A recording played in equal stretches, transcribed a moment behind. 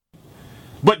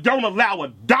But don't allow a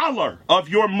dollar of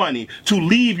your money to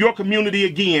leave your community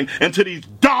again and to these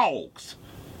dogs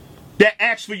that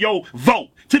ask for your vote,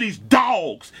 to these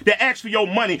dogs that ask for your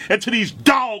money, and to these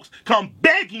dogs come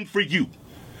begging for you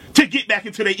to get back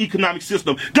into their economic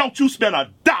system. Don't you spend a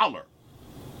dollar.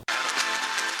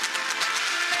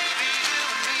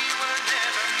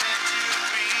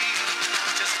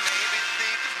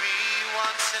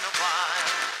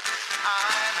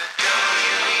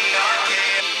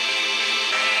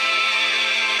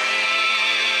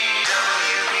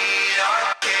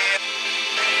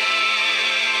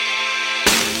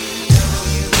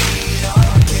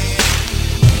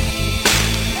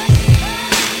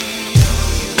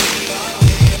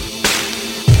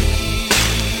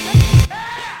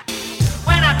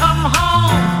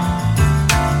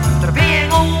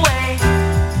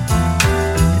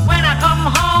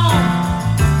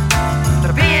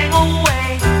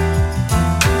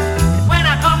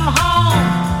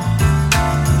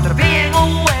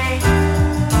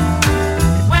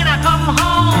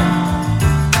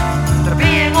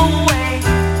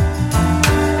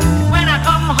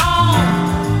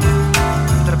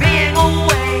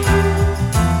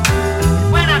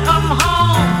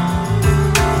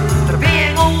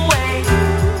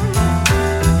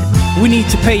 We need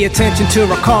to pay attention to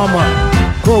our karma,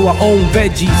 grow our own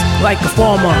veggies like a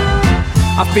farmer.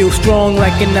 I feel strong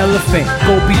like an elephant,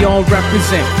 go beyond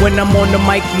represent when I'm on the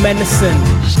mic menacing.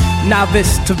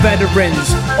 Novice to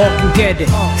veterans, all can get it.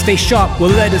 Stay sharp,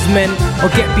 we'll let us men or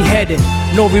get beheaded.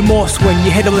 No remorse when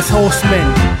you're headless horsemen.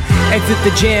 Exit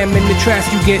the jam, in the trash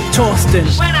you get tossed in.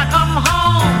 When I come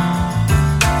home,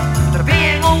 they're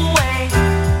being away.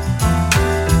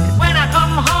 When I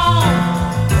come home,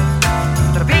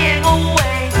 they're being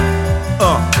away.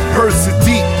 Purse is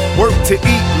deep, work to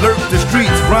eat, lurk the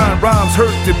streets. Rhymes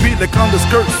hurt the beat like on the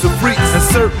skirts of freaks.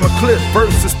 Insert my clip,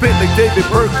 verses spit like David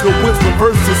Berkowitz. When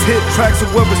verses hit, tracks of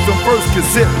whoever's from first can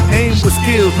zip. Aim with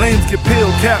skill, lanes get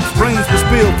peeled, caps, brains will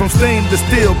spill. From stain to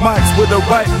steel, mics with the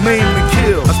right maim and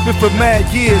kill. I spit for mad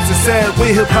years, a sad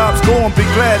way hip-hop's going. Be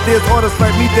glad there's artists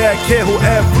like me that care who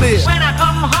add flair. When I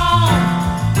come home,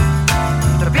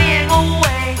 they're being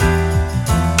away.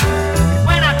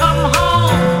 When I come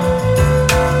home,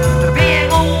 they're being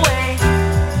away.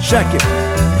 Check it.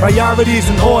 Priorities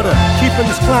in order, keeping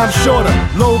this climb shorter.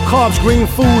 Low carbs, green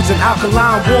foods, and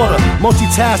alkaline water.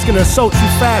 Multitasking in sultry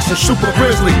fashion, super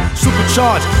grizzly,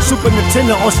 supercharged, Super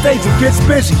Nintendo on stage it gets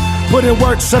busy. Put in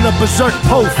work, son of berserk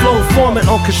pole, flow forming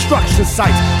on construction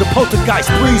sites. The poltergeist,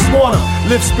 please warn 'em.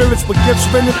 Live spirits with gifts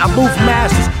rendered, I move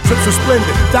masses. Trips are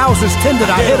splendid, thousands tended,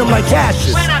 I hit 'em like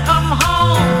ashes. When I come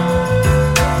home,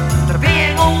 they're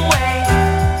being away.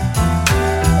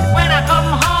 When I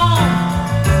come home,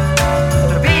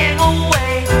 they're being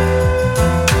away.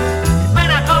 When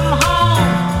I come home,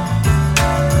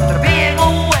 they're being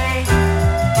away.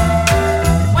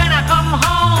 When I come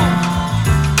home,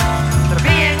 they're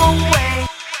being away.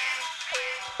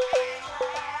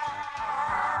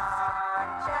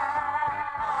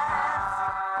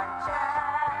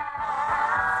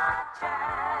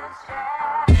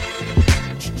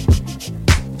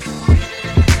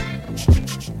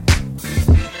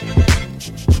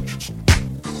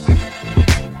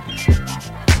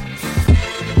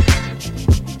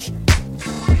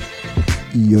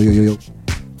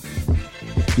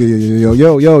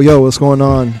 Yo, what's going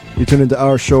on? You're tuned into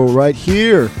our show right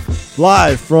here,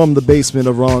 live from the basement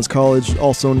of Rollins College,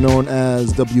 also known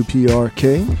as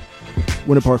WPRK,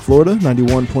 Winter Park, Florida,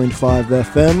 91.5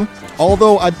 FM.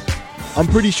 Although I'm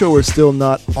pretty sure we're still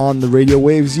not on the radio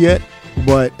waves yet,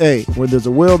 but hey, where there's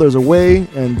a will, there's a way,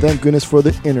 and thank goodness for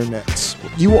the internet.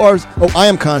 I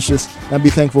am conscious, and I'd be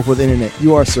thankful for the internet.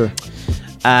 You are, sir.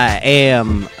 I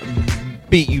am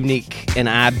Beat Unique, and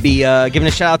I be giving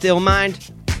a shout out to Illmind.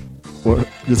 What,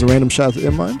 there's a random shout out to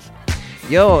Illmind?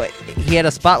 Yo, he had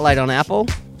a spotlight on Apple,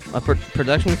 a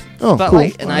production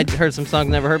spotlight, cool. And I heard some songs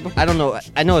never heard before. I don't know.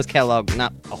 I know his catalog,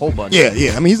 not a whole bunch. Yeah.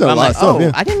 I mean, he's done a lot of stuff.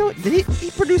 Yeah. I didn't know. Did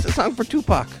he produce a song for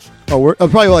Tupac? Oh, we're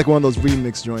probably like one of those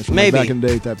remix joints from like back in the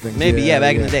day type thing. Maybe,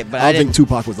 back in the day. But I don't think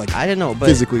Tupac was like I didn't know, but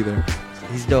physically there.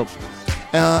 He's dope.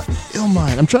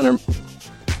 Illmind. I'm trying to.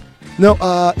 No,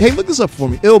 hey, look this up for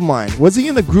me. Illmind. Was he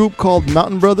in a group called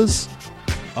Mountain Brothers?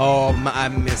 Oh, I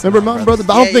miss. Remember Mountain Brothers?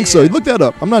 I don't think so. Look that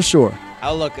up. I'm not sure.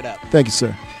 I'll look it up. Thank you,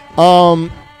 sir.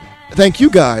 Thank you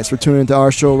guys for tuning into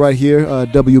our show right here,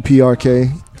 WPRK,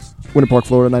 Winter Park,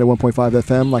 Florida, 91.5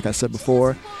 FM, like I said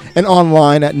before, and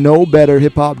online at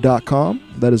knowbetterhiphop.com.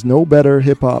 That is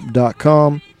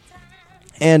knowbetterhiphop.com.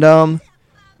 And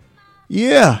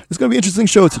yeah, it's gonna be an interesting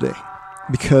show today,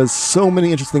 because so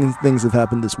many interesting things have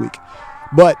happened this week.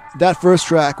 But that first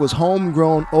track was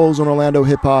homegrown Ozone Orlando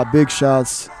hip hop. Big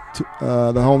shouts to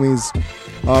the homies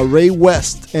Ray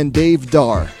West and Dave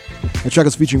Dar. The track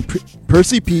is featuring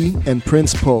Percy P and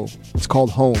Prince Poe. It's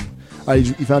called Home. All right,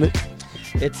 you found it?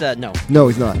 It's no. No,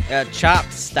 he's not.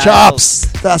 Chops. Style. Chops.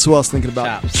 That's what I was thinking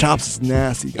about. Chops is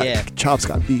nasty. Yeah. Chops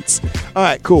got beats. All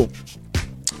right, cool.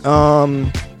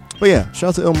 But yeah, shout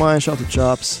out to Illmind, shout out to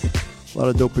Chops. A lot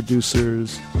of dope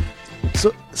producers.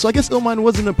 So I guess Illmind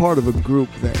wasn't a part of a group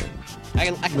then. I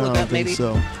can look up maybe.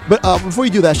 So. But before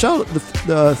you do that, shout out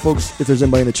the folks, if there's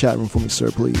anybody in the chat room for me,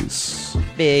 sir, please.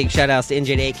 Big shout outs to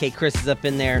NJ Chris is up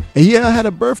in there. He had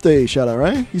a birthday shout out,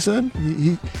 right? He said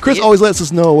Chris always lets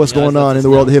us know what's going on in the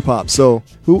world of hip hop. So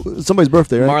somebody's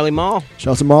birthday, right? Marley Marl.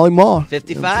 Shout out to Marley Marl.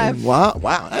 55. Wow,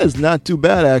 that is not too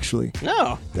bad actually.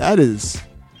 No. That is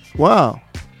wow.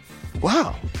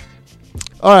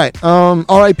 All right.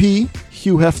 R.I.P.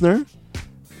 Hugh Hefner.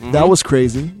 Mm-hmm. That was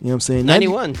crazy. You know what I'm saying?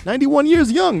 91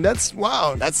 years young. That's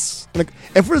wow. That's like,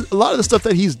 and for a lot of the stuff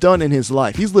that he's done in his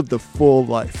life, he's lived a full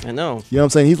life. I know. You know what I'm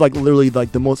saying? He's like literally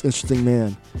like the most interesting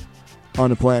man on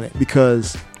the planet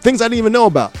because things I didn't even know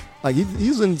about. Like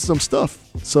he's in some stuff.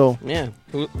 So yeah.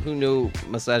 Who knew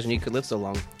misogyny could live so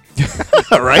long?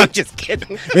 Right? I'm just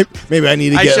kidding. Maybe I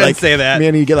need to get I like say that. Maybe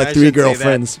I need to get like 3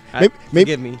 girlfriends.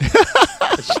 Forgive me.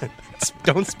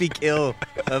 Don't speak ill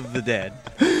of the dead.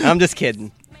 I'm just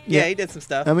kidding. Yeah, he did some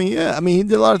stuff. I mean, he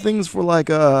did a lot of things for like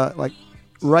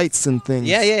rights and things.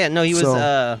 Yeah. No, he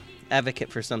was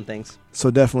advocate for some things. So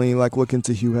definitely like look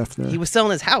into Hugh Hefner. He was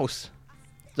selling his house,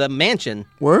 the mansion.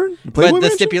 Word? But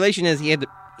the stipulation is he had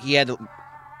to.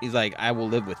 He's like, I will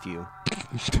live with you.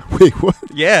 Wait, what?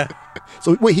 Yeah.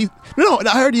 So wait,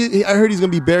 I heard he's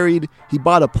gonna be buried. He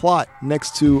bought a plot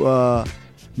next to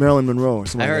Marilyn Monroe or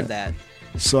something. I heard that.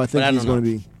 So I think he's going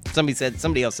to be.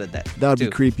 Somebody else said that. That would be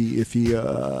creepy if he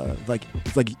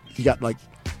he got like,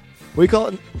 what do you call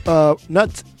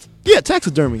it?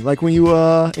 Taxidermy. Like when you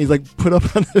he's like put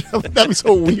up on that'd be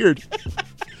so weird.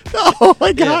 Oh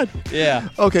my god. Yeah.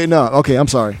 Okay, no. Okay, I'm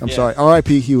sorry. Sorry.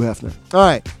 R.I.P. Hugh Hefner. All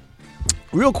right.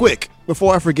 Real quick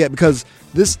before I forget, because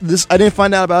this I didn't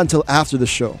find out about until after the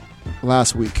show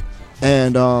last week,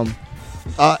 and I'm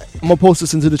gonna post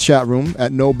this into the chat room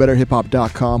at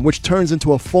knowbetterhiphop.com, which turns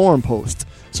into a forum post.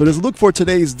 So just look for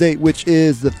today's date, which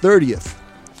is the 30th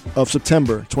of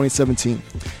September 2017,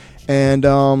 and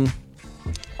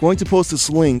going to post this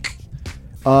link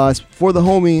for the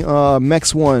homie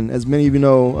Mex1. As many of you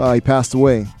know, he passed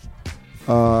away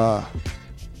a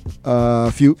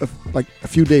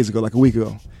few days ago, like a week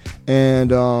ago,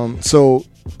 and so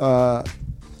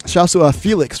shouts to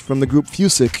Felix from the group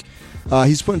Fusic.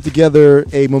 He's putting together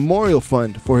a memorial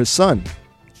fund for his son,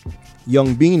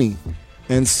 Young Beanie,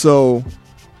 and so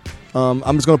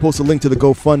I'm just going to post a link to the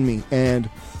GoFundMe. And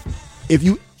if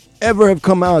you ever have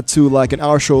come out to like an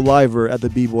Our Show Liver at the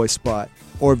B-Boy Spot,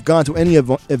 or have gone to any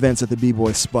events at the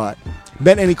B-Boy Spot,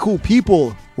 met any cool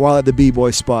people while at the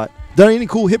B-Boy Spot, done any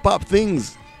cool hip-hop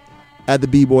things at the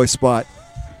B-Boy Spot,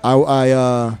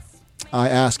 I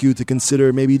ask you to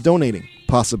consider maybe donating,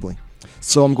 possibly.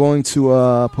 So I'm going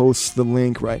to post the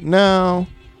link right now.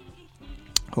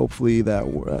 Hopefully that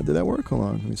did that work? Hold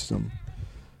on, let me see some.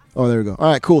 Oh, there we go. All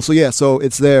right, cool. So yeah, so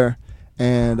it's there,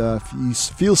 and if you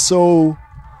feel so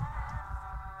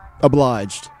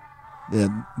obliged,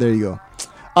 yeah, there you go.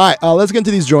 All right, let's get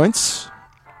into these joints.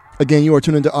 Again, you are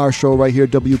tuned into our show right here,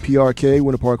 WPRK,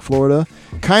 Winter Park, Florida.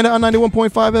 Kind of on 91.5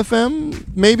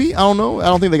 FM, maybe. I don't know. I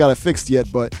don't think they got it fixed yet,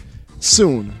 but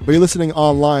soon. But you're listening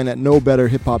online at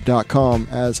knowbetterhiphop.com,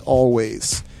 as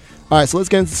always. All right, so let's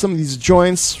get into some of these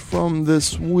joints from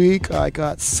this week. I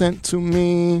got sent to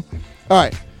me. All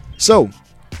right, so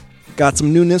got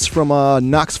some newness from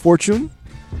Knox Fortune.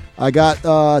 I got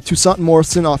Toussaint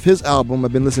Morrison off his album.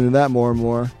 I've been listening to that more and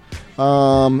more.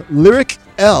 Lyric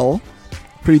L,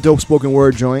 pretty dope spoken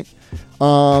word joint.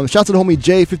 Shout out to the homie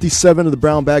J57 of the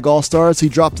Brown Bag All Stars. He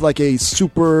dropped like a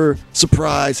super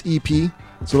surprise EP.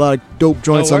 So a lot of dope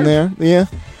joints on there. Yeah.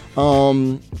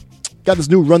 Got this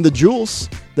new Run the Jewels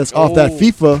that's off that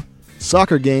FIFA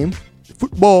soccer game,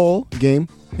 football game.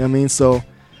 You know what I mean? So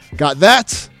got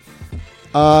that.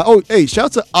 Hey, shout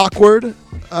out to Awkward.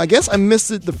 I guess I missed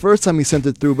it the first time he sent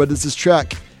it through, but it's this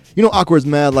track. You know, Awkward's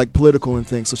mad like political and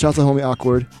things. So shout out to homie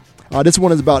Awkward. This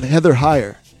one is about Heather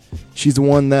Heyer. She's the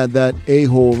one that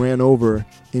a-hole ran over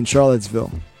in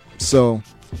Charlottesville. So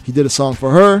he did a song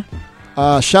for her.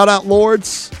 Shout out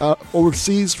Lords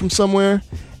overseas from somewhere.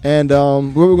 And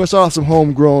we're going to start off some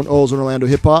homegrown Ozone Orlando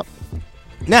hip hop.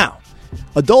 Now,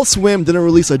 Adult Swim didn't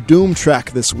release a Doom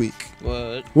track this week.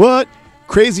 What?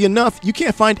 Crazy enough, you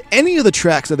can't find any of the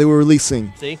tracks that they were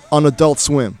releasing on Adult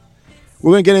Swim.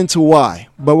 We're going to get into why,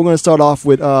 but we're going to start off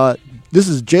with this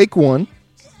is Jake One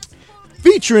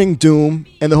featuring Doom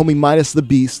and the homie Midas the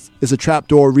Beast. It's a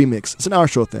Trapdoor remix. It's an Our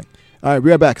Show thing. All right, we're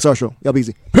right back. It's Our Show. Y'all be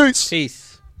easy. Peace. Peace.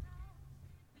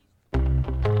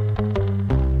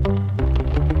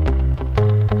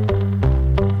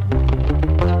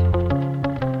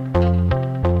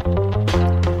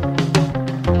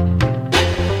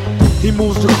 He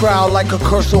moves the crowd like a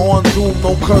cursor on Zoom.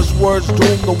 No curse words,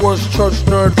 doom. The worst church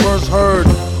nerd first heard.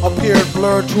 Appeared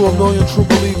blurred to a million true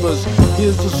believers. He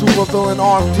is the supervillain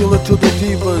arms dealer to the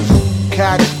divas.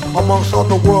 Catch amongst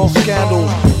underworld scandals.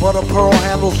 Butter pearl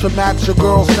handles to match your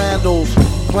girl's sandals.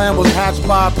 Plan was hatched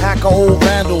by a pack of old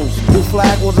vandals. Whose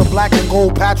flag was a black and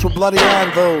gold patch with bloody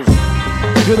anvils.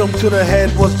 Hit him to the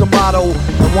head was the motto.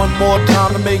 And one more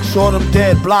time to make sure them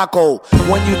dead, Blocko.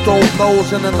 When you throw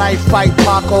blows in a knife fight,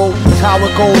 Paco. That's how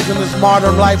it goes in this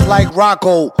modern life like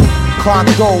Rocco. Clock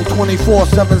go,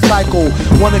 24/7 cycle.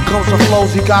 When it comes to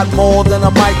flows, he got more than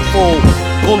a mic full.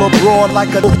 Pull abroad like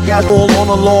a gasball on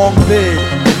a long bid.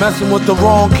 You're messing with the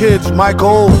wrong kids,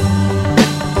 Michael.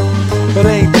 It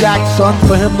ain't Jack, son,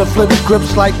 for him to flip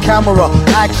scripts like camera,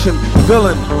 action,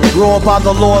 villain. Raw by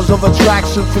the laws of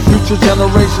attraction for future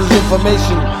generations'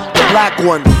 information. The black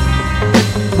one.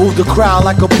 Move the crowd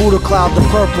like a Buddha cloud, the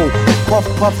purple. Puff,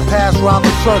 puff, pass round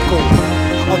the circle.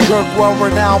 A jerk well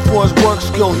renowned for his work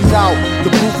skill, he's out. The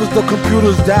proof is the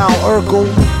computer's down, Urkel.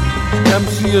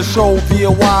 MC a show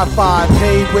via Wi-Fi.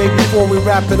 Paid way before we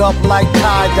wrap it up like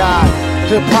tie-dye.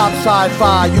 Hip-hop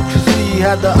sci-fi, you can see he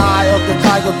had the eye of the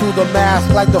tiger through the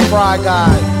mask like the Fry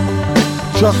Guy.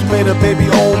 Just made a baby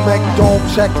Olmec dome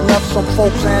check. Left some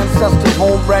folks' ancestors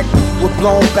home wrecked with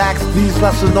blown backs. These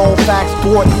lesser known facts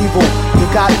thwart evil. You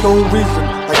got no reason,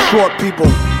 like short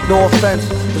people. No offense,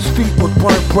 his feet would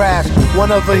burn brass.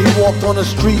 Whenever he walked on the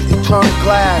street, he turned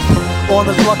glass. On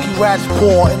his lucky rat's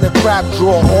paw in the crap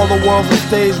drawer. All the world's a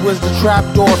stage, where's the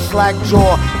trapdoor? Slack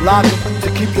jaw, logic to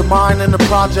keep your mind in the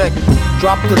project.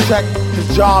 Drop the check,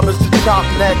 his job is to chop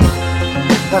necks.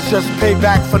 That's just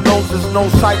payback for noses, no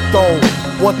sight though.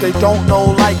 What they don't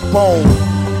know like bone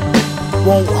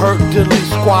won't hurt diddly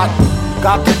squat.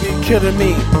 Got to be kidding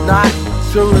me, not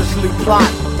seriously plot.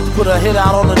 Put a hit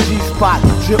out on the G-spot.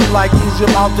 Drip like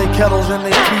Egypt out their kettles in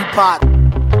their teapot.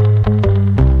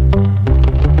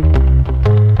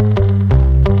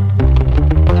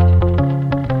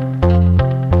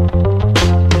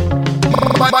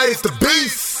 It's the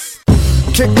beast.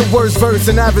 Kick the worst verse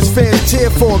and average fans cheer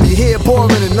for me. Here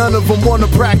boring and none of them wanna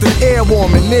practice air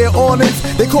warming. Near awnings,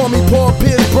 they call me Paul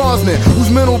Pierce Brosnan, whose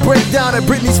mental breakdown at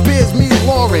Britney Spears meets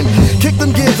Lauren. Kick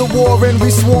them gears of war and we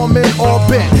swarming all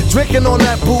bent. Drinking on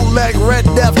that bootleg Red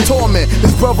Death torment.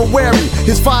 His brother wary,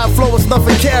 his fire flow is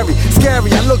nothing carry.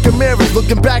 Scary, I look in mirrors,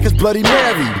 looking back as Bloody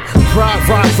Mary. Pride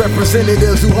rock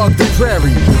representatives who hug the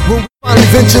prairie. When finally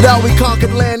ventured out, we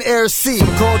conquered land, air, sea.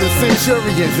 Called the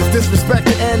Centurions. It's disrespect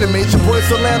to animate. Your boy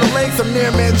Solano Lakes, I'm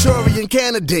near Manchurian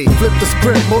candidate. Flip the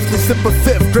script, mostly sip a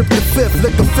fifth. Grip the fifth,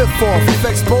 lick the fifth off. If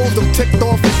exposed, I'm ticked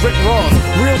off as Rick Ross.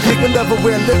 Real people never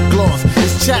wear lip gloss.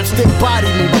 His chapstick body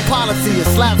me. My policy is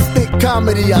slapstick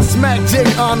comedy. I smack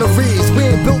Jake honorees. We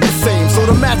ain't built the same, so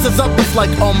the match is up. It's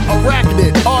like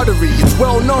arachnid artery. It's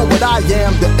well known what I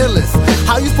am, the illest.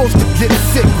 How you supposed to get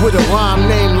sick with a rhyme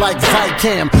name like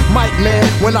Zycam? Mike man,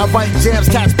 when I write jams,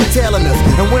 catch the tailing us.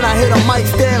 And when I hit a mic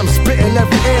stand, I'm spitting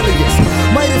every alias.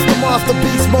 Midas the monster,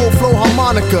 beast mode, flow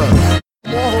harmonica.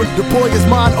 The boy is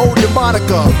mine, old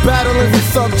Monica. Battling the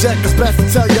subject, it's best to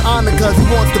tell your honor, cause he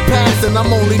wants to pass and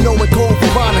I'm only knowing cold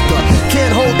Veronica.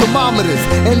 Can't hold thermometers,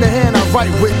 in the hand I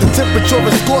write with, the temperature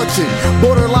is scorching,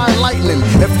 borderline lightning.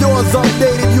 If yours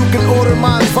updated, you can order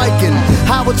mine Viking.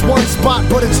 How it's one spot,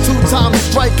 but it's 2 times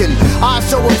striking. I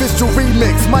show official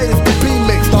remix, Midas the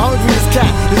B-mix. The hungriest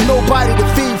cat, there's nobody to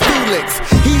feed Felix.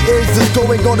 He is just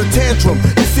going on a tantrum.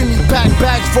 You see me pack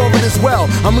bags for it as well.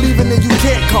 I'm leaving and you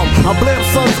can't come. I blame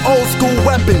Son's old school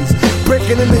weapons,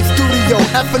 breaking in their studio,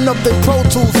 effing up their Pro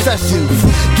Tools sessions.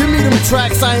 Give me them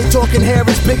tracks, I ain't talking hair,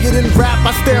 it's bigger than rap.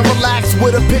 I stand relaxed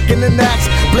with a pick and an axe.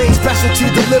 Blade specialty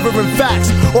delivering facts.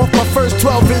 Off my first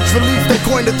 12-inch release, they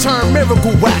coined the term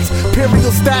miracle wax.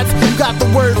 Imperial stats, you got the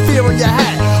word fear in your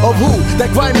hat. Of who?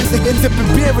 That grimy thing and sipping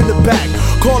beer in the back.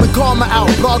 Calling karma out,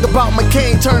 blog about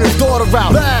McCain, turn his daughter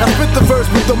out. I spit the verse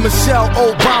with the Michelle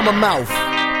Obama mouth.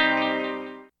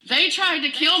 They tried to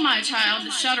kill my child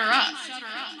to shut her up.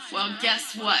 Well,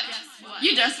 guess what?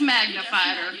 You just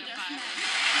magnified her.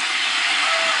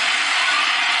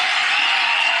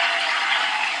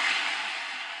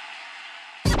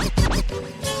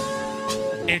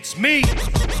 It's me,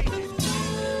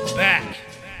 back.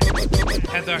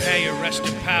 Heather Heyer, rest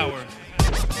in power.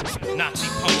 Nazi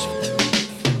punch.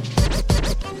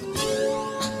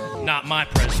 not my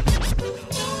president.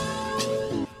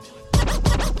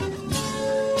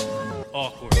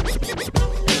 Awkward.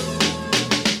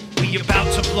 We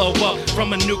about to blow up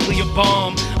from a nuclear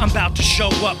bomb. I'm about to show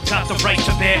up, got the right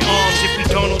to bear arms. If we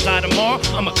don't all die tomorrow,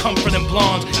 I'ma come for them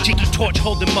blondes. Tiki torch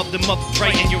holding up the mother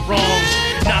righting your wrongs.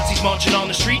 Nazis marching on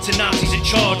the streets and Nazis in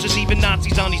charge. There's even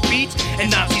Nazis on these beats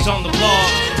and Nazis on the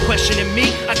blogs. Questioning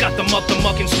me, I got the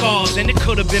motherfucking scars. And it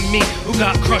could have been me who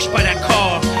got crushed by that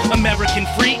car. American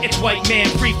free, it's white man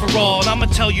free for all. I'ma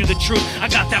tell you the truth, I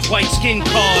got that white skin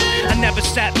card. I never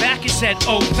sat back and said,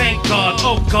 oh thank God,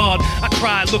 oh God. I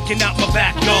cried looking out my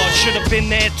backyard. Should have been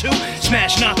there too,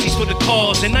 smash Nazis for the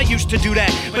cause. And I used to do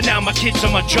that, but now my kids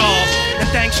are my job. And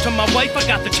thanks to my wife, I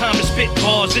got the time to spit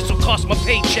bars. This'll cost my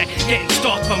paycheck, getting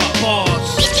stalked by my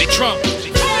boss. Trump,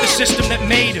 the system that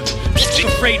made him.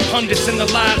 Afraid pundits and the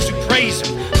lives who praise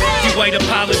him. You white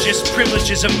apologists, privilege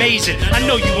is amazing. I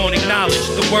know you won't acknowledge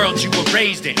the world you were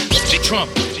raised in. Trump,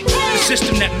 the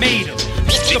system that made him.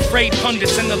 Afraid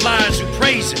pundits and the lives who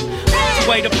praise him. You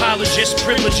white apologists,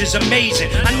 privilege is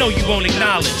amazing. I know you won't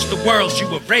acknowledge the world you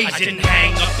were raised in. I didn't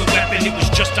hang up the weapon, it was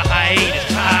just a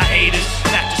hiatus. Hi haters,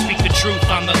 back to speak the truth,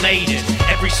 I'm the latest.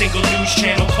 Every single news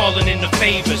channel calling in the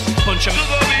favors. Bunch of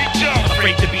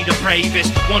afraid to be the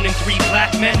bravest. 1 in 3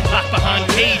 black men locked behind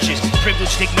cages.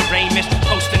 Privileged ignoramus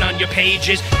posting on your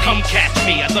pages. Come catch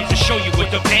me, I'd love to show you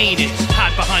what the pain is.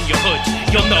 Hide behind your hoods,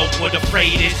 you'll know what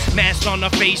afraid is. Masks on our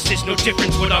faces, no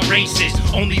difference with our races.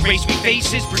 Only race we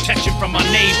face is protection from our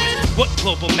neighbors. What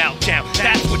global meltdown?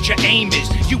 That's what your aim is.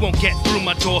 You won't get through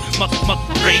my door, mother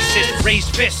racist.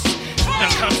 Raised fists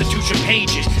on Constitution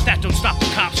pages that don't stop the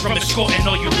cops from escorting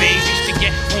all your babies to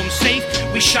get home safe.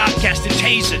 We shot, gassed, and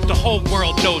tasered. The whole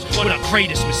world knows what our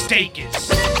greatest mistake is.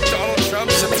 Donald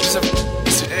Trump's a piece of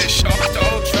ish.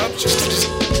 Donald Trump just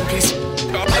a piece of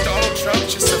Donald Trump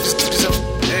just a piece of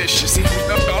ish. You see,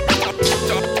 Donald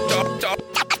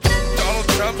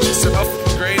Trump just a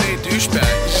grade A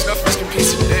douchebag. Just a fucking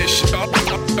piece of ish. Donald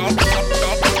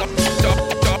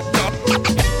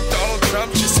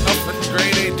Trump just a fucking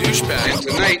grade A douchebag. And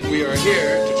tonight we are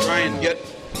here to try and get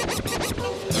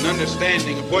an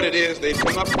understanding of what it is they've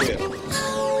come up with.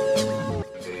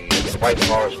 The white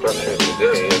power structure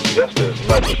today is just as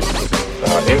much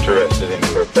interested in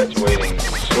perpetuating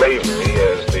slavery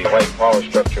as the white power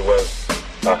structure was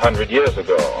 100 years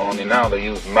ago. Only now they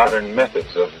use modern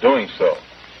methods of doing so.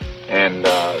 And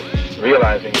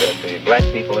realizing that the black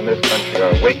people in this country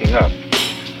are waking up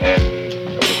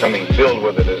and becoming filled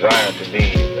with a desire to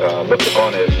be looked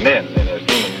upon as men and as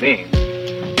human beings,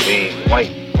 the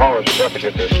white power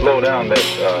structure to slow down that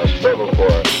struggle for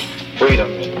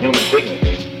freedom and human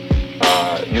dignity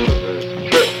uses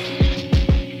tricks.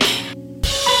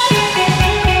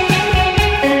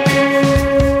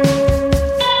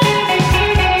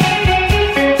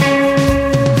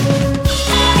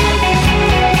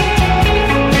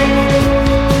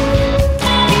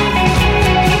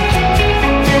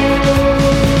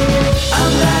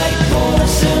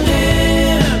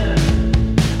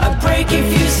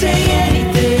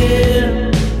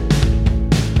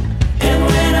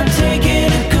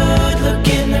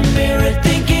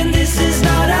 This is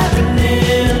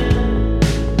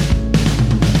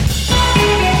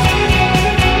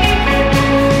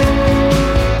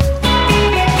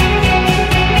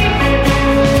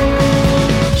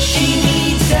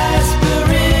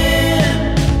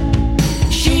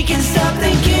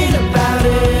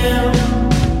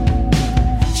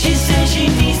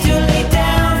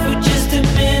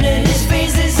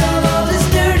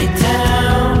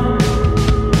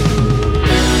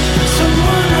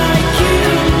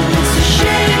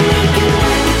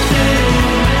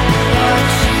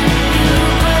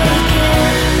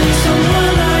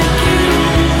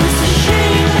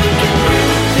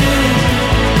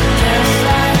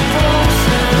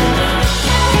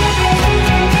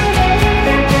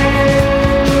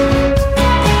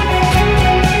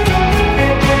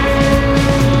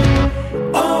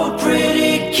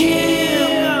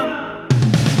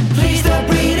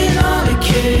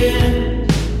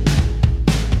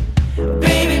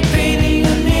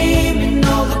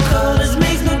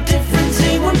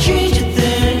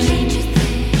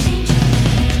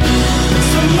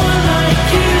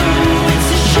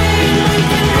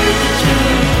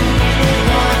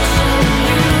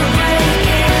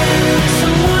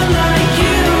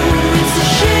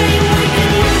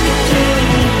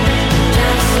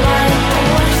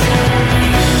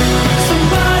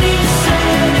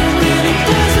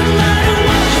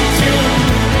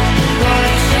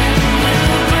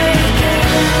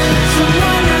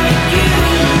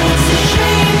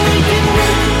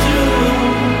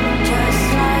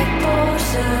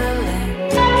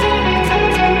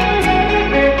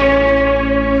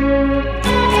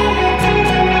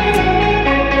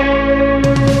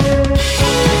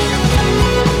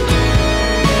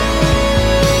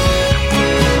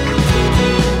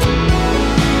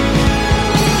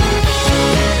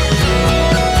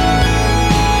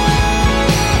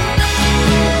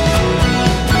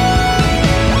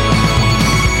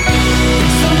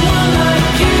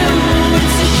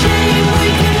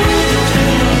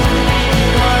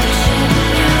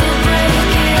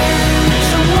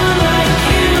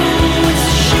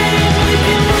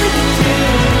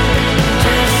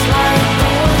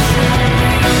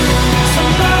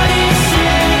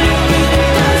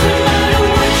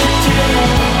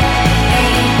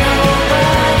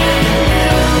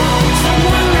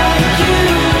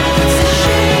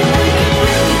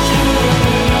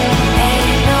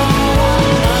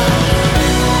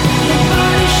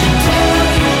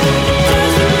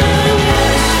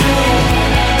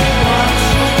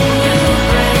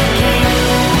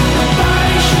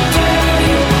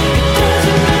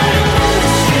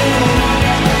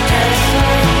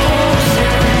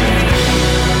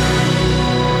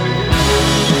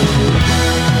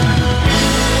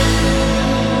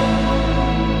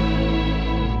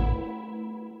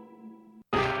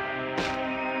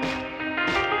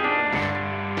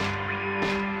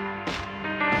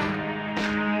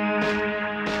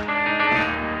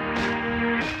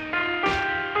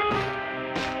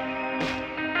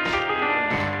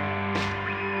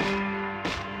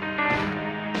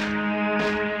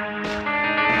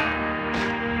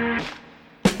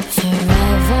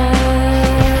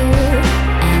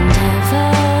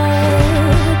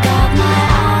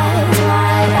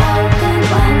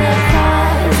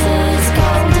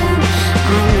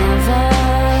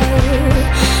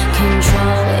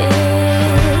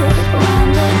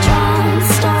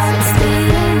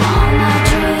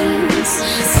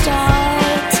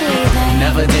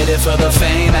for the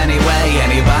fame anyway.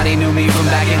 Anybody knew me from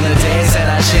back in the day said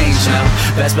I changed, no.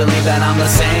 Best believe that I'm the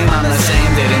same,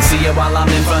 Didn't see it while I'm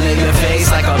in front of your face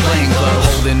like a plain clothes.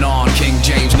 Holding on, King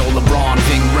James, no LeBron,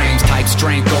 Ving Rhames, type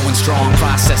strength, going strong.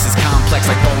 Process is complex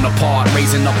like Bonaparte,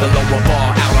 raising up the lower bar.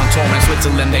 Out on tour in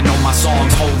Switzerland, they know my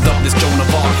songs. Hold up this Joan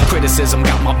of Arc. Criticism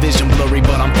got my vision blurry,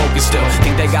 but I'm focused still.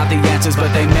 Think they got the answers,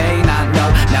 but they may not know.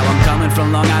 Now I'm coming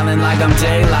from Long Island like I'm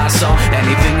De La Soul.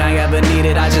 Anything I ever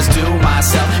needed, I just do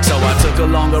myself. So I took a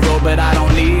longer road, but I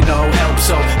don't need no help.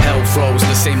 So hell froze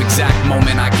the same exact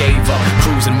moment I gave up.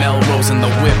 Cruising Melrose in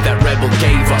the whip that Rebel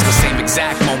gave us. The same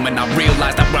exact moment I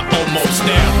realized that we're almost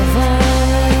there.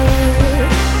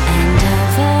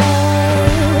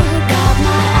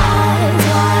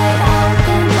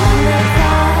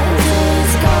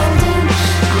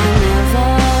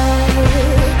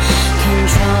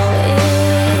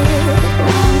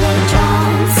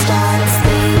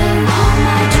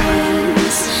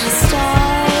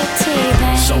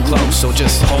 So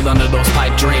just hold on to those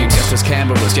pipe dreams. Just as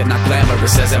cameras, yet not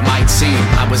glamorous as it might seem.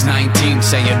 I was 19,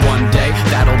 saying one day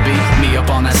that'll be me up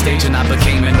on that stage, and I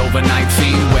became an overnight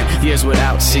fiend. Went years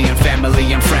without seeing family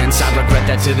and friends. I regret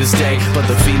that to this day, but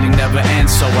the feeling never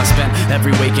ends. So I spent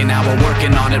every waking hour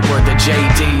working on it. Word to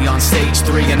JD on stage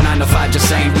 3 and 9 to 5 just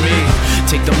ain't me.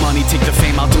 Take the money, take the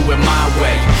fame, I'll do it my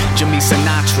way. Jimmy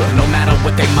Sinatra, no matter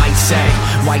what they might say.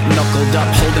 White knuckled up,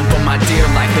 holding for my dear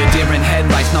life. The deer in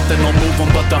headlights, nothing will move them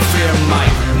but the fear.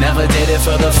 Never did it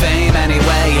for the fame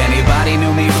anyway. Anybody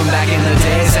knew me from back in the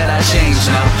day said I changed,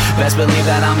 no. Best believe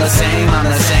that I'm the same,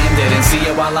 Didn't see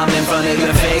it while I'm in front of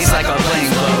your face like a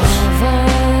plain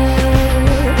clothes.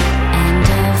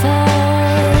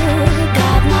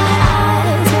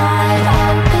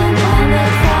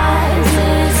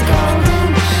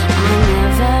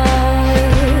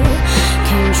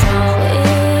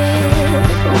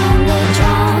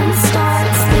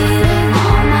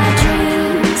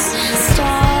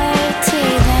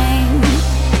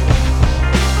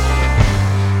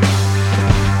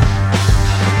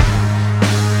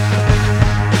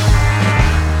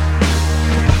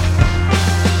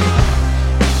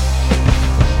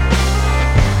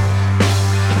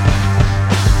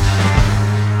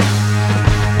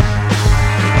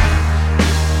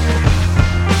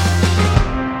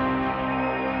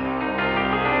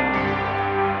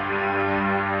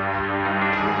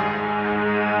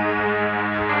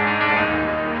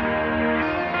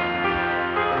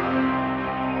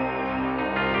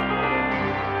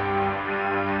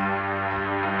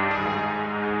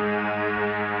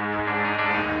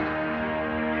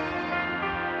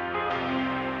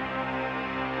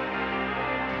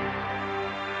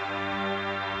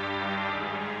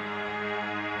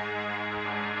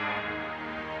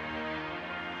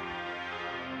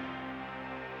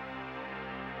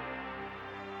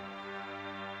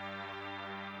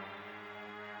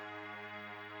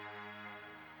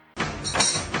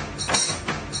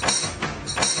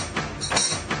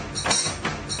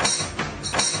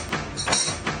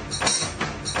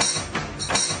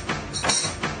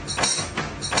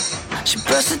 She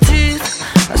brushed her teeth,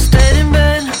 I stayed in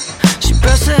bed. She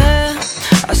brushed her hair,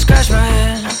 I scratched my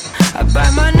head. I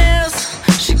bite my nails,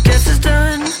 she gets us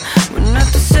done. We're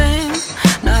not the same,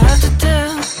 not hard to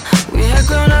tell. We had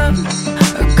grown up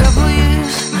a couple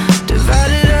years,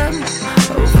 divided up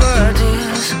over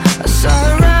ideas. I saw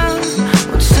her around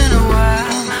once in a while.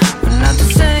 We're not the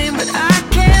same, but I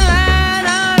can't lie,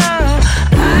 no.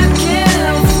 I can't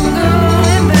help from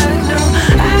going back, no.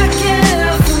 I can't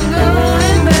help from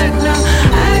going back, no.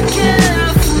 I can't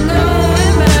help from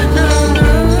going back, no, no.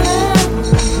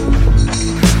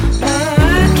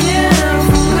 I can't help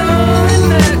from going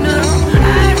back,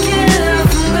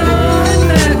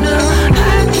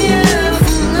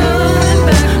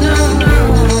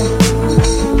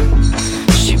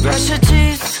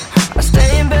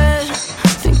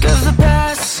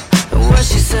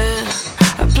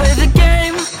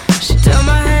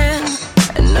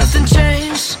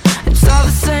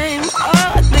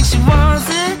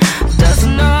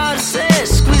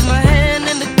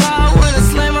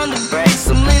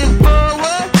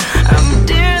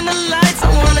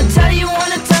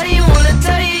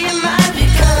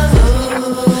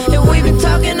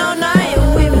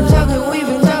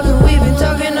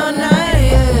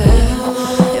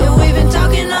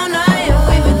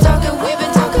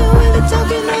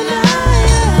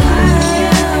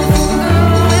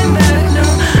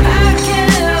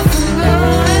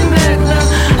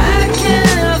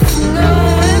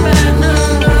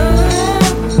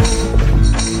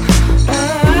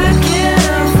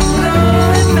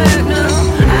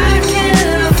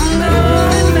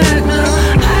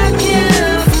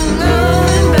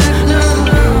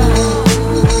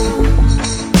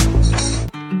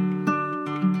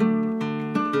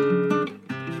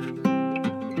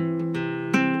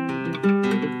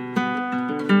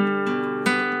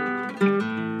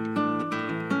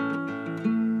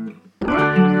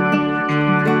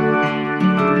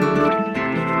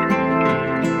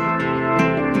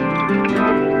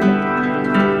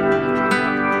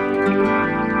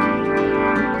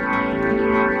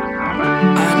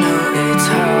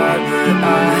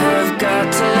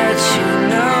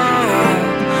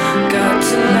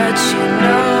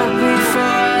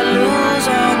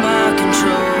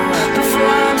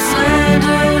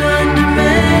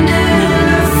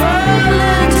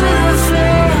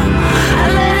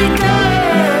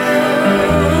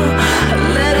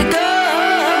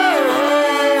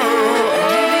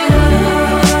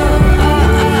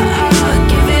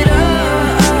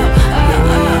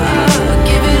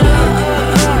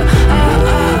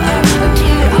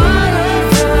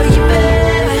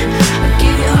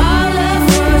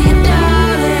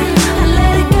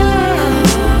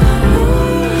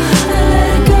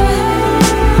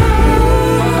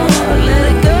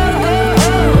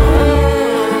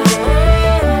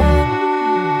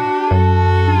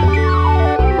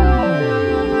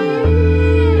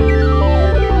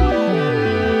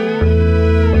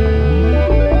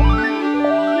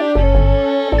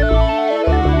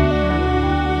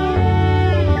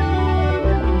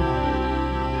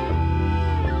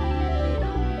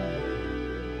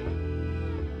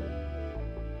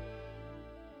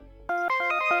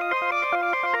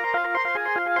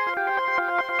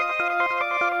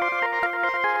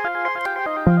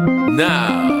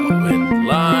 with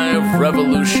live,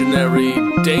 revolutionary,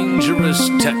 dangerous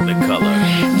Technicolor.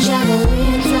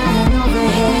 Javelin flying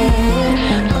overhead,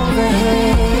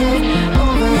 overhead,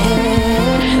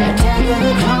 overhead. Attack of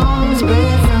the clones,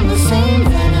 bred from the same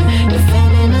venom.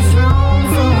 Defending the throne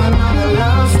for another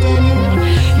lost in it.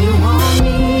 You want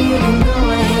me, you can go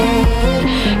ahead,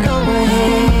 go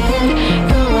ahead,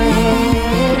 go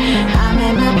ahead. I'm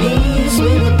in my peace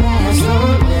with the past,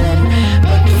 Lord willing.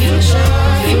 But the future.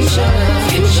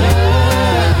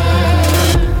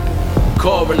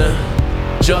 Coroner,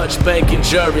 judge, bank, and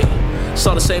jury. It's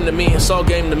all the same to me, it's all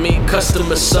game to me.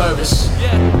 Customer service,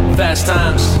 fast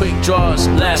times, quick draws,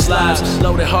 last lives,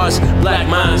 loaded hearts, black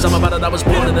minds. I'm about it, I was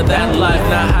born into that life.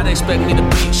 Now how they expect me to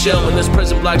be chill when there's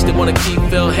prison blocks they wanna keep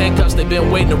filled, handcuffs they been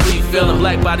waiting to refill, and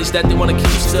black bodies that they wanna keep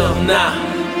still. Nah,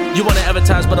 you wanna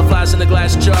advertise butterflies in a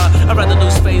glass jar. I'd rather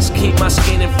lose face, keep my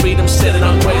skin in freedom, sitting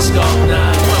on Grayskull.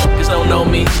 Nah, cause don't know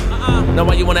me. Now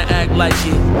why you wanna act like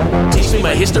it? Teach me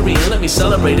my history and let me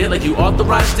celebrate it like you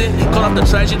authorized it. Caught up the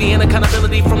tragedy and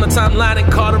accountability from the timeline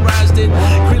and cauterized it.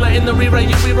 Green light in the rewrite,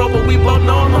 you rewrote, but we both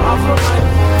know I'm off right.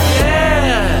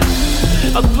 Yeah.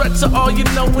 A threat to all you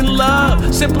know and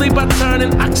love, simply by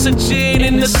turning oxygen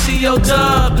into CO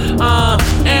dub.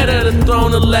 Heir to the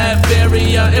throne of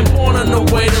Latveria, and born on the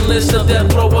waiting list of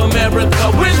death row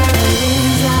America.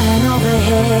 Flying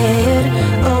overhead,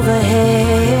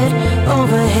 overhead,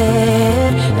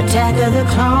 overhead. Attack of the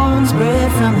clones,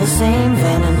 bred from the same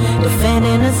venom.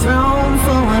 Defending the throne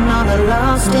for another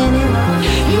lost in it.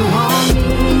 You want me,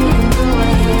 you can go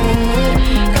ahead,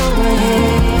 go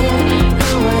ahead,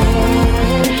 go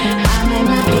ahead. I'm in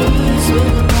my peace with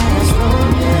the past, Lord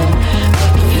willing.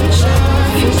 Future.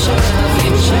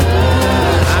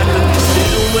 I could be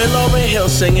sitting with Lauryn Hill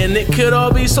singing, it could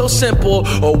all be so simple.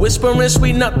 Or whispering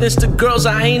sweet nothings to girls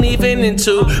I ain't even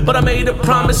into. But I made a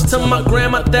promise to my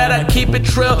grandma that I'd keep it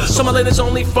trill. So my ladies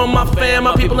only from my fam,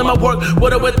 my people in my work,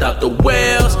 with or without the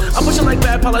whales. I'm pushing like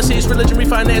bad policies, religion,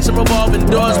 refinance, and revolving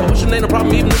doors. But pushing ain't no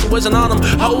problem even if it wasn't on them.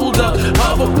 Hold up,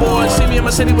 hoverboard. See me in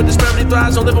my city with disparity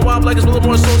thrives. Don't live in wild black, it's a little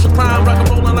more social crime. Rock and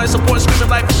roll on life support, screaming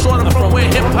life is short. I'm from where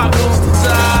hip hop goes to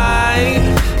die.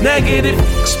 Negative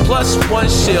plus one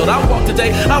shield. I walk the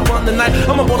day, I run the night.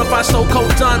 I'm a bona fide so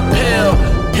cold done pill.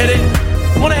 Hit it.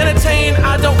 Wanna entertain,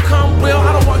 I don't come real.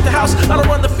 I don't walk the house, I don't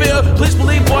run the field. Please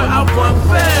believe, boy, I run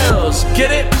bells.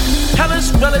 Get it? Hell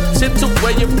is relative to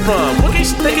where you're from.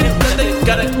 Rookies thinking that they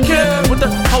got a kid with a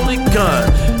holy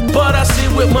gun. But I see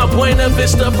with my Buena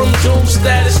Vista from Doom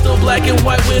status, still black and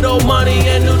white with old money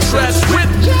and new traps. Rip.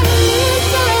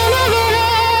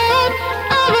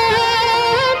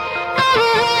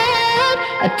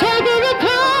 Attack of the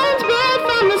clones, bred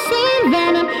from the same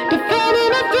venom.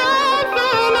 Defending the throne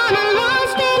for another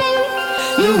lost in it.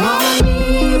 You want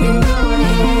me, you can go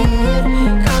ahead,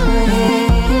 go ahead,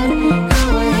 go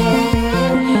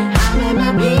ahead. I'm in my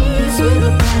peace with the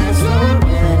past, Lord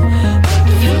willing.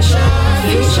 Future.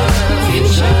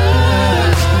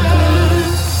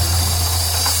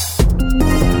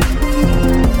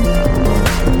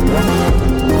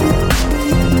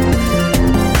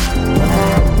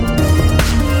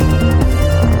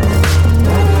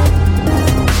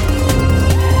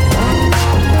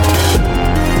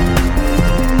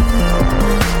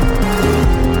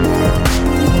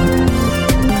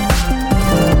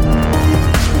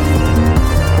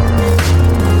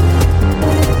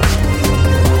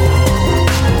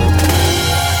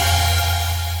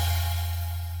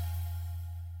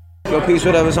 Peace,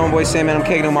 what up? It's homeboy Sam, and I'm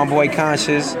kicking with my boy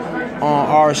Conscious on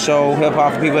our show, Hip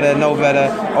Hop for people that know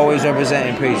better, always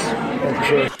representing. Peace.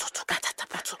 Sure.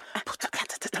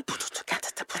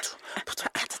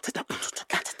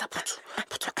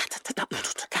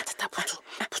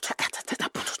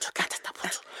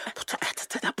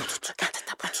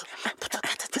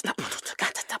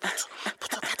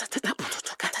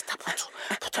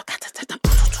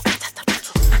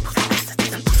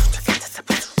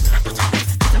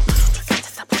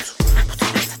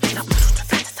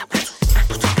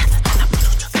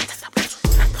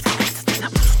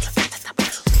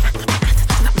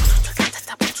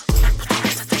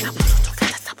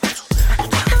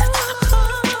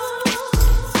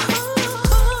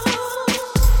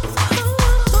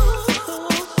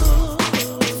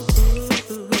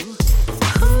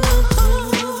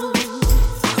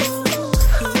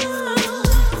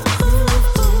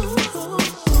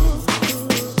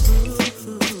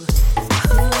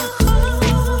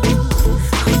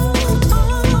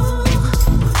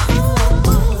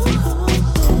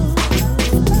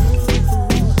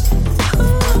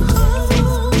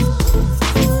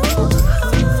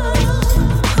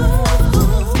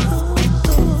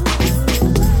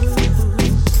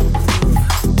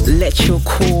 Let your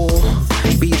core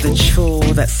be the chore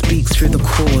that speaks through the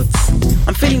chords.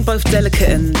 I'm feeling both delicate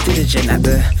and diligent at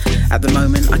the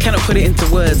moment. I cannot put it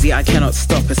into words, yet I cannot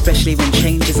stop, especially when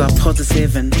changes are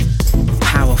positive and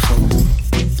powerful.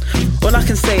 All I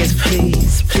can say is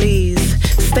please, please,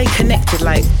 stay connected,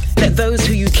 like let those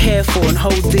who you care for and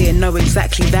hold dear know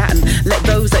exactly that, and let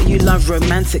those that you love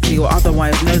romantically or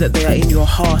otherwise know that they are in your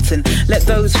heart, and let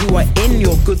those who are in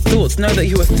your good thoughts know that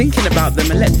you are thinking about them,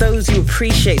 and let those you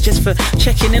appreciate just for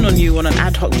checking in on you on an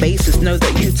ad hoc basis know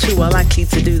that you too are likely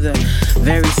to do the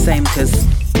very same, because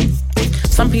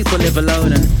some people live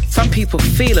alone and some people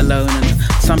feel alone and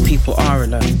some people are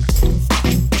alone.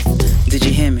 Did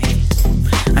you hear me?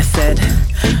 I said,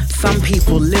 some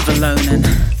people live alone and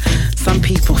some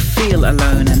people feel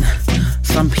alone and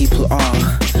some people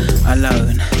are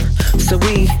alone. So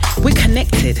we're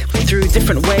connected through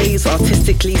different ways,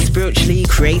 artistically, spiritually,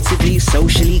 creatively,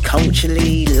 socially,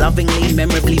 culturally, lovingly,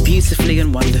 memorably, beautifully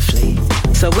and wonderfully.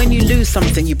 So when you lose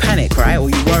something, you panic, right? Or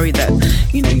you worry that,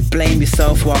 you blame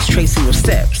yourself whilst tracing your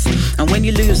steps. And when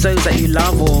you lose those that you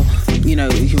love or, you're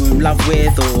in love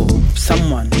with or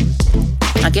someone,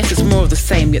 I guess it's more of the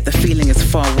same, yet the feeling is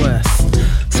far worse.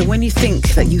 So when you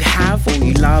think that you have or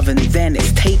you love and then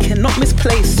it's taken, not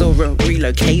misplaced or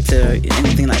relocated or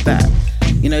anything like that.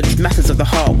 Just matters of the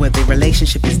heart where the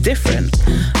relationship is different,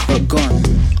 but gone,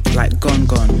 like gone.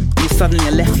 You suddenly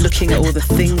are left looking at all the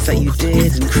things that you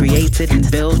did and created and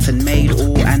built and made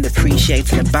all and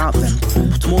appreciated about them.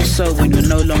 More so when you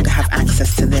no longer have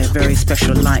access to their very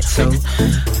special light. So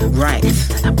write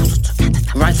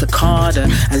a card,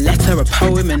 a letter, a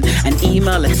poem, and an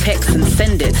email, a text, and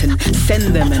send it, and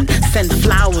send them, and send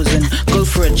flowers, and go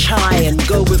for a chai, and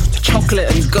go with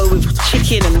chocolate, and go with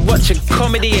chicken, and watch a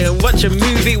comedy, and watch a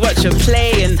movie, watch a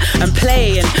play, and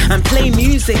play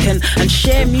music, and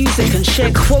share music, and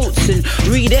share quotes, and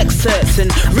read excerpts,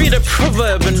 and read a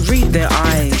proverb, and read their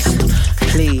eyes,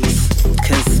 please,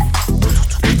 because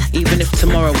even if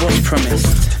tomorrow was promised,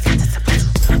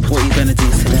 what are you gonna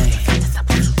do today?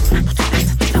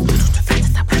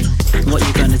 What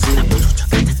you gonna do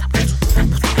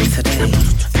today?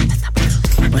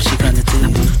 What you gonna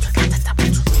do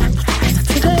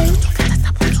today?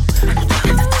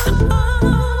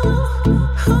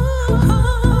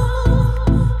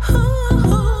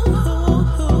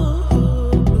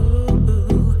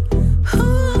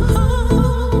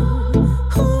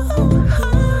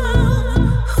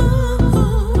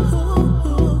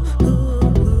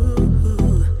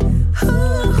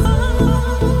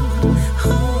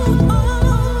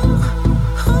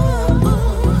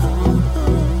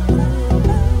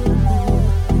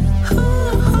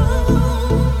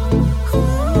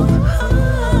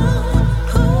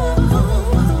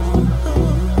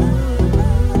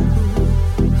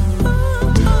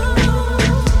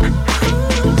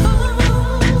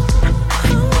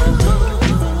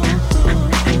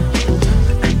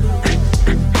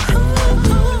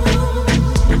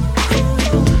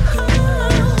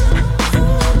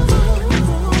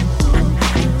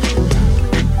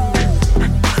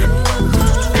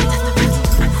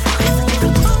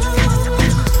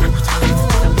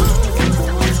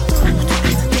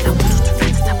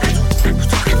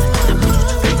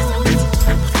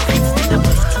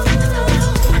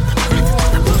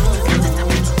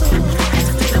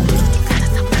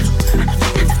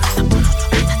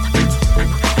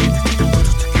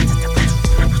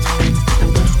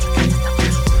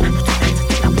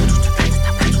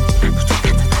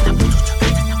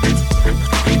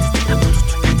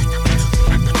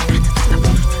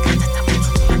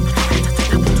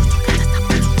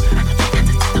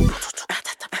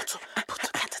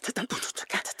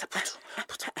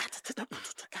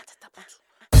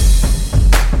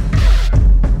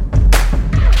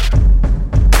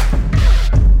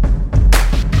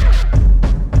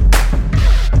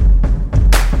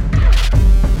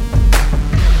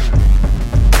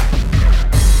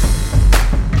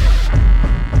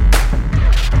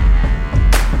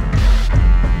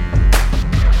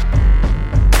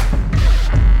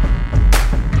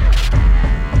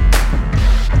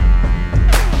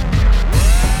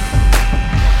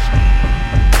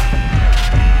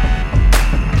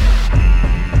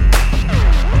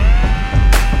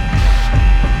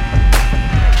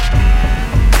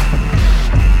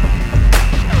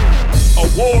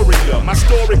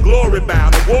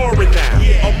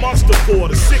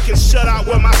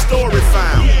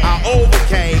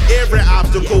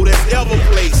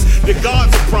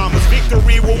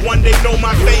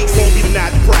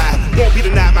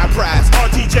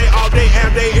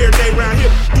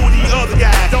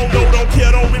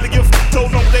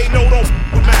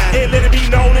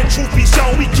 Truth be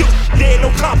shown, we kill, there ain't no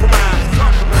compromise.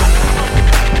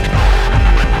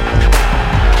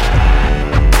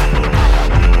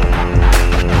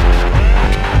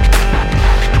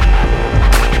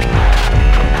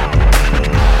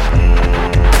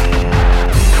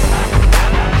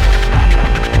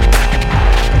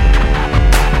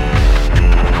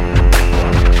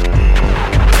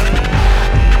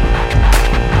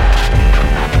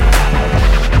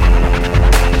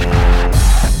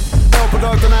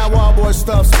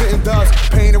 dust.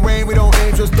 Pain and rain, we don't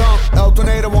aim, just dump. El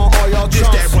Tornado on all y'all This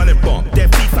chumps. that running bump,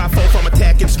 that V54 from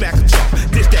attack and smack a jump.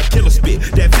 This that killer spit,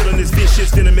 that villainous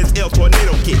vicious venomous El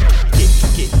Tornado get.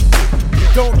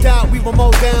 Don't doubt we will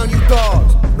mow down you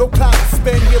dogs. No clout to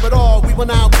spend here at all, we will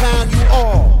now pound you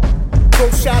all. Go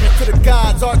shout it to the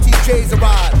gods, RTJs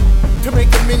arrive to make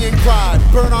the minion cry,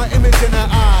 burn our image in their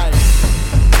eyes.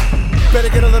 Better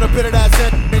get a little bit of that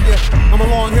zen in you. I'm a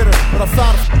long hitter, but I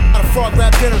found how to frog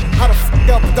rap dinner. How to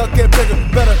help a duck get bigger,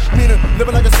 better, meaner,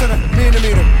 living like a sinner, mean to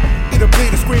meter. Either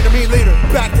bleed or screen to me leader.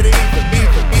 Back to the ether.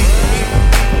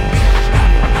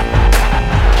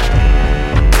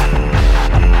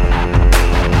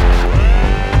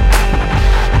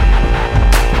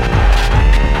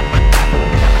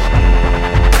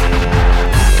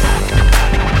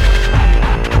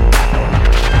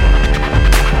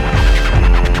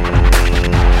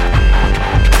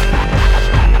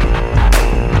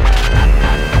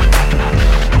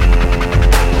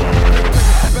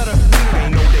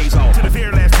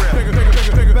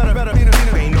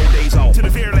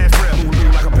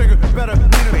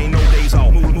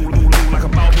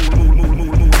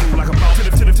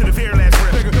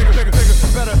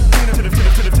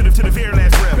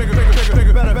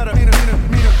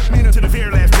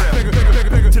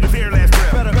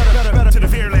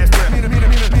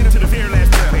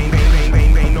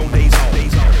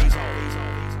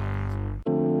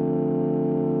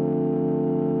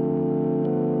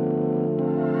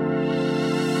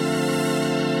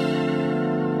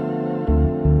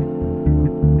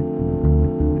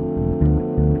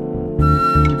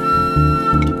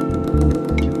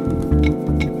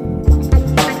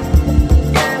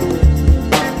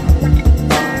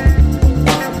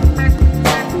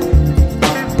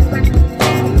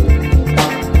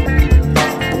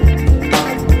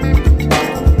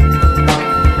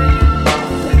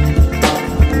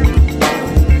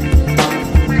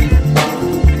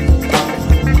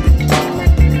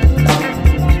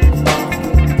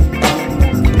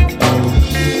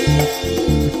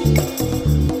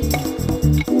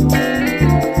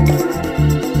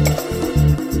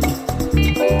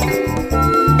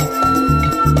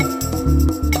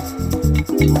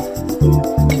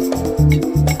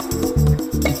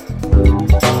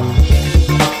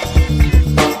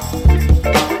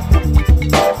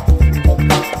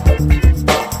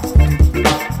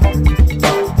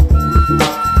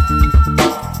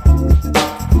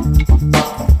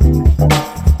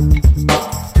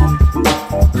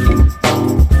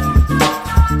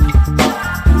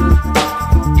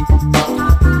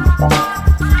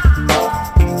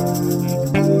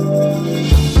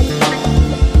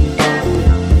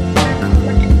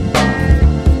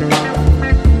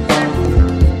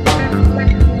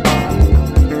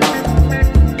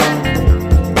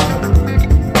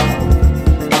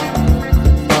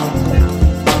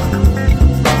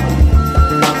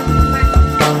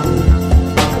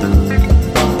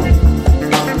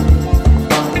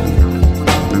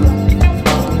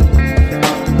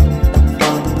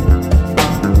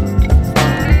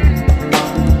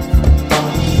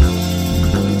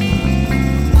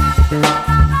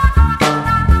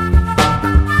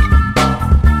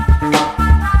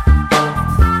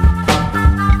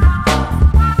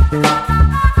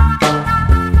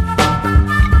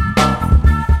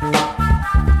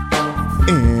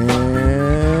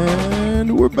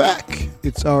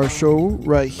 It's our show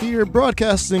right here,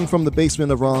 broadcasting from the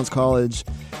basement of Rollins College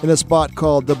in a spot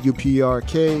called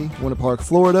WPRK, Winter Park,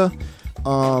 Florida.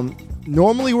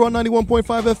 Normally we're on 91.5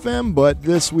 FM, but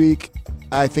this week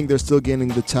I think they're still getting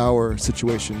the tower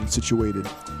situation situated.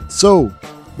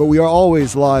 But we are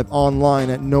always live online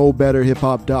at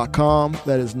knowbetterhiphop.com.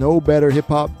 That is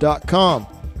knowbetterhiphop.com.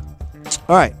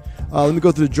 All right, let me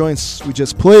go through the joints we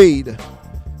just played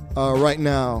right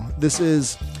now. This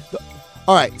is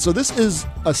this is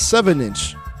a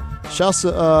 7-inch. Shouts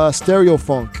to Stereo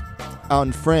Funk out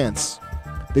in France.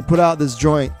 They put out this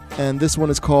joint, and this one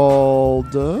is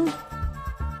called... All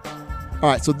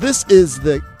right, so this is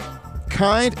the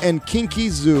Kind and Kinky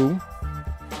Zoo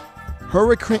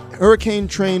Hurricane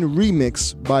Train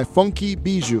remix by Funky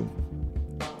Bijou.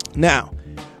 Now,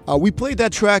 we played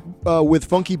that track with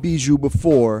Funky Bijou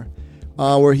before,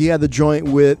 where he had the joint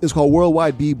with, it's called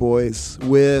Worldwide B-Boys,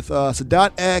 with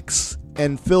Sadat X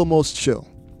and Phil Most Chill.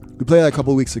 We played that a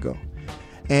couple of weeks ago.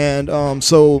 And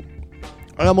so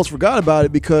I almost forgot about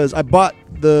it because I bought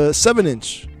the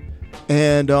 7-inch,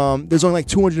 and there's only like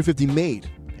 250 made,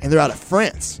 and they're out of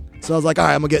France. So I was like, all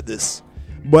right, I'm going to get this.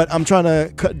 But I'm trying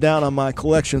to cut down on my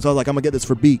collection, so I was like, I'm going to get this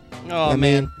for beat. Oh,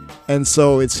 man. And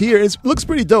so it's here. It looks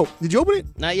pretty dope. Did you open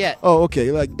it? Not yet. Oh,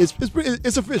 okay. Like it's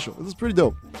official. It's pretty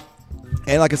dope.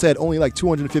 And like I said, only like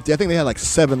 250. I think they had like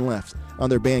 7 left on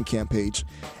their Bandcamp page.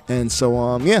 And so,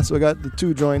 so I got the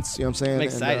 2 joints, you know what I'm saying? I'm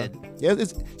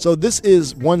excited. So this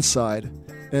is one side,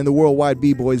 and the Worldwide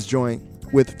B-Boys joint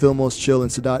with Filmos Chill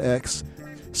and Sadat X.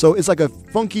 So it's like a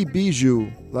funky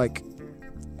bijou, like,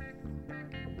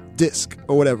 disc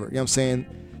or whatever, you know what I'm saying?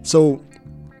 So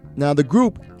now the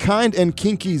group Kind and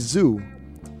Kinky Zoo,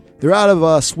 they're out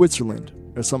of Switzerland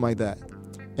or something like that.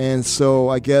 And so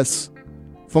I guess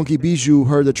Funky Bijou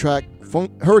heard the track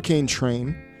Hurricane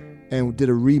Train and did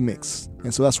a remix.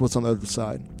 And so that's what's on the other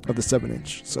side of the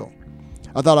 7-inch. So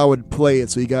I thought I would play it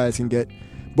so you guys can get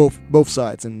both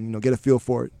sides and get a feel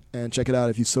for it and check it out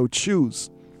if you so choose.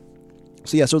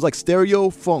 So yeah, so it's like stereo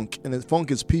funk, and the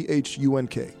funk is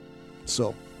PHUNK.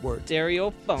 So word.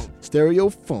 Stereo funk. Stereo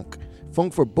funk.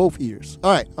 Funk for both ears.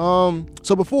 All right.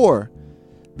 So before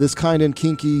this Kind and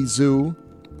Kinky Zoo,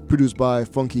 produced by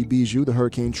Funky Bijou, the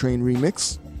Hurricane Train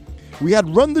remix, we had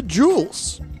Run the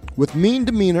Jewels with Mean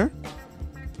Demeanor,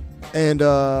 and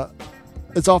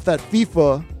it's off that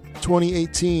FIFA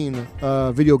 2018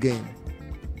 video game.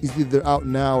 It's either out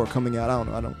now or coming out. I don't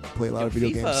know. I don't play a lot of video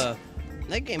games.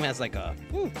 That game has like a...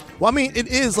 Well, I mean, it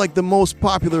is like the most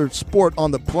popular sport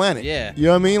on the planet. Yeah. You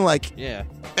know what I mean? Like, yeah.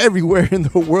 Everywhere in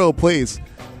the world plays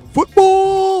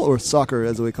football, or soccer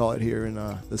as we call it here in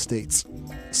the States.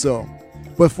 So,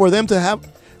 but for them to have...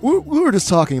 We were just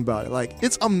talking about it. Like,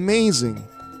 it's amazing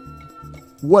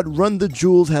what Run the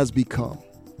Jewels has become.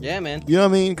 Yeah, man. You know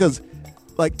what I mean? Because,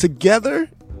 like, together,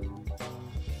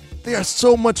 they are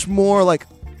so much more, like,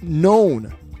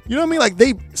 known. You know what I mean? Like,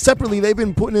 they've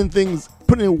been putting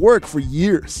in work for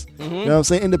years. Mm-hmm. You know what I'm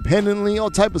saying? Independently,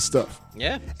 all type of stuff.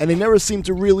 Yeah. And they never seem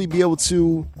to really be able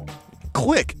to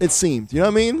click, it seemed. You know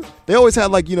what I mean? They always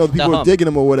had, like, the people were digging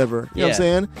them or whatever. You know what I'm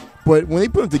saying? But when they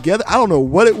put them together, I don't know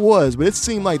what it was, but it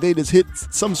seemed like they just hit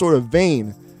some sort of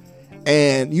vein.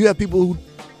 And you have people who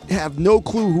have no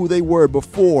clue who they were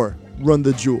before Run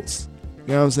the Jewels.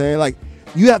 You know what I'm saying? Like,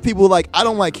 you have people like, I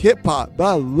don't like hip-hop, but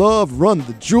I love Run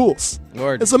the Jewels.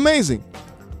 Lord. It's amazing.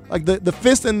 Like, the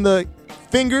fist and the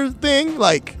finger thing,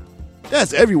 like,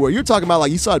 that's everywhere. You're talking about,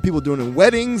 like, you saw people doing it in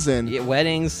weddings and... Yeah,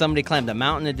 weddings. Somebody climbed a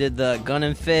mountain and did the gun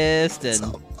and fist. And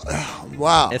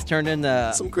wow. It's turned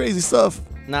into... some crazy stuff.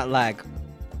 Not like,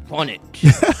 run it.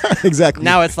 Exactly.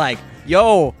 Now it's like,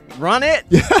 yo, run it.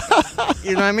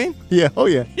 You know what I mean? Yeah. Oh,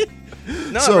 yeah.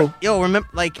 No, so, remember,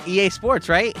 like, EA Sports,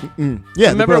 right? Yeah.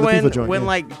 Remember when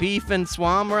like, Beef and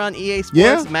Swam were on EA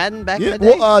Sports, Madden back in the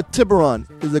day? Well, Tiburon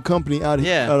is a company out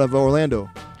of Orlando.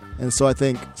 And so I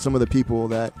think some of the people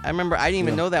that... I remember I didn't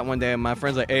even know that one day. And my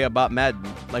friend's like, hey, about Madden.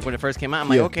 Like, when it first came out, I'm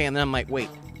like, okay. And then I'm like, wait,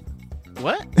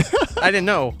 what? I didn't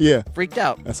know. Yeah. Freaked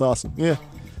out. That's awesome. Yeah.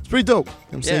 It's pretty dope. You know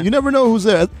what I'm saying? You never know who's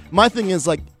there. My thing is,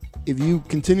 like, if you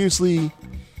continuously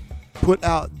put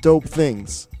out dope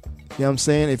things, you know what I'm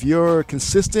saying? If you're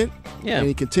consistent and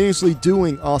you're continuously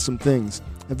doing awesome things,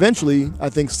 eventually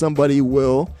I think somebody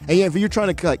will. And if you're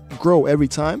trying to, like, grow every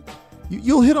time,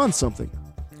 you'll hit on something.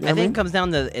 You know I think it comes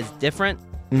down to it's different.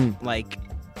 Like,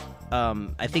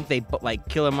 I think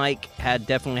Killer Mike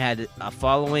definitely had a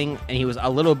following, and he was a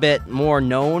little bit more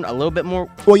known, a little bit more.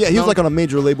 Well, yeah, he was like on a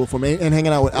major label for me and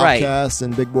hanging out with Outkast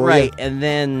and Big Boy. Right, and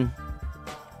then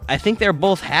I think they're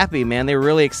both happy, man. They were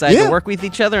really excited to work with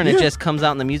each other, and it just comes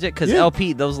out in the music. Because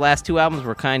LP, those last 2 albums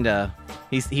were kind of.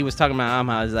 He was talking about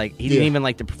how he didn't even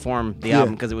like to perform the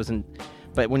album because it wasn't.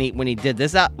 But when he did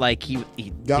this out, like he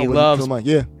loves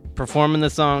performing the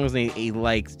songs, and he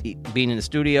likes being in the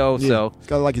studio. So it's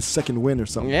got like his second win or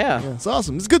something. Yeah, it's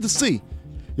awesome. It's good to see.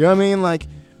 You know what I mean? Like,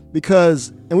 because,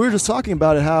 and we were just talking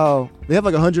about it, how they have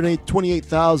like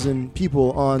 128,000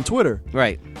 people on Twitter.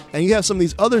 Right. And you have some of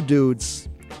these other dudes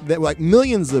that were like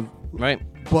millions of. Right.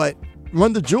 But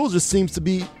Run the Jewels just seems to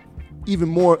be even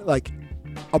more like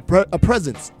a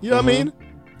presence. You know what I mean?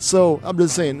 So I'm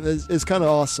just saying, it's kind of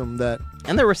awesome that.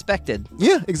 And they're respected.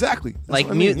 Yeah, exactly. That's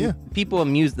people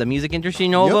in the music industry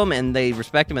know them, and they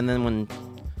respect them. And then when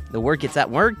the word gets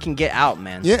out, word can get out,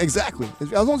 man. Yeah, exactly.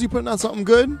 As long as you're putting out something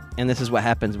good. And this is what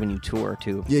happens when you tour,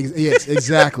 too. Yeah, yes,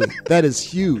 exactly. That is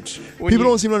huge. People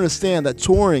don't seem to understand that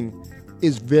touring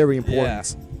is very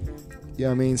important. You know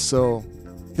what I mean? So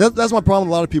that's my problem.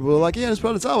 A lot of people are like, yeah, just put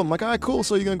out this album. I'm like, all right, cool.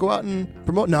 So you're going to go out and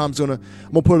promote? No, I'm going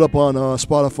to put it up on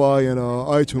Spotify and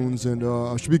iTunes, and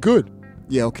it should be good.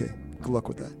 Yeah, okay. Good luck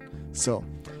with that. So,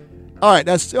 all right,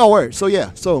 word. So yeah,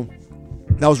 so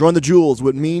that was Run the Jewels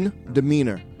with Mean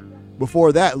Demeanor.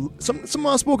 Before that, some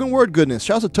spoken word goodness.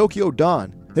 Shout out to Tokyo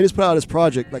Don. They just put out his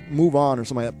project, like Move On or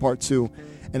something like that, part 2,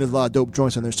 and there's a lot of dope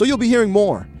joints on there. So you'll be hearing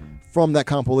more from that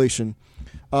compilation.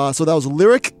 So that was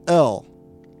Lyric L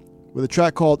with a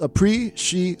track called Après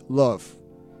She Love.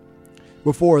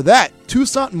 Before that,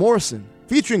 Toussaint Morrison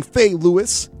featuring Faye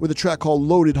Lewis with a track called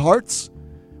Loaded Hearts.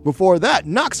 Before that,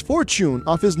 Knox Fortune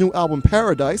off his new album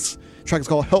Paradise. The track is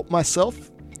called Help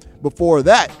Myself. Before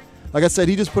that, like I said,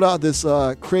 he just put out this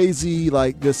crazy,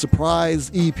 this surprise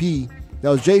EP. That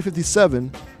was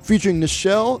J57 featuring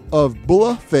Nichelle of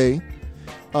Bulla Faye.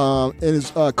 And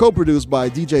is co-produced by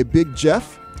DJ Big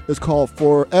Jeff. It's called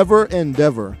Forever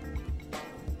Endeavor.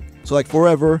 So like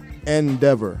Forever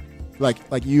Endeavor.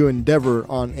 Like you endeavor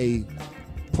on a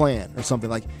plan or something.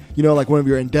 Like one of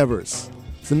your endeavors.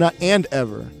 So not and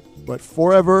ever, but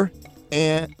forever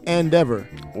and endeavor.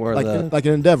 Or like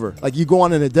an endeavor. Like you go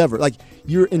on an endeavor. Like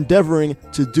you're endeavoring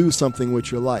to do something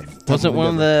with your life. Wasn't one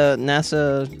of the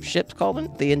NASA ships called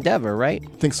it? The Endeavor, right? I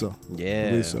think so. Yeah. I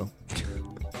believe so.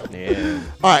 Yeah.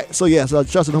 All right. So shouts out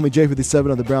to homie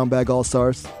J57 of the Brown Bag All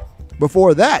Stars.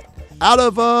 Before that, out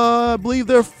of I believe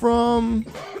they're from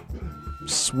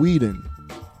Sweden.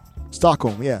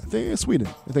 Stockholm. Yeah. I think it's Sweden.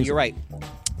 I think You're right.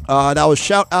 That was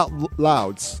Shout Out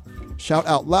Louds. Shout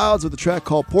Out Louds with a track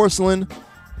called Porcelain.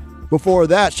 Before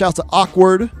that, shouts to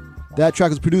Awkward. That track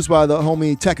was produced by the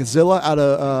homie Techzilla out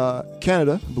of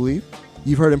Canada, I believe.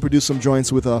 You've heard him produce some joints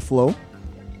with Flow.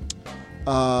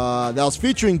 That was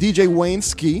featuring DJ Wayne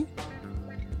Ski.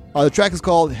 The track is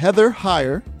called Heather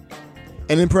Higher.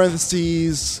 And in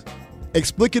parentheses,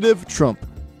 explicative Trump.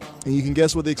 And you can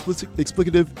guess what the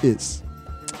explicative is.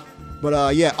 But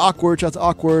Awkward, shout out to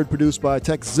Awkward, produced by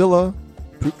Techzilla,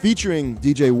 featuring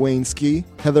DJ Wayne Ski,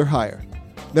 Heather Higher.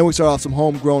 Then we start off some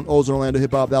homegrown Ozone Orlando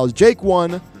hip hop. That was Jake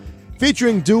One,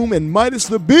 featuring Doom and Midas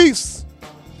the Beast,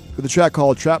 with a track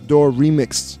called Trapdoor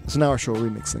Remixed. It's an Our Show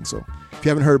remix thing, so if you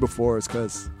haven't heard it before, it's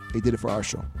because they did it for our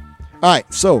show. All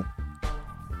right, so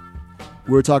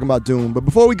we're talking about Doom. But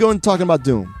before we go into talking about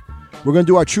Doom, we're going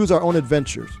to do our Choose Our Own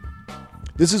Adventures.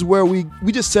 This is where we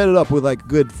just set it up with like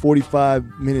good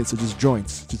 45 minutes of just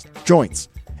joints.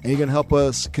 And you're going to help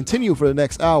us continue for the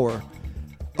next hour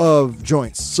of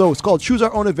joints. So it's called Choose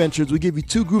Our Own Adventures. We give you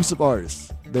two groups of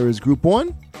artists. There is Group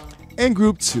 1 and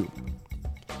Group 2.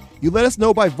 You let us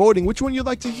know by voting which one you'd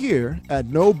like to hear at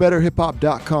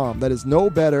knowbetterhiphop.com. That is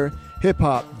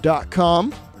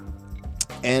knowbetterhiphop.com.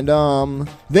 And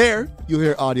there you'll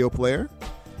hear audio player.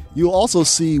 You'll also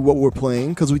see what we're playing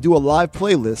because we do a live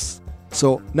playlist.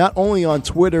 So not only on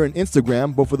Twitter and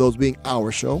Instagram, both of those being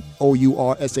Our Show,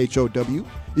 OURSHOW.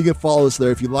 You can follow us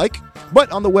there if you like.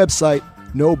 But on the website,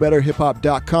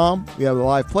 knowbetterhiphop.com, we have a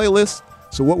live playlist.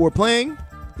 So what we're playing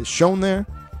is shown there.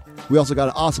 We also got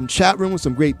an awesome chat room with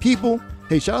some great people.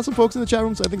 Hey, shout out some folks in the chat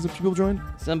room. So I think some people joined.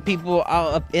 Some people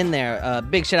all up in there.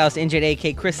 Big shout outs to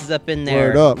NJAK. Chris is up in there.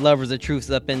 Word up. Lovers of Truth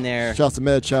is up in there. Shout out to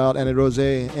Medchild, Anna Rose,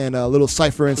 and Little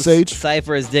Cypher and Sage.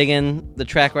 Cypher is digging the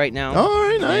track right now. All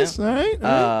right, nice. Yeah. All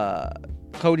right.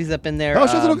 Cody's up in there.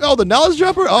 The knowledge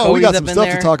dropper? Oh, Cody's we got some stuff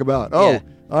there. to talk about. Oh, yeah.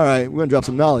 All right. We're going to drop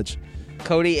some knowledge.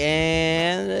 Cody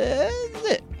and that's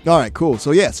it. All right, cool.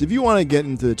 So, yes, if you want to get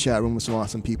into the chat room with some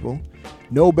awesome people,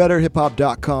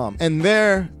 knowbetterhiphop.com. And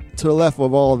there, to the left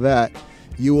of all of that,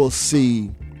 you will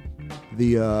see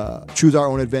the Choose Our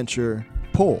Own Adventure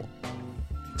poll.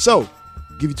 So,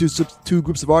 give you two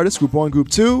groups of artists, Group 1, Group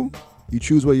 2. You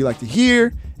choose what you like to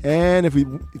hear. And if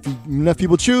enough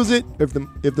people choose it, if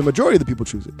the majority of the people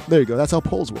choose it, there you go. That's how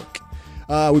polls work.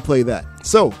 We play that.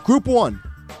 So, Group 1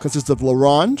 consists of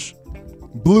Larange,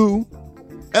 Blue,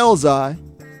 Elzai,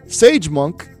 Sage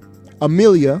Monk,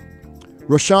 Amelia,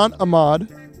 Rashawn Ahmad.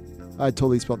 I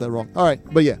totally spelled that wrong. All right,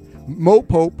 but yeah. Mo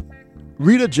Pope,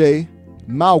 Rita J,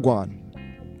 Maugwan.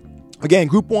 Again,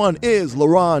 Group 1 is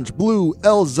Larange, Blue,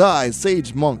 Elzai,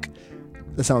 Sage Monk.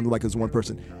 That sounded like it was one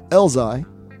person. Elzai,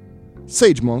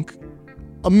 Sage Monk,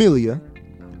 Amalia,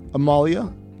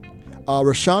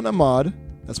 Rashawn Ahmad,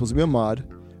 that's supposed to be Ahmad,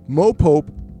 Mo Pope,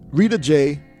 Rita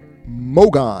J,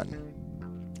 Mogan.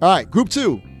 All right, Group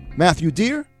 2, Matthew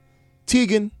Deere,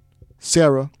 Tegan,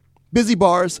 Sarah, Busy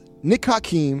Bars, Nick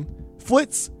Hakim,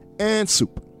 Flitz, and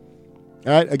Soup.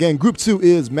 All right, again, Group 2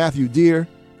 is Matthew Deere,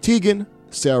 Tegan,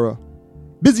 Sarah,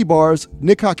 Busy Bars,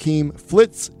 Nick Hakim,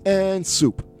 Flitz, and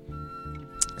Soup.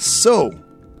 So,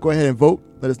 go ahead and vote.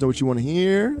 Let us know what you want to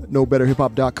hear.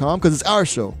 KnowBetterHipHop.com, because it's our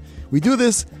show. We do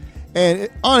this, and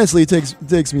honestly, it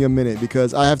takes me a minute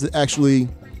because I have to actually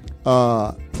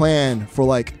plan for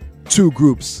like two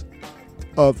groups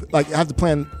of I have to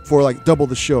plan for like double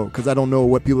the show because I don't know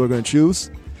what people are going to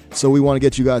choose. So we want to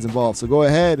get you guys involved. So go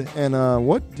ahead and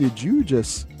what did you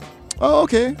just? Oh,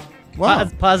 okay. Wow.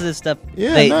 Positive stuff.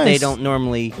 Yeah, they nice. They don't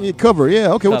normally cover.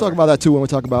 Yeah, okay. Cover. We'll talk about that too when we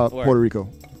talk about Puerto Rico.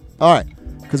 All right,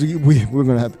 because we're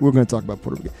gonna talk about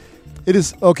Puerto Rico. It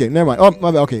is okay. Never mind. Oh,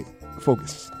 my bad. Okay,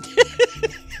 focus.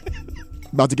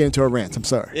 About to get into our rant. I'm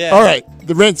sorry. Yeah. All right.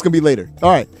 The rant's going to be later. All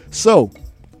right. So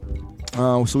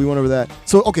we went over that.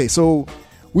 So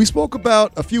we spoke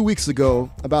about a few weeks ago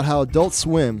about how Adult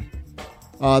Swim,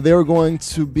 they were going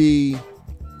to be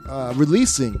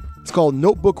releasing, it's called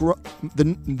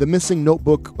the Missing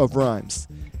Notebook of Rhymes.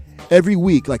 Every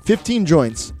week, like 15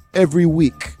 joints every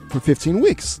week for 15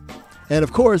 weeks. And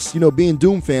of course, being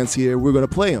Doom fans here, we're going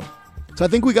to play them. So I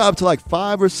think we got up to like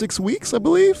 5 or 6 weeks, I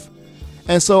believe.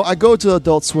 And so I go to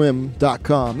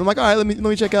adultswim.com. I'm like, all right, let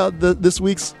me check out this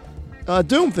week's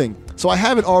Doom thing. So I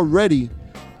have it already,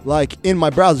 like in my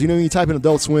browser. When you type in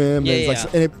Adult Swim, and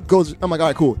it goes. I'm like, all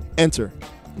right, cool. Enter.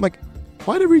 I'm like,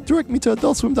 why did it redirect me to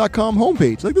adultswim.com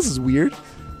homepage? Like, this is weird.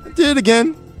 I did it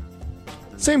again.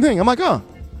 Same thing. I'm like, I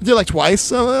did it like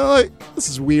twice. I'm like, this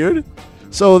is weird.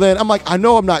 So then I'm like, I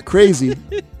know I'm not crazy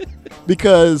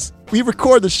because we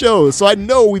record the shows, so I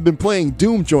know we've been playing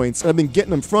Doom joints and I've been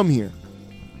getting them from here.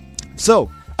 So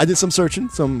I did some searching,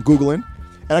 some Googling,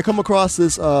 and I come across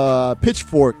this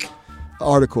Pitchfork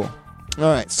article. All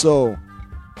right, so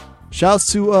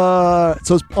shouts to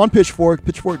so it's on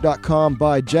pitchfork.com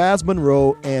by Jazz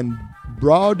Monroe and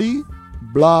Brody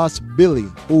Blas Billy.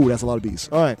 Ooh, that's a lot of B's.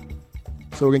 All right,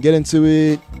 so we're gonna get into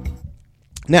it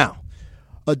now.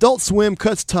 Adult Swim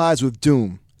cuts ties with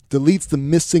Doom, deletes the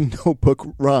missing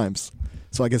notebook rhymes.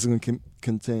 So I guess it's gonna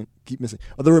keep missing.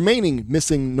 The remaining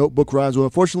missing notebook rhymes will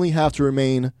unfortunately have to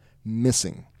remain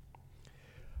missing.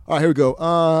 All right, here we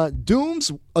go.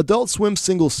 Doom's Adult Swim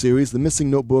single series, The Missing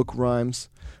Notebook Rhymes,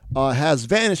 has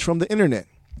vanished from the internet.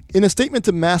 In a statement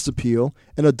to Mass Appeal,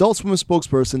 an Adult Swim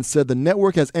spokesperson said the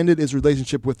network has ended its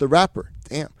relationship with the rapper.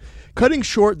 Damn. Cutting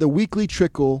short the weekly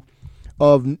trickle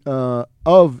of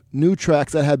new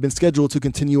tracks that had been scheduled to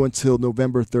continue until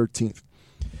November 13th.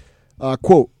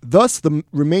 Quote, thus the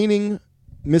remaining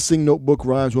missing notebook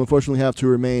rhymes will unfortunately have to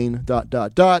remain ...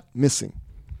 missing.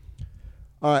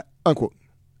 All right, unquote.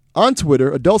 On Twitter,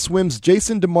 Adult Swim's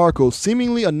Jason DeMarco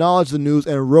seemingly acknowledged the news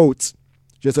and wrote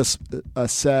just a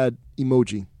sad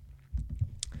emoji.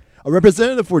 A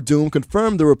representative for Doom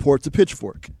confirmed the report to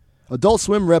Pitchfork. Adult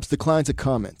Swim reps declined to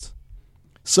comment.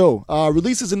 So,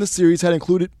 releases in this series had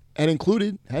included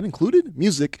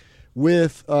music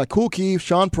with Kool Keith,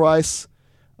 Sean Price,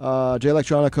 Jay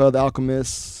Electronica, The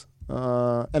Alchemist,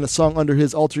 and a song under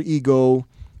his alter ego,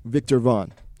 Victor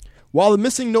Vaughn. While the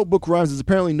missing notebook rhymes is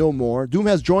apparently no more, Doom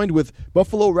has joined with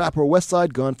Buffalo rapper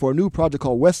Westside Gunn for a new project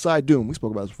called Westside Doom. We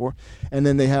spoke about this before. And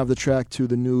then they have the track to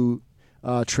the new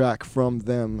track from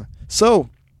them. So,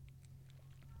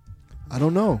 I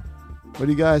don't know. What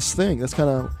do you guys think?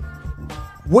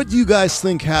 What do you guys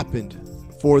think happened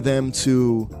for them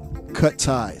to cut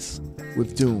ties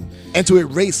with Doom? And to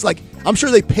erase, I'm sure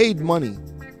they paid money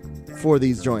for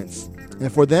these joints.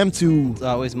 And for them to... It's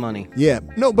always money. Yeah.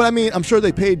 No, but I mean, I'm sure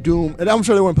they paid Doom, and I'm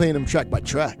sure they weren't playing them track by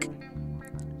track.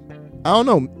 I don't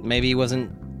know. Maybe he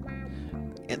wasn't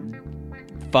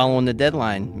following the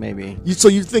deadline, maybe. So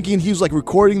you're thinking he was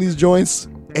recording these joints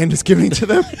and just giving it to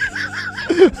them?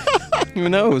 Who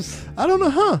knows? I don't know,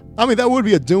 huh? I mean, that would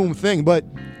be a Doom thing, but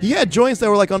he had joints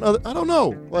that were on other... I don't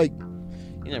know.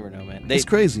 You never know, man. It's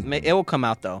crazy. It will come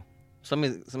out, though. It's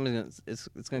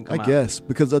gonna come out. I guess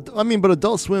because but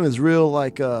Adult Swim is real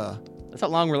That's a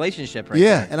long relationship, right?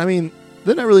 Yeah, there. and I mean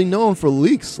they're not really known for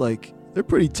leaks. They're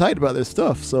pretty tight about their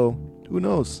stuff. So who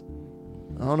knows?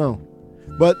 I don't know.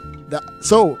 But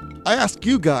so I ask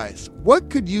you guys,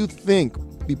 what could you think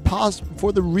be possible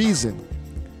for the reason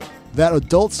that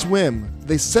Adult Swim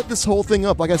they set this whole thing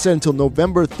up? Like I said, until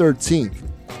November 13th.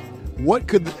 What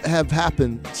could have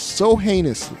happened so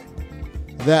heinously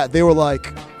that they were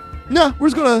like, nah, we're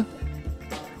just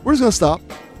gonna stop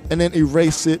and then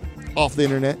erase it off the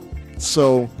internet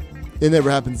so it never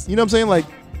happens. You know what I'm saying?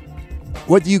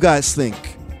 What do you guys think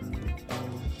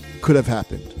could have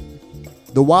happened?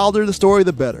 The wilder the story,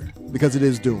 the better, because it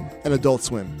is Doom and Adult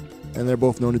Swim, and they're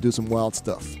both known to do some wild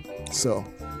stuff. So,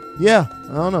 yeah,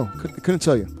 I don't know. Couldn't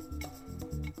tell you.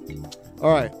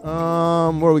 All right,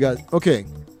 what do we got? Okay,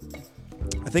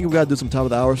 I think we got to do some top of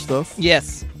the hour stuff.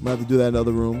 Yes. Might have to do that in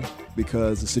another room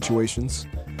because of situations.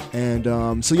 And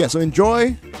so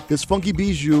enjoy this Funky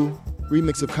Bijou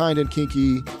remix of Kind and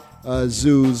Kinky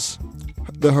Zoo's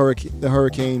the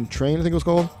Hurricane Train, I think it was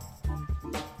called.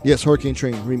 Yes, Hurricane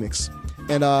Train remix.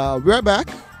 And we'll be right back.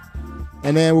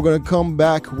 And then we're going to come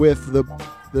back with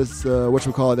this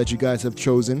whatchamacallit that you guys have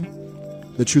chosen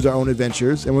to choose our own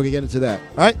adventures. And we're going to get into that.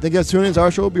 All right, thank you guys for tuning in to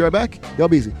our show. We'll be right back. Y'all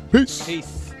be easy. Peace.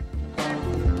 Peace.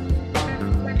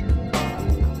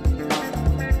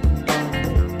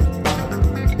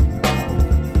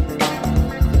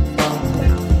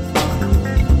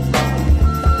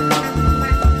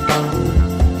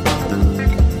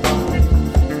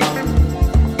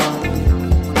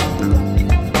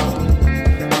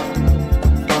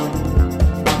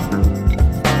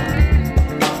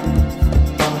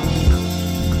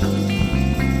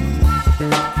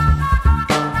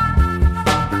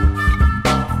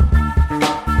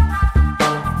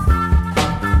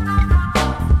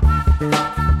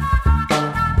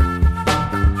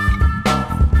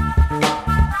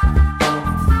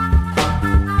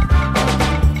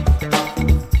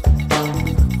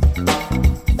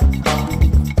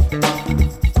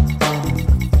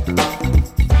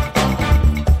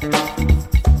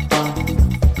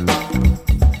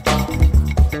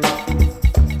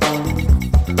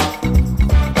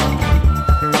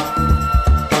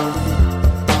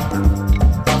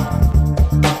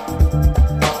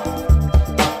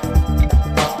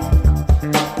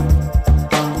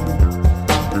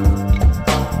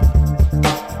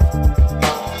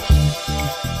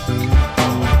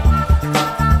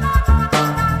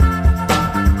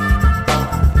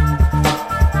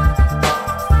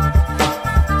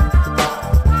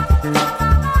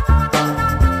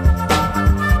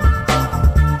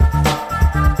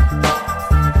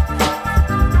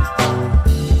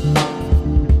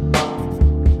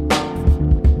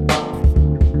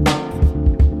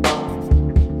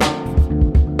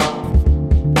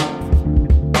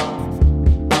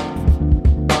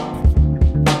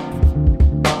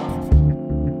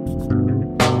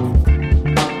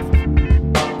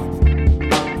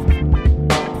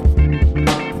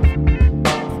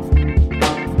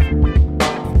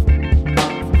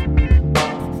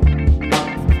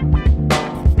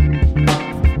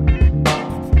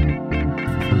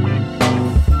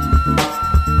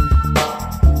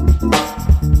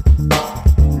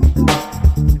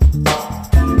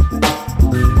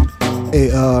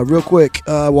 real quick,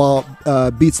 while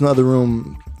Beats in the other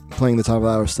room playing the top of the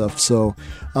hour stuff. So,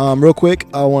 real quick,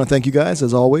 I want to thank you guys,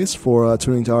 as always, for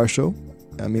tuning to our show.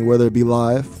 I mean, whether it be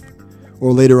live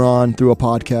or later on through a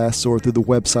podcast or through the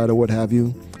website or what have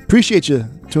you. Appreciate you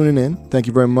tuning in. Thank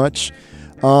you very much.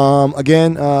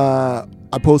 Again,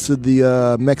 I posted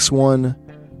the Mex One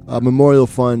Memorial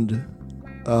Fund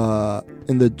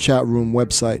in the chat room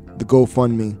website, the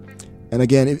GoFundMe. And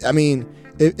again,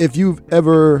 if you've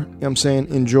ever, you know what I'm saying,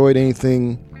 enjoyed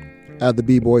anything at the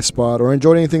B-Boy spot or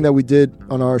enjoyed anything that we did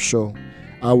on our show,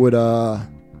 I would ask,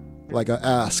 you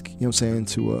know what I'm saying,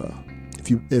 to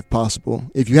if possible,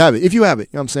 if you have it, you know what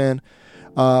I'm saying,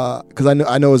 because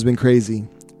I know it's been crazy,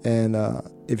 and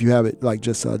if you have it, like,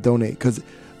 just donate, because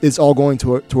it's all going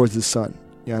towards his son.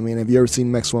 You know what I mean? Have you ever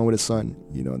seen Mex One with his son?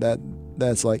 You know,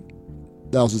 that's like,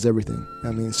 that was just everything. You know what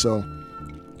I mean, so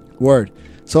word.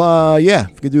 So yeah, if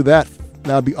you could do that,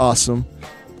 that'd be awesome.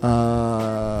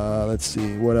 Let's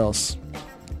see what else.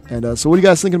 And so what are you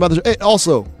guys thinking about this? Hey,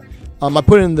 also, I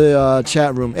put it in the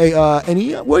chat room. Hey,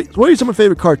 what are some of your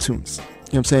favorite cartoons? You know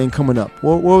what I'm saying, coming up?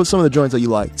 What were some of the joints that you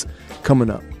liked coming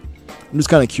up? I'm just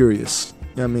kind of curious.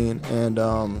 You know what I mean? And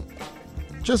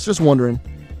just wondering,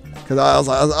 because I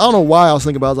don't know why I was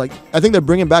thinking about it. I was like, I think they're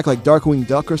bringing back like Darkwing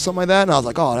Duck or something like that, and I was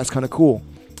like, oh, that's kind of cool.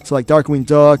 So like Darkwing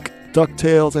Duck,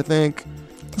 DuckTales, I think.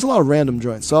 There's a lot of random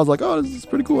joints. So I was like, oh, this is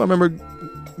pretty cool. I remember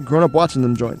growing up watching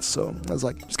them joints. So I was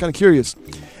like, just kind of curious.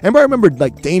 Anybody remember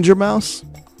like Danger Mouse?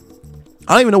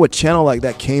 I don't even know what channel like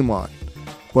that came on.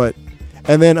 But,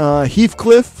 and then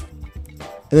Heathcliff.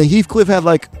 And then Heathcliff had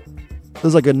like,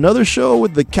 there's like another show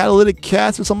with the Catalytic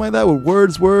Cats or something like that with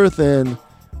Wordsworth and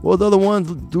what was the other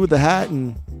ones? Dude with the hat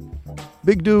and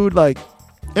big dude. Like,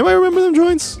 anybody remember them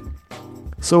joints?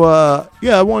 So,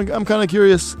 yeah, I'm kind of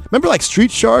curious. Remember, like, Street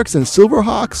Sharks and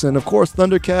Silverhawks and, of course,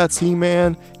 Thundercats,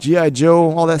 He-Man, G.I.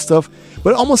 Joe, all that stuff.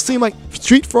 But it almost seemed like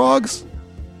Street Frogs.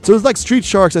 So it was like Street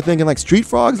Sharks, I think, and like Street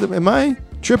Frogs. Am I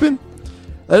tripping?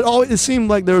 It seemed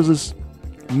like there was this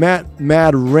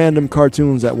mad random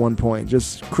cartoons at one point.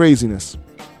 Just craziness.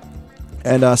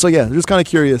 And so, yeah, just kind of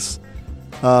curious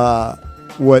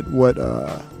what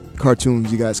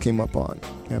cartoons you guys came up on.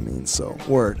 I mean, so,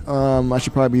 word. I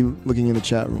should probably be looking in the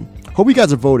chat room. Hope you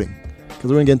guys are voting, because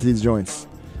we're going to get into these joints.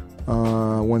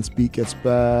 Once Beat gets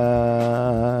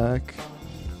back.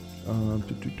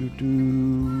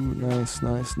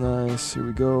 Nice. Here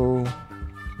we go.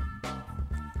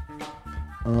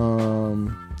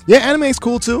 Yeah, anime's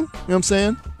cool, too. You know what I'm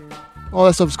saying? All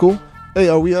that stuff's cool. Hey,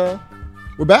 are we,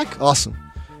 we're back? Awesome.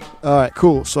 All right,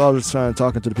 cool. So I was just trying to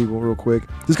talk to the people real quick.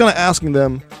 Just kind of asking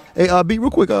them, hey, Beat, real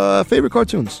quick, favorite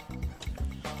cartoons?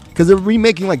 Because they're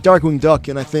remaking like Darkwing Duck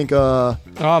and I think oh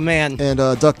man, and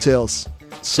DuckTales.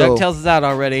 So DuckTales is out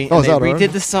already. Oh, and it's out they redid already?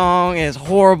 the song and it's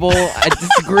horrible. I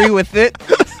disagree with it.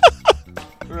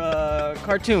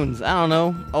 Cartoons, I don't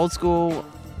know, old school.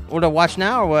 What to watch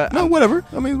now or what? No, whatever.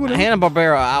 I mean, whatever.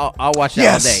 Hanna-Barbera, I'll watch that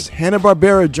yes, all day.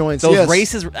 Hanna-Barbera joints. Those yes.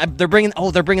 races, they're bringing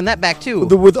that back too.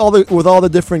 With all the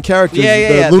different characters.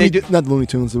 Yeah. Not Looney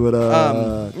Tunes, but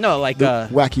no, like the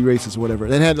wacky races or whatever.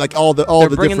 They had like all the they're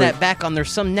bringing different. that back on.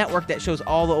 There's some network that shows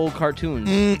all the old cartoons.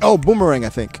 Boomerang, I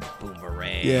think.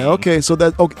 Boomerang. Yeah. Okay. So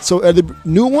So are the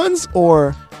new ones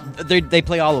or? They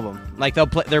play all of them. Like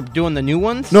they're doing the new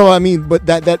ones. No, I mean, but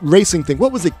that racing thing.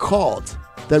 What was it called?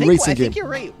 That racing game. I think you're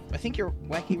right. I think you're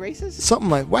Wacky Races. Something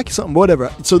like Wacky something, whatever.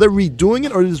 So they're redoing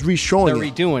it or just re-showing it? They're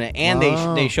redoing it, and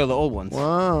they show the old ones.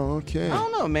 Wow. Okay. I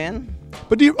don't know, man.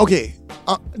 But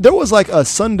there was like a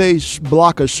Sunday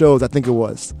block of shows. I think it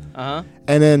was. Uh-huh.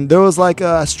 And then there was like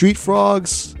Street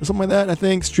Frogs or something like that. I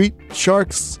think Street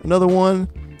Sharks, another one.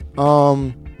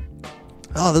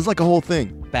 There's like a whole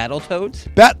thing. Battletoads?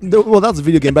 Well, that was a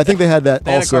video game, but I think they had that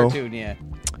also. Had a cartoon, yeah.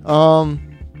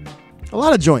 A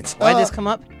lot of joints. Why did this come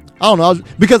up? I don't know.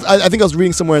 Because I think I was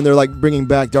reading somewhere and they're like bringing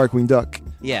back Darkwing Duck.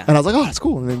 Yeah. And I was like, oh, that's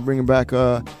cool. And then bringing back,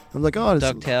 I was like, oh,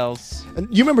 DuckTales. And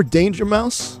you remember Danger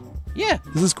Mouse? Yeah.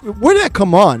 Where did that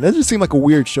come on? That just seemed like a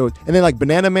weird show. And then like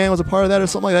Banana Man was a part of that or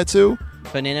something like that too.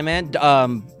 Banana Man,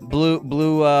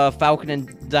 Blue Falcon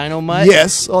and Dynamite.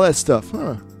 Yes, all that stuff.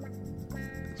 Huh.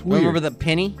 It's weird. Remember the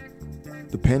Penny?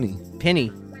 The Penny.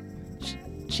 Penny.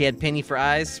 She had Penny for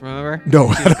eyes, remember? No,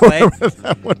 I don't remember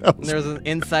that one. And there was an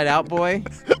Inside Out boy.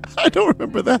 I don't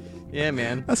remember that. Yeah,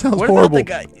 man. That sounds what horrible.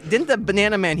 About the guy? Didn't the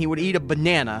Banana Man, he would eat a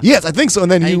banana? Yes, I think so.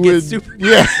 And then he would.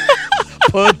 Yeah.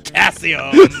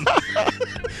 Potassium.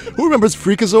 Who remembers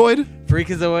Freakazoid?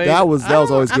 Freakazoid. That was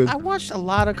always good. I watched a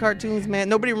lot of cartoons, man.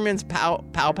 Nobody remembers Pow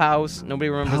Pows. Nobody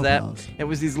remembers that. It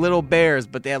was these little bears,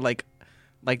 but they had like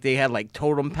they had like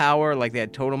totem power, like they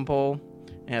had totem pole.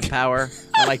 Yeah, Power.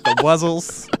 I like the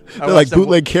Wuzzles. They're like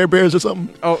bootleg Care Bears or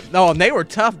something. Oh no, and they were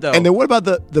tough though. And then what about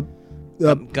the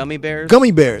Gummy Bears?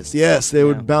 Gummy Bears, yes, they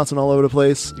were bouncing all over the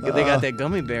place. They got that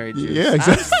gummy berry juice. Yeah,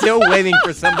 exactly. I'm still waiting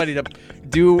for somebody to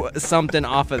do something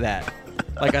off of that,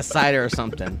 like a cider or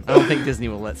something. I don't think Disney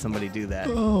will let somebody do that.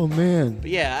 Oh man.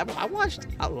 But yeah, I watched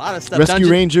a lot of stuff. Rescue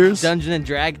Rangers, Dungeons and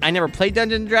Dragons. I never played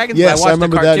Dungeons and Dragons. Yes, but I watched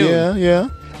remember the cartoon. that. Yeah.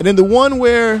 And then the one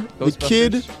where the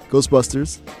kid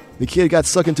Ghostbusters. The kid got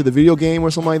sucked into the video game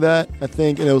or something like that, I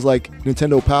think, and it was like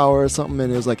Nintendo Power or something,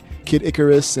 and it was like Kid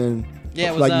Icarus and it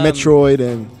was, like Metroid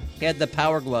and. He had the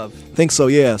Power Glove. Think so,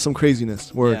 yeah, some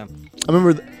craziness. Word. Yeah. I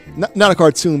remember, not a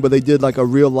cartoon, but they did like a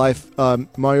real life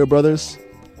Mario Brothers.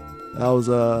 That was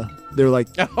they were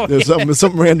like there's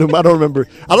something random. I don't remember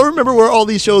where all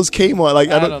these shows came on. Like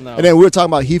I don't know. And then we were talking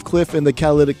about Heathcliff and the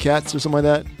Catalytic Cats or something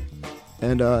like that.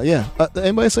 And yeah,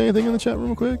 anybody say anything in the chat room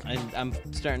real quick? I'm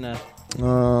starting to.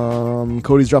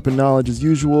 Cody's dropping knowledge as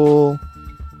usual.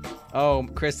 Oh,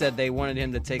 Chris said they wanted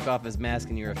him to take off his mask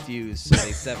and he refused, so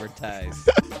they severed ties.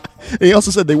 And he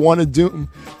also said they wanted Doom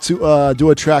to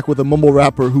do a track with a mumble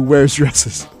rapper who wears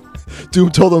dresses.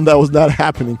 Doom told them that was not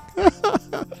happening.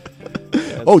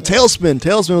 Tailspin.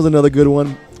 Tailspin was another good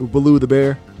one with Baloo the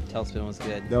bear. Tailspin was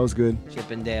good. That was good.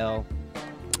 Chip and Dale.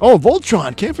 Oh,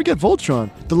 Voltron. Can't forget Voltron.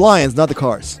 The lions, not the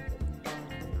cars.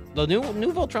 The new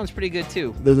Voltron's pretty good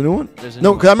too. There's a new one? There's a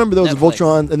no, new because I remember there was Netflix. a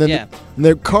Voltron, and then and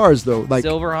they're cars though, like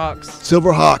Silverhawks.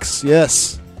 Silverhawks,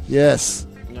 yes.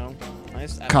 No,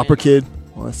 nice. Copper Kid,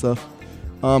 all that stuff.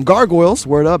 Gargoyles,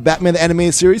 word up. Batman the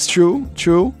Animated Series,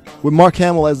 true. With Mark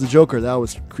Hamill as the Joker, that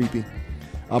was creepy.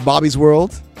 Bobby's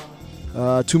World,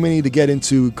 too many to get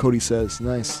into. Cody says,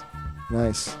 nice.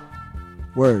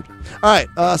 Word. All right,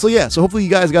 so hopefully you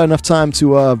guys got enough time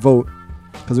to vote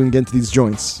because we can get into these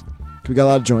joints. We got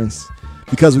a lot of joints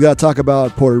because we got to talk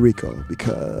about Puerto Rico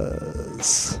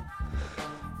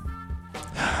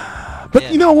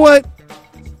but you know what?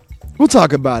 We'll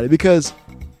talk about it because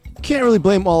you can't really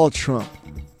blame all of Trump.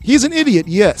 He's an idiot,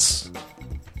 yes,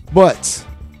 but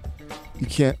you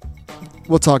can't.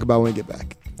 We'll talk about it when we get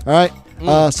back. All right.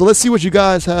 So let's see what you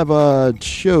guys have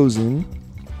chosen.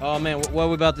 Oh man, what are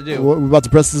we about to do? We're about to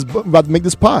press this. About to make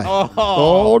this pie.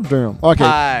 Oh damn. Okay.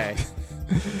 Pie.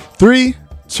 3,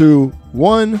 2,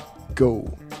 1,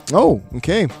 go. Oh,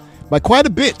 okay. By quite a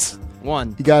bit.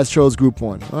 One. You guys chose group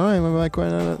 1. All right. By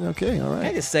quite okay. All right.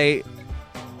 Can I just say,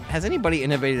 has anybody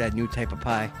innovated a new type of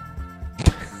pie?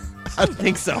 I don't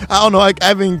think so. I don't know. I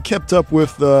haven't kept up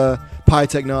with pie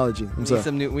technology. I'm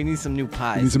sorry. We need some new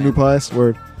pies. We need some new pies.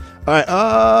 Word. All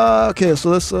right. Okay. So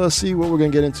let's see what we're gonna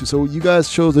get into. So you guys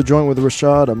chose the joint with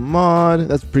Rashad Ahmad.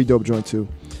 That's a pretty dope joint too.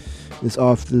 It's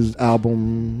off this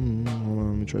album. Hold on,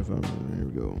 let me try to find it. Here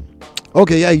we go.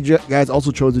 Okay, yeah, you guys also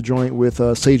chose a joint with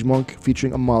Sage Monk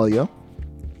featuring Amalia.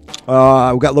 We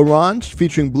got Larange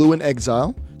featuring Blue in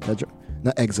Exile.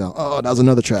 Not Exile. Oh, that was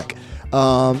another track.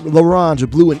 Larange,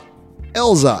 Blue in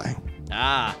Elzai.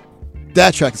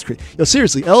 That track is crazy. Yo,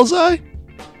 seriously, Elzai?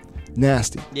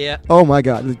 Nasty. Yeah. Oh my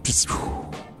God.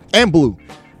 And Blue.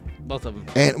 Both of them.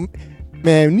 And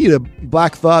man, we need a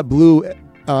Black Thought Blue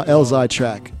Elzai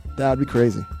track. That'd be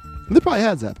crazy. That probably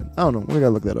has happened. I don't know. We gotta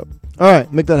look that up. All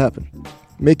right, make that happen.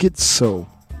 Make it so.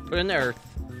 Put it in the earth.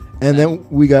 And then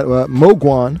we got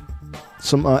Mogwan,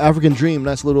 some African Dream,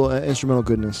 nice little instrumental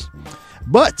goodness.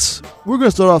 But we're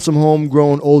gonna start off some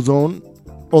homegrown Ozone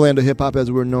Orlando hip hop as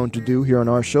we're known to do here on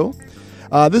our show.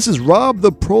 This is Rob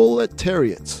the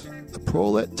Proletariat.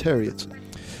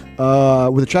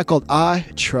 With a track called I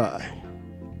Try.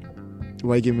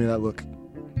 Why you giving me that look?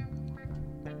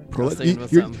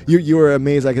 You were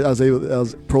amazed. I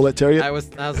was proletariat. I was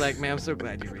like, man, I'm so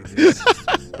glad you read this. All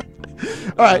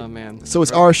right. Oh, man. So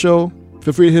it's our show.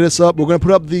 Feel free to hit us up. We're going to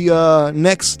put up the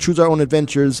next Choose Our Own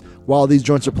Adventures while these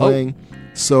joints are playing.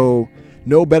 So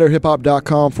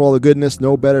knowbetterhiphop.com for all the goodness.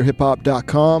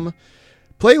 Knowbetterhiphop.com.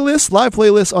 Playlists, live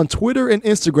playlists on Twitter and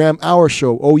Instagram. Our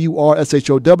show,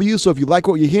 OURSHOW. So if you like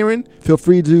what you're hearing, feel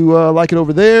free to like it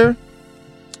over there.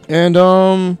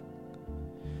 And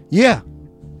yeah.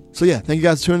 So yeah, thank you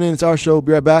guys for tuning in. It's our show.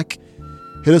 Be right back.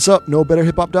 Hit us up,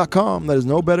 knowbetterhiphop.com. That is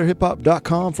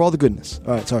knowbetterhiphop.com for all the goodness.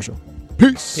 All right, it's our show.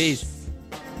 Peace.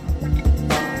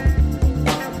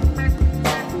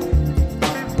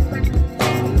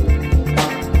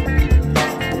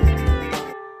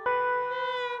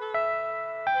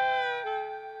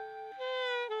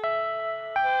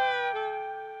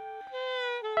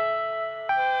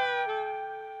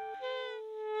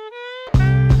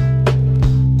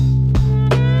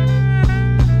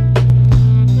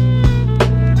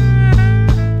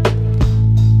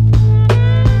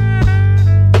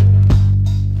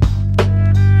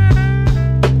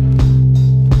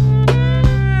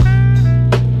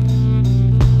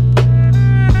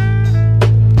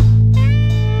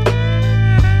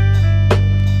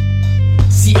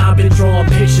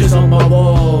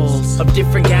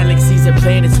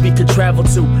 could travel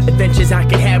to, adventures I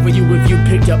could have with you if you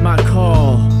picked up my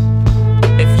call.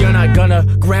 If you're not gonna,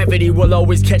 gravity will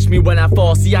always catch me when I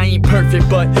fall. See, I ain't perfect,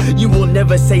 but you will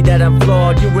never say that I'm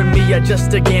flawed. You and me are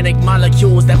just organic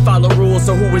molecules that follow rules.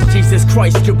 So who is Jesus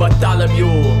Christ to Bartholomew?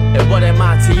 And what am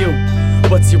I to you?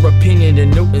 What's your opinion of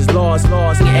Newton's laws?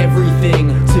 Everything.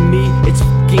 To me, it's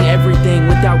f***ing everything.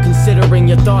 Without considering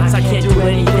your thoughts, I can't do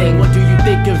anything. What do you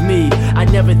think of me? I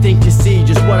never think to see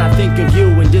just what I think of you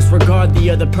and disregard the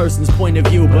other person's point of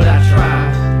view. But I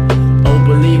try. Oh,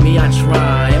 believe me, I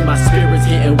try. And my spirit's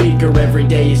getting weaker every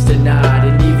day is denied.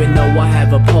 And even though I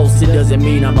have a pulse, it doesn't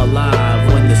mean I'm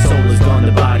alive. When the soul is gone,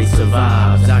 the body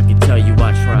survives. I can tell you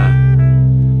I try.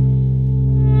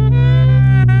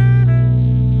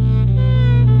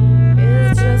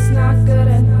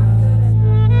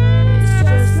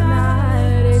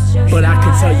 But I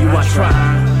can tell you I try.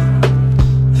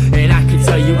 And I can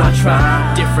tell you I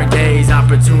try. Different days,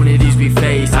 opportunities we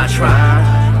face, I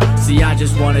try. See, I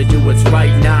just wanna do what's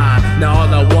right now. Now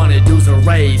all I wanna do's a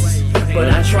race. But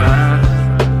I try.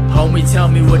 Homie, tell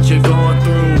me what you're going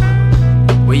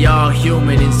through. We all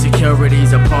human,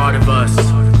 insecurities are part of us.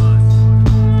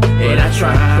 And I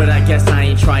try, but I guess I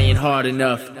ain't trying hard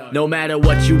enough. No matter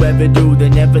what you ever do, they'll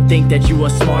never think that you are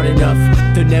smart enough.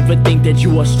 They'll never think that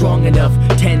you are strong enough.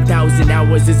 10,000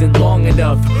 hours isn't long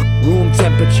enough. Room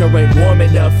temperature ain't warm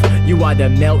enough. You either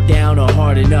melt down or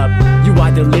harden up. You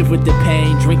either live with the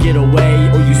pain, drink it away,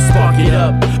 or you spark it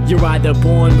up. You're either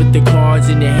born with the cards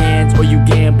in your hands or you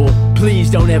gamble. Please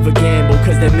don't ever gamble,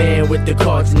 cause the man with the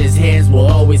cards in his hands will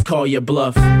always call your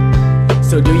bluff.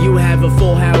 So do you have a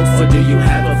full house, or do you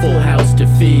have a full house to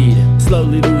feed?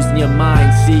 Slowly losing your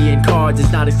mind, seeing cards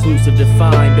is not exclusive to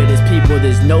find. But as people,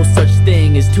 there's no such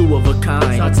thing as two of a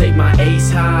kind. So I'll take my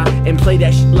ace high and play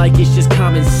that shit like it's just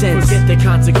common sense. Forget the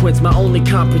consequence, my only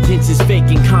competence is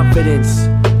faking confidence.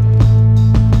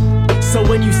 So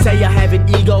when you say I have an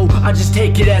ego, I just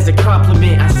take it as a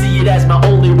compliment. I see it as my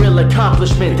only real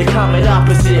accomplishment. The common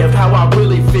opposite of how I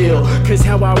really feel. Cause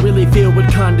how I really feel would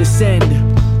condescend.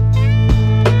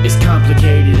 It's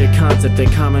complicated, a concept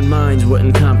that common minds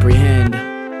wouldn't comprehend.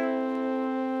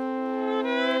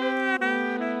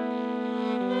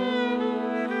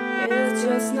 It's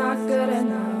just not good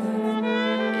enough.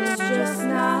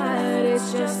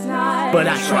 It's just not. But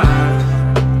I try.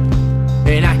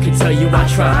 And I can tell you I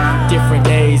try. Different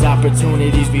days,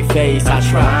 opportunities we face, I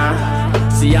try.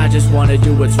 See, I just wanna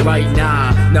do what's right now.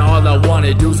 Now all I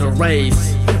wanna do's a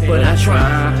race. But I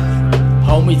try.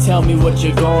 Homie, tell me what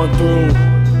you're going through.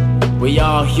 We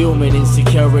all human,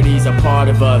 insecurities are part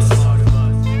of us.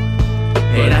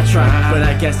 And I try, but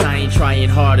I guess I ain't trying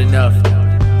hard enough.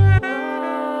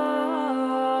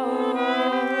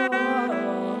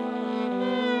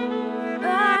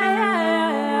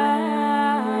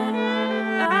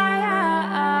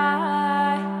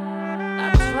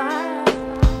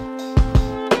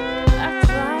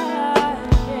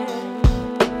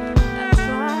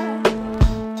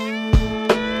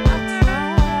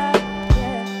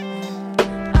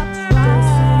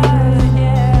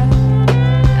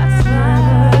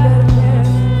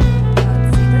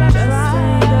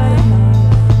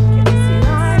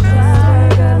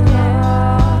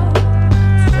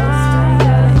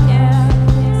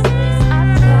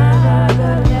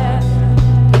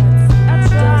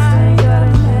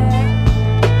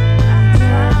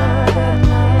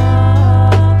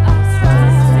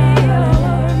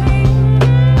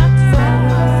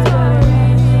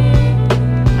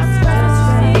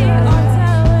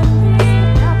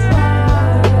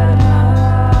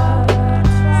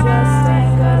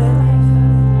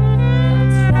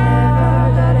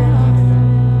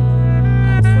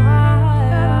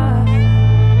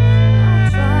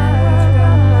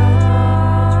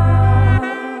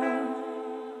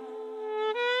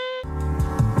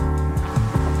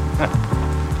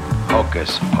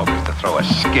 Hocus pocus to throw a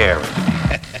scare in.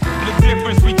 The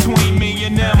difference between me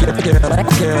and them.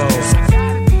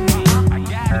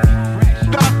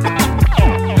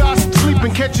 Stop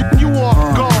sleeping, catching you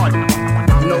off guard.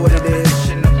 You know what it is?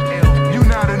 You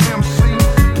not an MC.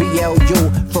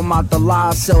 BLU, from out the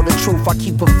lie, sell the truth. I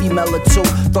keep a female or two.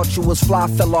 Thought you was fly,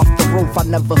 fell off the roof. I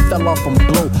never fell off, I'm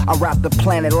blue. I wrap the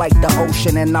planet like the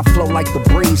ocean and I flow like the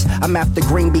breeze. I'm after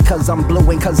green because I'm blue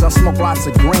and cause I smoke lots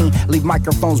of green. Leave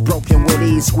microphones broken with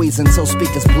ease, squeeze until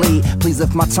speakers bleed. Please,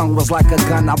 if my tongue was like a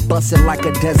gun, I bust it like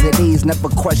a desert ease. Never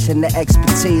question the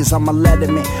expertise. I'm a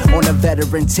letterman on a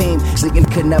veteran team. Singing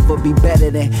could never be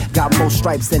better than. Got more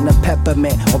stripes than a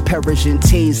peppermint or Persian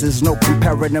teas. There's no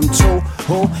comparing them to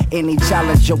who? Any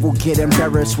challenger will people get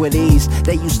embarrassed with ease.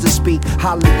 They used to speak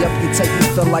highly of you, take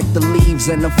you feel like the leaves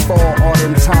in the fall. All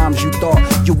them times you thought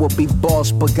you would be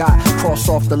boss, but got crossed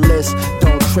off the list.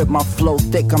 Don't trip, my flow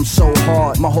thick, I'm so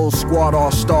hard. My whole squad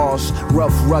all stars,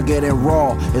 rough, rugged, and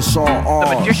raw. It's all ours.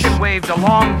 The magician waved a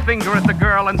long finger at the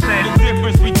girl and said, "The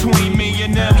difference between me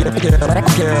and them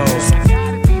girls."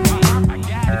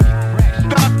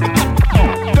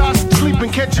 Stop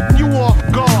sleeping, catching you off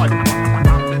guard.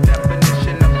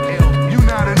 You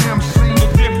not an MC. The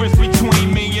difference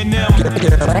between me and them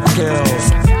girls.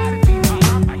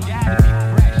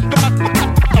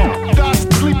 Stop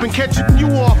sleeping, catching you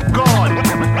off guard.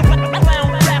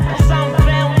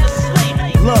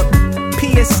 Look,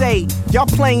 PSA, y'all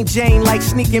plain Jane like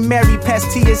sneaking Mary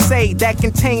past TSA that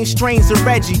contains strains of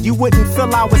Reggie. You wouldn't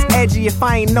feel I was edgy if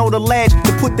I ain't know the ledge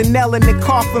to put the nail in the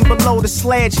coffin below the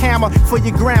sledgehammer for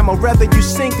your grandma. Whether you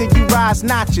sink or you rise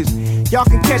notches, y'all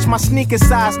can catch my sneaker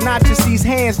size, not just these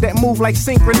hands that move like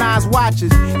synchronized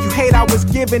watches. You hate I was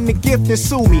given the gift and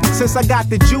sue me. Since I got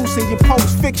the juice in your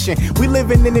post-fiction, we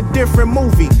living in a different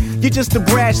movie. You're just a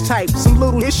brash type, some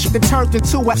little issue that turned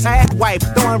into a ass wipe.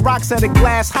 Throwing rocks at a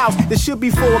glass house that should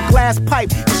be for a glass pipe.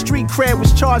 The street cred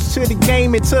was charged to the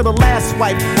game and to the last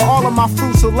swipe. But all of my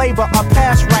fruits of labor are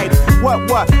past ripe.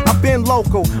 What? I've been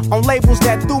local on labels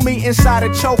that threw me inside a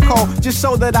chokehold just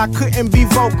so that I couldn't be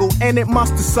vocal. And it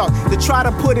must have sucked to try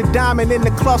to put a diamond in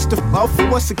the cluster.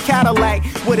 What's a Cadillac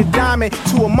with a diamond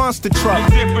to a monster truck?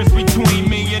 The difference between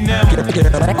me and them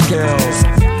girls.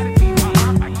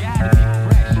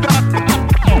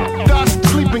 Stop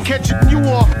sleeping, catching you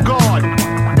off guard.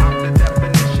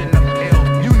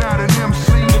 You not an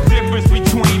MC. The difference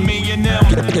between me and them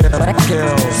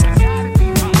girls.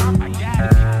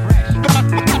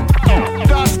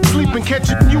 Stop sleeping,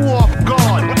 catching you off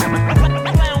guard.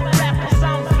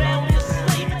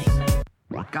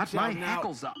 got my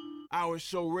hackles up. Our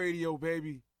show radio,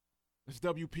 baby. It's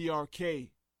WPRK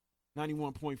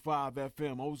 91.5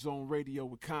 FM, Ozone Radio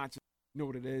with Conscious. You know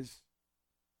what it is?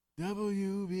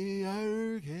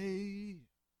 WPRK.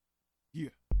 Yeah.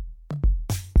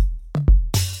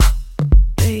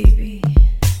 Baby,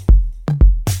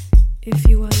 if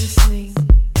you are listening,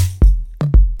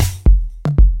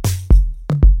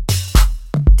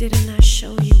 didn't I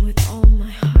show you with all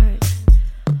my heart,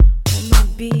 all my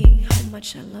being, how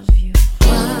much I love you?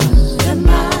 What am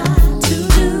I to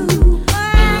do?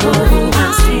 Oh,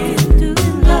 I'm still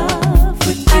in love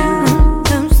with you.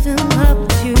 I'm still in love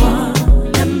with you.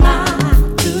 What am I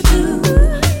to do?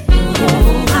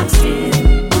 Oh, I'm still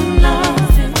in love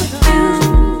with you.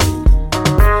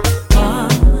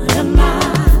 What am I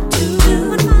to do?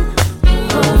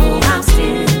 Oh, I'm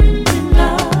still in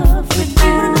love with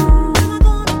you.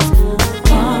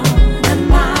 What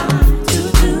am I to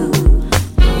do?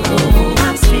 Oh,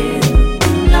 I'm still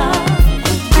in love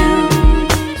with you.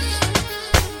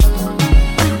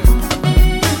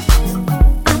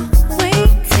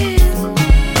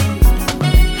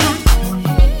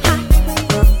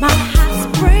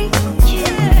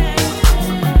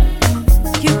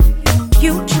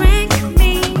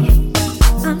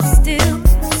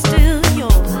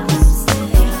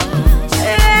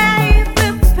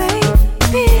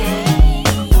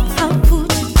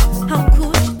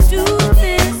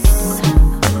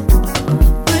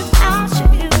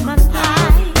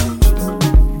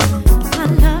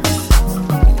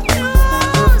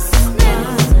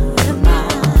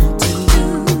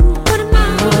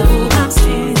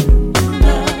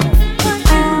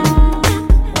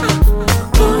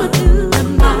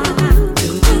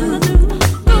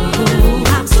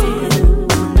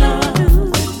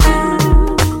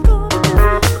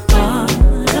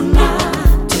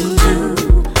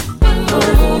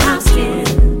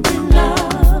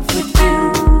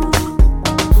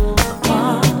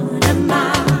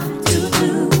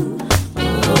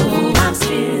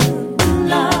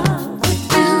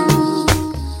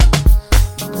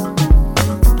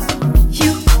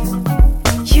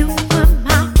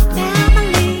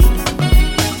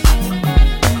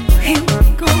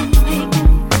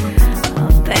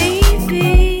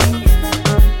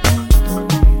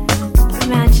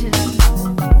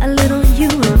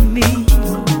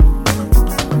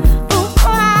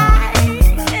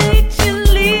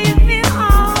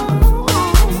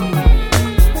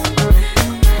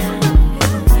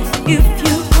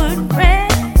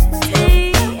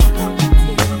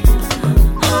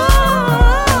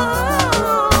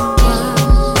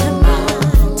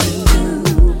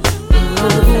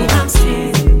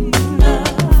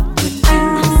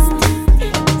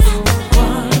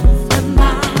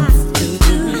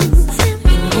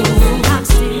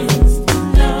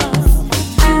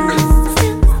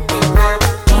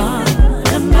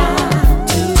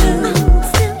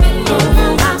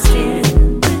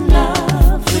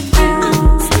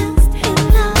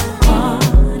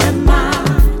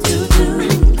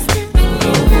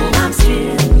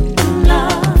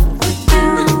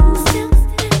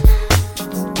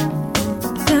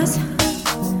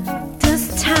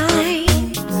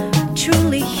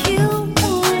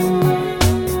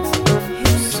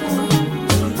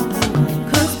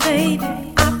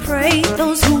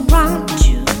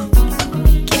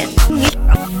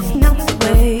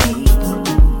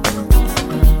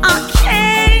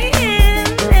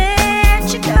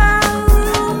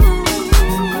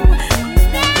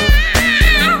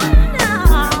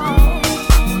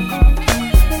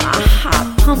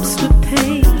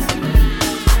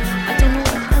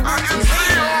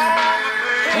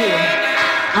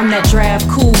 that draft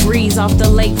cool breeze off the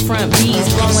lakefront bees,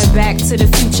 blowing back to the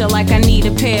future like I need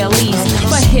a pair of leaves.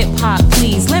 For hip hop,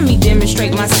 please let me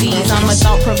demonstrate my steez. I'm a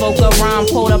thought provoker, rhyme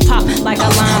quota pop like a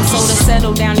lime soda.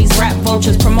 Settle down these rap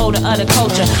vultures, promoter of the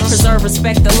culture. Preserve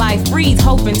respect the life, breathe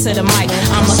hope into the mic.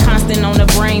 I'm a constant on the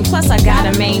brain, plus I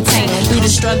gotta maintain. Through the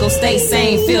struggle, stay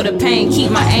sane, feel the pain,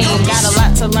 keep my aim. Got a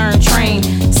lot to learn, train.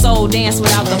 Soul dance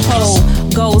without the pole.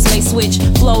 Goals may switch,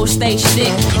 flows stay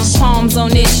stick. Palms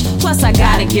on itch, plus I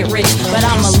gotta get rich. But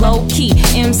I'm a low-key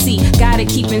MC, gotta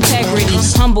keep integrity.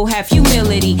 Humble, have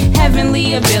humility,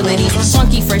 heavenly abilities.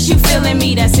 Funky fresh, you feeling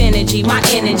me? That's energy, my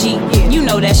energy. You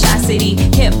know that Shot City,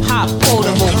 hip-hop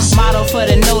quotable. Model for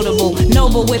the notable,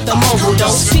 noble with the mobile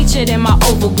dose. Featured in my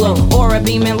oval glow, aura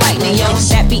beaming lightning, yo.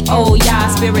 That be old, y'all.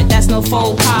 Spirit, that's no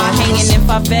faux pas. Hanging in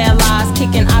favelas,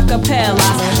 kicking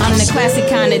acapellas. I'm the classic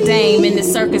kind of dame in the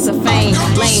circus of fame.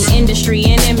 Lame industry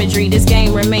and imagery, this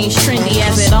game remains trendy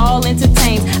as it all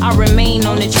entertains. I remain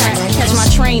on the track, catch my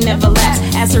train, never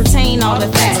lapse. Ascertain all the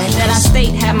facts that I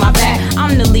state have my back.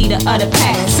 I'm the leader of the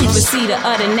pack, superseder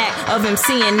of the knack of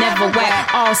MCing, never whack.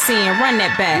 All seeing, run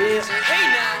that back.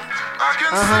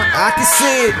 I can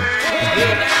see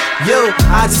it. Yo,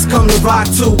 I just come to rock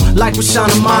too, like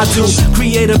Rashana Madu.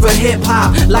 Creative of hip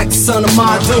hop, like the son of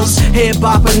Madus. Head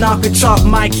bop and knock a chalk,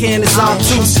 mic hand is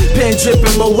obtuse. Pen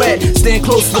dripping Moet, stand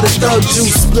close for the thug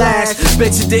juice splash.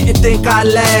 Bet you didn't think I'd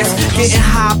last. Getting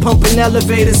high, pumping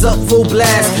elevators up full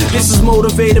blast. This is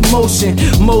motivated motion,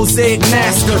 mosaic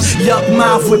master. Yuck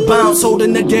mouth with bounce,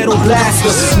 holding the ghetto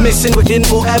blaster. Mission within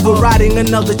forever, writing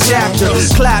another chapter.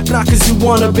 Clap not cause you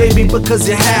wanna, baby, because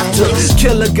you have to.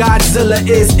 Killer Godzilla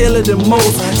is iller than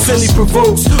most. Silly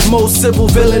provokes, most civil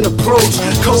villain approach.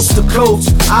 Coast to coast,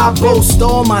 I boast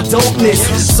all my dopeness.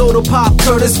 Soda Pop,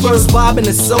 Curtis, First Bob and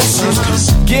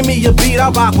Associates. Give me a beat, I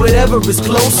rock whatever is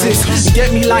closest.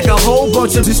 Get me like a whole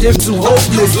bunch of this too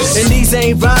hopeless. And these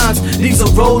ain't rhymes, these are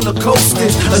roller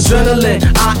coasters. Adrenaline,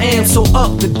 I am so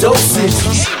up the dosage.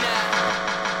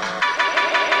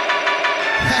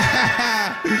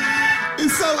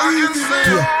 It's so easy,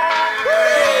 man.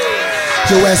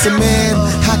 Yo, as a man,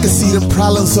 I can see the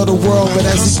problems of the world, but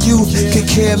as a youth, could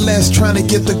care less trying to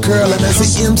get the girl. And as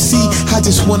an MC, I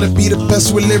just wanna be the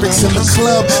best with lyrics in the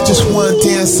club. Just one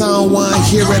dance, I don't wanna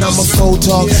hear it. I'm a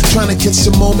photog, trying to catch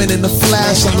the moment in the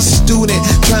flash. I'm a student,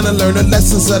 trying to learn the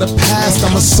lessons of the past.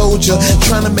 I'm a soldier,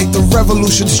 trying to make the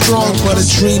revolution strong, but a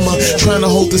dreamer, trying to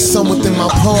hold the sun within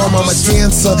my palm. I'm a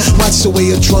dancer, watch the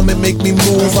way a drum and make me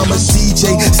move. I'm a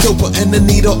DJ, still putting the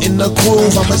needle in the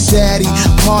groove. I'm a daddy,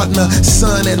 partner,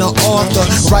 son and an author,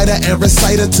 writer and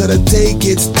reciter till the day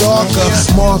gets darker.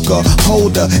 Marker,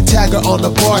 holder, tagger on the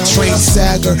bar train,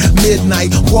 sagger, midnight,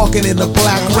 walking in the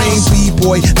black rain.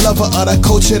 B-boy, lover of the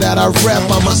culture that I rep.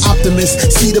 I'm an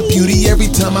optimist, see the beauty every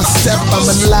time I step. I'm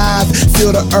alive,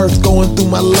 feel the earth going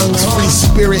through my lungs. Free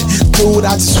spirit, dude,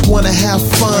 I just wanna have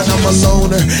fun. I'm a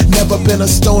loner, never been a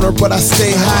stoner, but I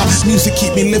stay high. Music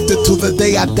keep me lifted till the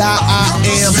day I die. I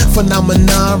am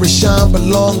phenomenon, Rashawn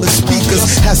belong to speakers.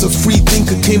 As a free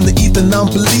thinker came to eat the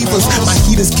non-believers. My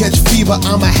heaters catch fever,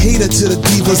 I'm a hater to the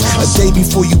divas. A day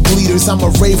before you bleeders, I'm a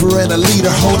raver and a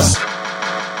leader. Hold up.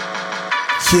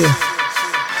 Yeah.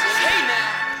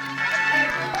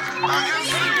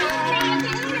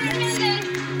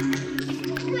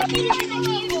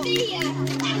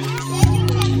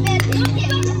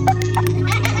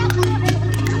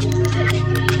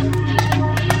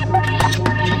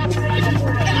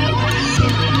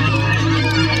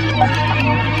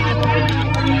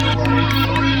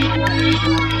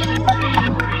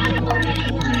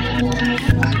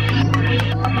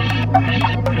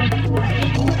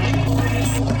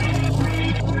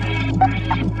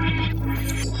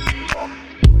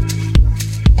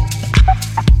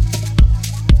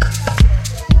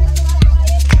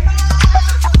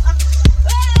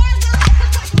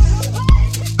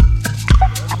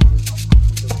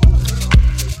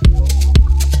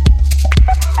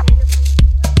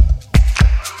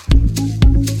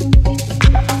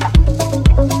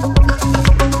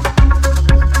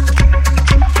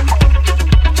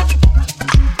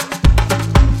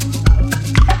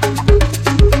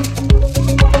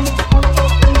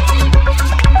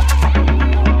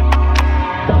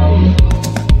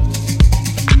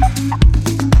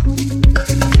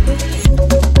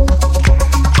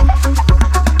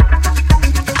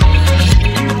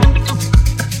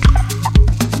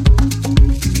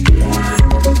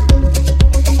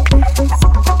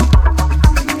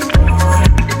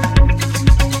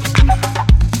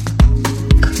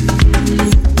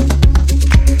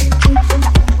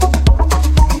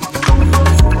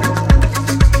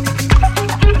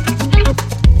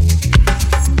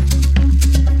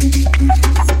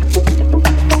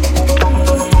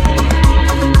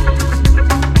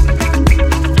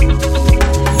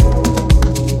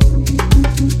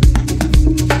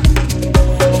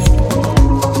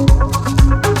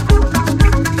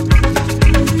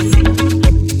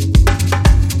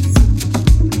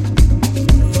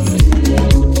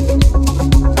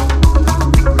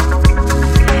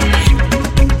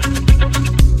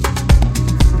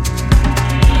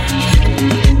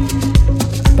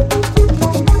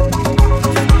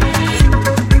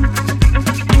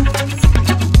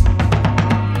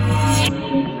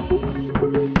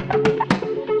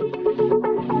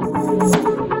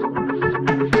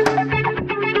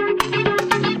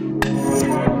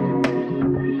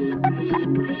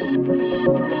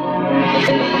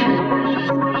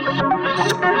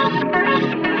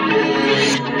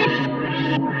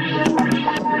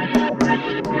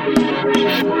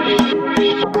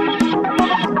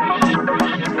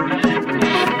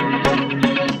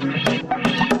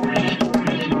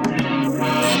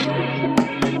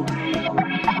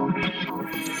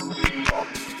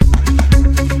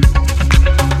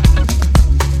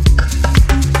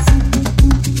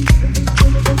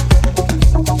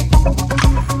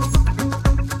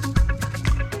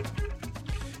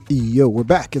 Yo, we're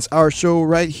back. It's our show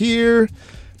right here.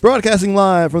 Broadcasting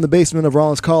live from the basement of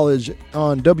Rollins College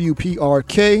on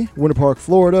WPRK, Winter Park,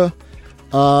 Florida.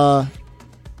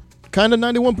 Kind of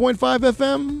 91.5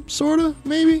 FM, sort of,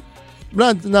 maybe.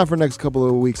 Not for the next couple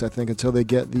of weeks, I think, until they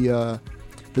get the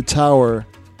tower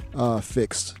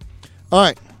fixed. All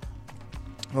right.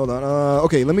 Hold on.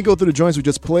 Okay, let me go through the joints we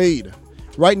just played.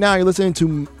 Right now, you're listening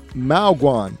to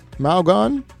Mogan.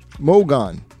 Mogan?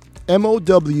 Mogan.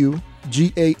 M-O-W-G-A-N.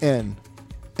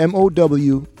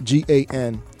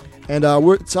 M-O-W-G-A-N. And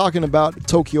we're talking about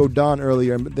Tokyo Dawn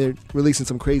earlier, and they're releasing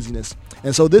some craziness.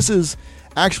 And so this is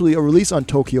actually a release on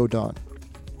Tokyo Dawn.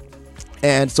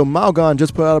 And so Mogan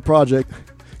just put out a project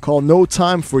called No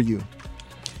Time For You.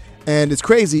 And it's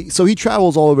crazy. So he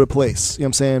travels all over the place. You know what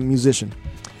I'm saying? Musician.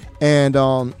 And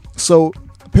so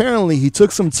apparently he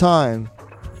took some time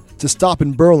to stop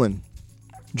in Berlin,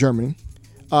 Germany,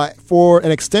 for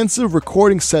an extensive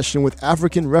recording session with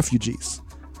African refugees.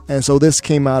 And so this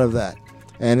came out of that.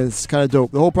 And it's kind of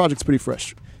dope. The whole project's pretty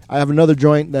fresh. I have another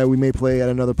joint that we may play at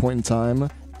another point in time,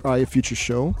 probably a future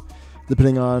show,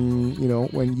 depending on,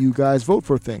 when you guys vote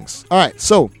for things. All right,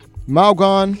 so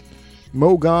Mogan,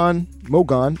 M-O-W-G-A-N.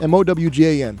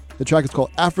 The track is called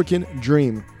African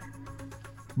Dream.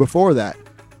 Before that,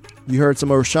 you heard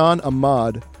some Roshan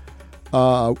Ahmad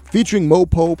featuring Mo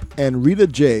Pope and Rita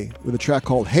J with a track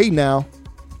called Hey Now.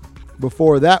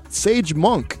 Before that, Sage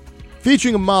Monk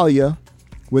featuring Amalia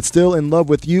with Still in Love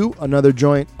With You, another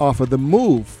joint off of The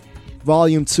Move,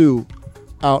 Volume 2,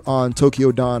 out on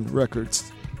Tokyo Dawn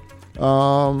Records. A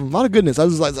lot of goodness. I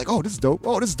was like, oh, this is dope.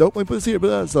 Oh, this is dope. Let me put this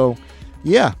here. So,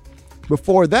 yeah.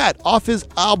 Before that, off his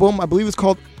album, I believe it's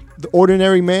called The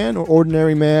Ordinary Man or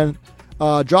Ordinary Man,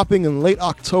 dropping in late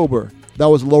October. That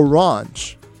was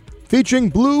L'Orange, featuring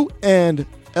Blue and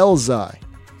Elzai.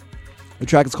 The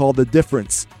track is called The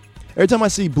Difference. Every time I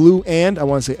see Blue and, I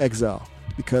want to say Exile,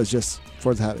 because just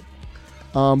for the habit.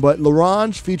 But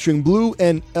L'Orange featuring Blue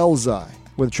and Elzai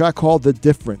with a track called The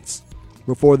Difference.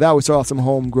 Before that, we saw some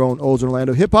homegrown Old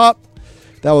Orlando hip-hop.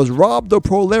 That was Rob the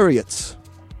Prolariat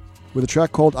with a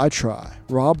track called I Try.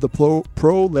 Rob the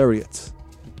Prolariat.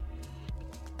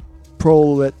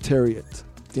 Proletariat.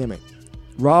 Damn it.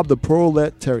 Rob the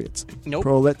Proletariat. Nope.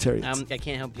 Proletariat. I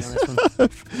can't help you on this one.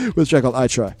 With a track called I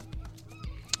Try.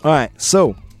 All right,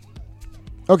 so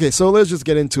let's just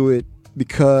get into it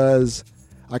because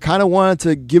I kind of wanted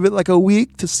to give it like a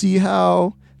week to see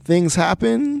how things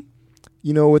happen,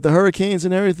 with the hurricanes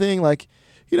and everything. Like,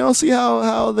 see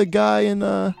how the guy in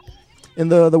the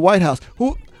White House,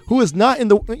 who is not in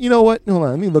the, you know what? Hold on,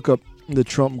 let me look up the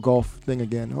Trump golf thing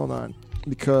again. Hold on,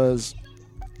 because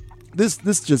this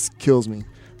just kills me.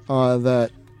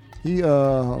 That he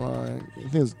hold on, I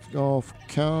think it's golf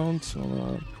count. Hold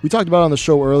on. We talked about it on the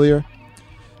show earlier.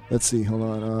 Let's see. Hold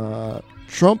on.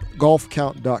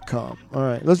 TrumpGolfCount.com. All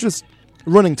right, let's just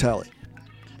running tally.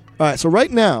 All right, so right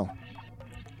now,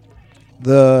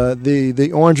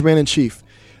 the Orange Man in Chief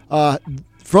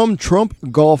from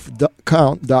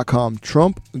TrumpGolfCount.com.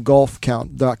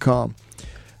 TrumpGolfCount.com.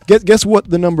 Guess what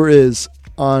the number is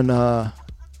on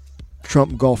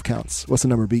Trump golf counts? What's the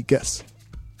number? Beat guess.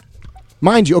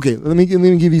 Mind you, okay. Let me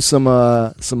give you some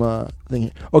thing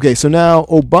here. Okay, so now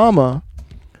Obama,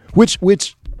 which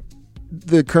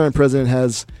the current president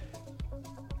has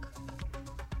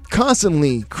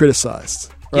constantly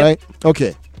criticized, right? Yep.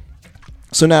 Okay.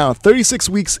 So now 36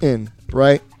 weeks in,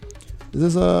 right? Is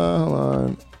this hold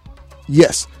on.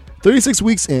 Yes. 36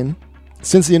 weeks in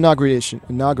since the inauguration,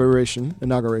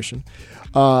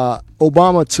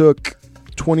 Obama took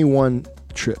 21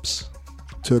 trips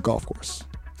to a golf course.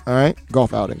 All right?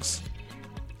 Golf outings.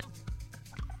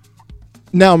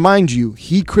 Now, mind you,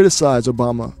 he criticized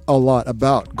Obama a lot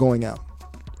about going out.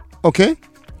 Okay?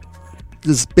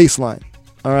 This is baseline.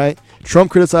 All right? Trump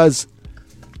criticized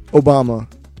Obama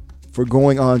for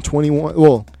going on 21,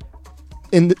 well,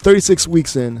 in 36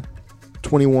 weeks in,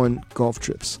 21 golf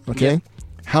trips. Okay? Yep.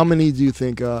 How many do you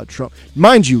think Trump...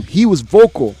 Mind you, he was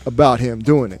vocal about him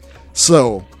doing it.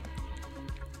 So,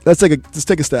 let's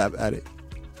take a stab at it.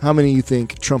 How many you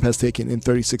think Trump has taken in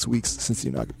 36 weeks since the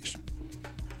inauguration?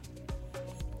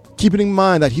 Keeping in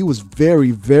mind that he was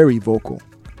very, very vocal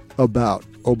about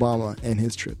Obama and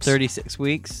his trips. 36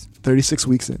 weeks? 36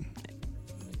 weeks in.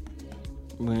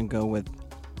 I'm going to go with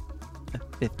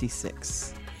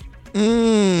 56. 60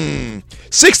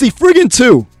 friggin'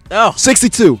 2. Oh.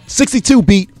 62. 62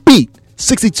 beat.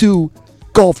 62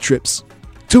 golf trips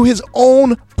to his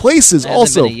own places. Hasn't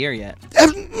also been a year yet.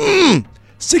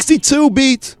 62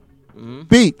 beat. Mm-hmm.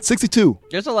 Beat 62.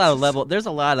 There's a lot of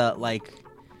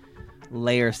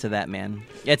layers to that, man.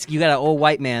 You got an old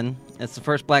white man. That's the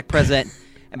first black president.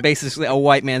 and basically a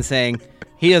white man saying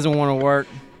he doesn't want to work.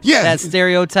 Yeah. That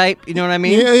stereotype, you know what I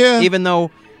mean? Yeah. Even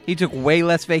though he took way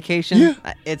less vacation. Yeah.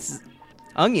 It's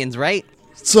onions, right?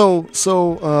 So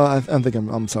I think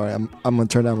I'm sorry. I'm gonna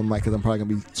turn down my mic because I'm probably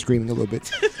gonna be screaming a little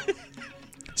bit.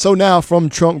 So now from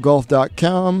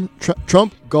TrumpGolf.com,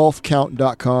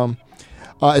 TrumpGolfCount.com,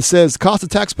 it says cost of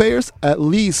taxpayers at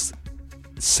least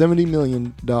 $70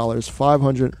 million,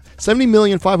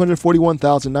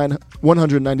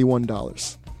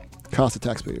 $70,541,191 cost of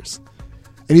taxpayers,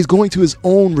 and he's going to his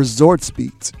own resort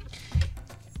speeds.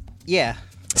 Yeah.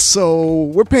 So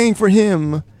we're paying for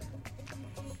him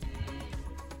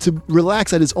to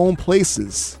relax at his own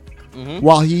places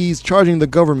while he's charging the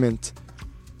government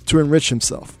to enrich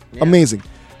himself. Yeah. Amazing.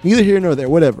 Neither here nor there.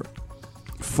 Whatever.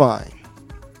 Fine.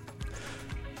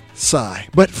 Sigh.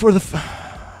 But for the,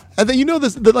 and then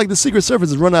the Secret Service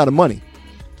has run out of money.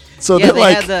 So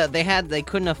yeah, they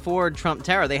couldn't afford Trump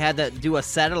Tower. They had to do a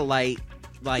satellite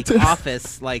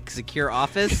office, secure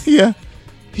office. Yeah.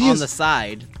 On the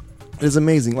side. It is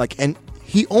amazing. And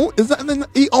he owns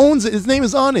it. His name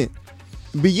is on it.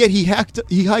 But yet he hiked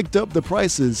up the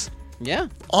prices. Yeah.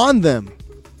 On them.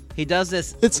 He does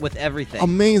this with everything.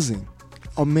 Amazing.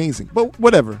 But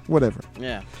whatever.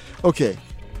 Yeah. Okay.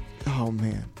 Oh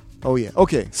man. Oh yeah.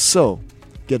 Okay. So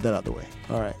get that out of the way.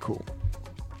 All right. Cool.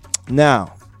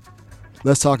 Now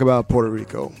let's talk about Puerto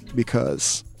Rico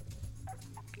because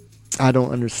I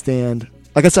don't understand.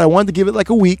 Like I said, I wanted to give it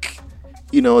a week.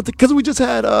 Because we just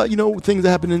had things that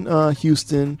happened in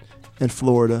Houston and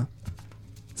Florida.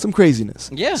 Some craziness.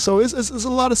 Yeah. So it's a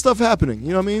lot of stuff happening. You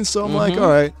know what I mean? So I'm like, all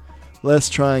right, let's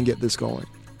try and get this going.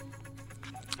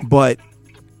 But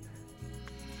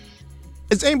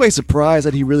is anybody surprised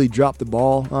that he really dropped the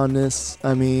ball on this?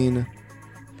 I mean,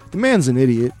 the man's an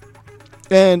idiot.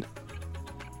 And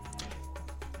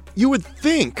you would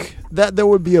think that there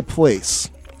would be a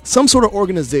place, some sort of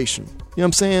organization. You know what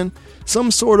I'm saying? Some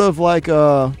sort of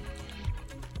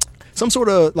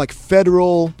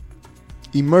federal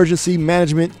emergency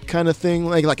management kind of thing,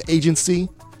 like agency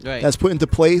that's put into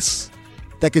place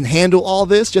that can handle all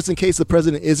this just in case the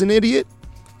president is an idiot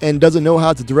and doesn't know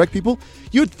how to direct people.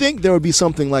 You'd think there would be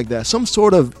something like that, some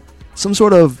sort of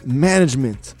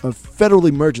management of federal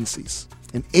emergencies,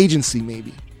 an agency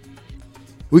maybe.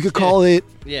 We could call it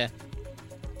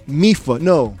MIFA.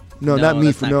 No, not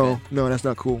MIFA. No, that's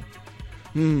not cool.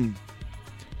 FEMA.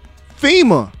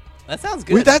 That sounds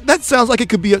good. That sounds like it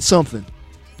could be something.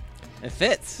 It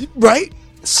fits. Right?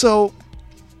 So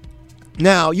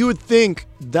now you would think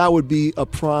that would be a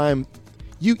prime.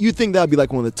 You think that would be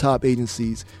one of the top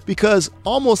agencies because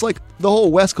almost the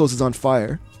whole West Coast is on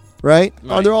fire, right?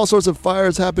 Are there all sorts of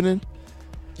fires happening?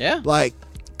 Yeah.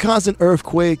 Constant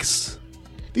earthquakes,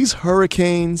 these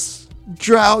hurricanes,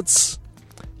 droughts.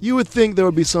 You would think there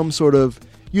would be some sort of.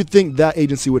 You'd think that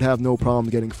agency would have no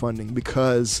problem getting funding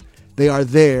because they are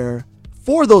there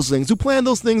for those things, who plan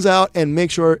those things out and make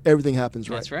sure everything happens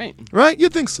right. That's right. Right?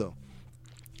 You'd think so.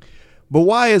 But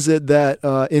why is it that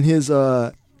in his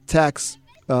tax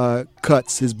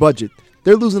cuts, his budget,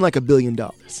 they're losing $1 billion?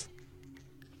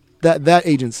 That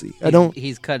agency.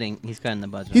 He's cutting the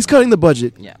budget. He's cutting the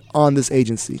budget on this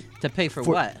agency. To pay for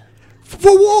what?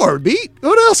 For war, beat.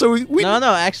 What else are we?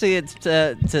 No. Actually, it's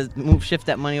to shift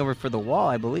that money over for the wall,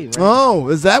 I believe. Right? Oh,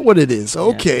 is that what it is?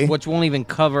 Okay. Yeah, which won't even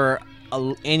cover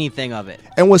anything of it.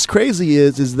 And what's crazy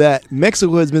is that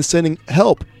Mexico has been sending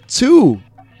help to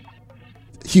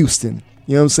Houston.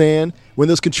 You know what I'm saying? When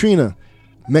there's Katrina,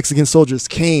 Mexican soldiers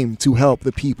came to help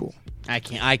the people. I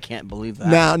can't believe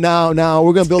that. Now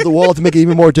we're gonna build the wall to make it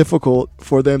even more difficult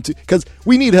for them to, because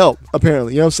we need help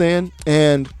apparently. You know what I'm saying?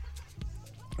 And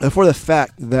for the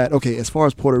fact that as far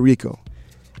as Puerto Rico,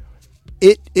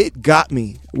 it got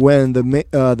me when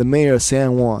the mayor of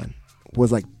San Juan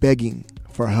was begging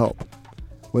for help,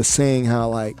 was saying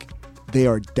how they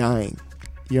are dying.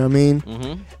 You know what I mean?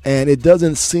 Mm-hmm. And it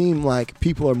doesn't seem like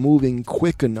people are moving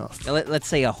quick enough. Let's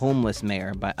say a homeless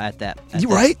mayor, but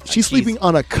right? She's sleeping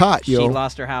on a cot, yo. She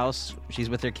lost her house. She's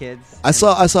with her kids. I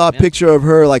saw a picture of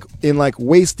her in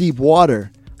waist deep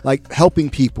water, helping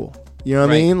people. You know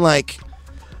what I mean?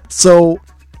 So,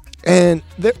 and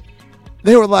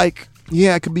they were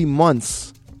it could be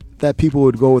months that people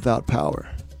would go without power.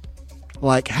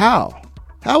 How?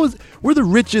 We're the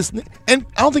richest, and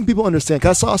I don't think people understand. 'Cause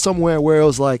I saw somewhere where it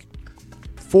was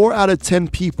 4 out of 10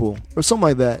 people or something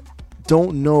like that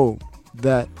don't know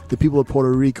that the people of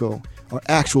Puerto Rico are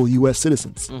actual U.S.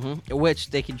 citizens, which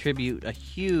they contribute a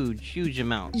huge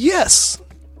amount. Yes,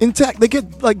 in tax they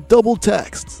get double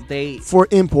taxed. For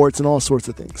imports and all sorts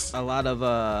of things. A lot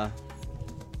of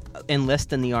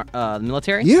enlist in the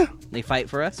military. Yeah, they fight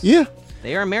for us. Yeah.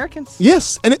 They are Americans.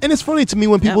 Yes, and it's funny to me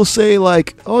when people say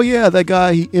like, "Oh yeah, that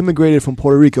guy he immigrated from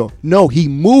Puerto Rico." No, he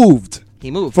moved.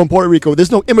 He moved from Puerto Rico.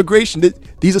 There's no immigration.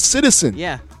 He's a citizen.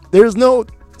 Yeah. There's no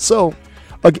So,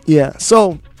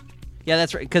 yeah,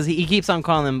 that's right. Because he keeps on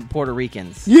calling them Puerto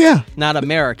Ricans. Yeah, not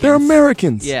Americans. They're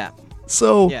Americans. Yeah.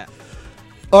 So yeah.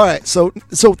 All right. So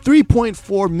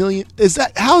 3.4 million.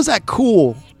 How is that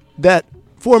cool? That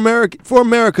for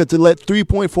America to let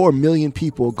 3.4 million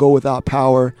people go without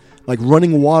power, like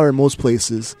running water in most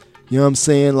places. You know what I'm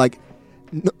saying? Like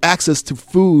access to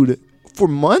food for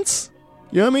months.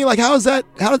 You know what I mean? Like how is that?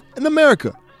 How in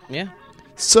America? Yeah.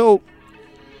 So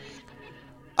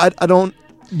I don't.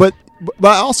 But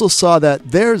I also saw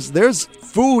that there's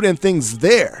food and things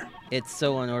there. It's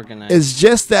so unorganized. It's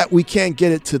just that we can't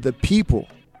get it to the people.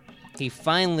 He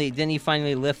finally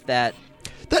lift that.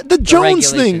 The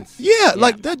Jones thing. Yeah,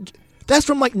 like that. That's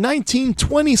from like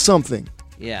 1920 something.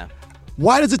 Yeah.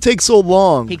 Why does it take so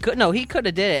long? He could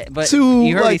have did it, but to,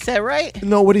 you heard what he like, said, right?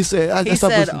 No, what did he say? He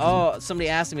said, somebody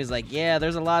asked him, he's like, yeah,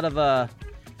 there's a lot of the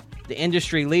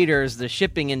industry leaders, the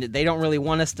shipping, and they don't really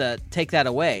want us to take that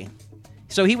away.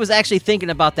 So he was actually thinking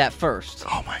about that first.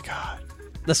 Oh my God.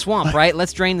 The swamp, right?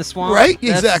 Let's drain the swamp. Right?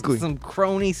 That's exactly. Some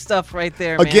crony stuff right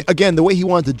there, man. Again, the way he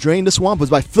wanted to drain the swamp was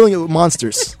by filling it with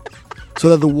monsters so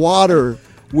that the water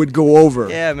would go over.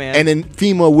 Yeah, man. And then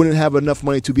FEMA wouldn't have enough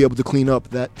money to be able to clean up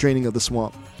that draining of the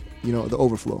swamp, the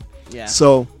overflow. Yeah.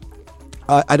 So,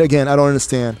 I don't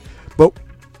understand. But,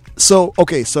 so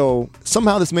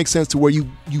somehow this makes sense to where you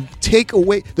take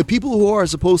away the people who are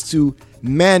supposed to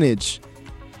manage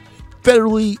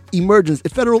federal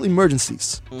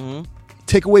emergencies. Mm-hmm.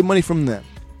 Take away money from them,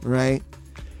 right?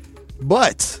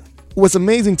 But what's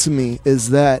amazing to me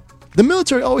is that the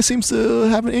military always seems to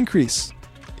have an increase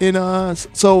in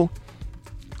the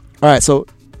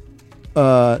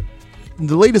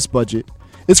latest budget.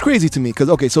 It's crazy to me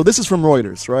because so this is from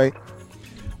Reuters, right?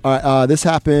 This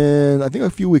happened I think a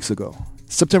few weeks ago,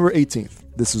 September 18th.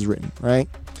 This was written, right?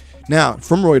 Now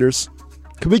from Reuters,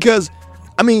 because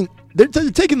I mean. They're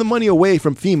taking the money away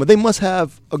from FEMA. They must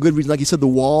have a good reason. Like you said, the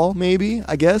wall, maybe,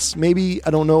 I guess. Maybe,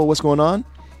 I don't know what's going on.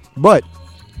 But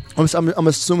I'm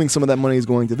assuming some of that money is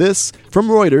going to this. From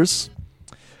Reuters,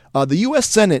 the U.S.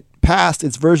 Senate passed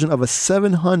its version of a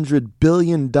 $700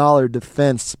 billion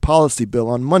defense policy bill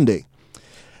on Monday,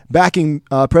 backing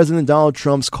President Donald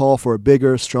Trump's call for a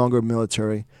bigger, stronger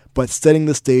military, but setting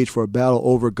the stage for a battle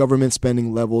over government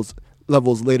spending levels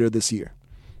later this year.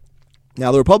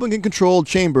 Now, the Republican-controlled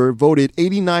chamber voted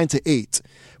 89-8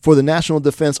 for the National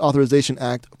Defense Authorization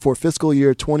Act for fiscal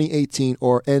year 2018,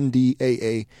 or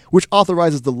NDAA, which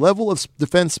authorizes the level of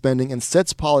defense spending and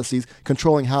sets policies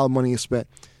controlling how money is spent.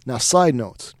 Now, side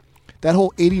notes, that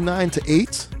whole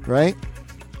 89-8, right?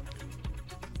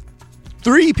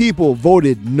 3 people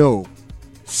voted no.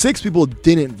 6 people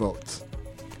didn't vote.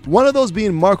 One of those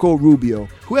being Marco Rubio,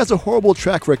 who has a horrible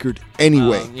track record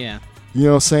anyway. Yeah. You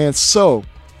know what I'm saying? So,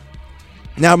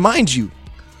 now, mind you,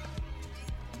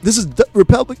 this is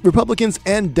Republicans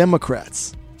and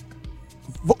Democrats.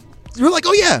 You're like,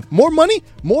 oh yeah, more money,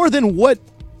 more than what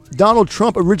Donald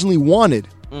Trump originally wanted.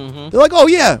 Mm-hmm. They're like, oh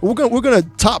yeah, we're gonna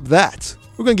top that.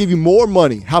 We're gonna give you more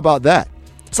money. How about that?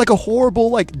 It's like a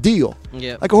horrible deal,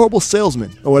 like a horrible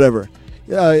salesman or whatever.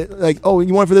 Like, oh,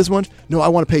 you want it for this much? No, I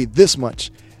want to pay this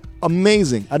much.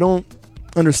 Amazing. I don't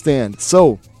understand.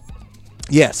 So,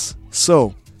 yes,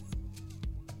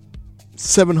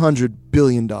 $700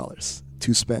 billion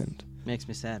to spend. Makes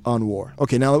me sad. On war.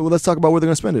 Okay, now let's talk about where they're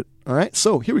going to spend it. All right,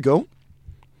 so here we go.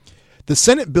 The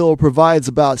Senate bill provides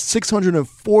about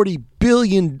 $640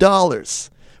 billion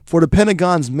for the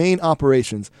Pentagon's main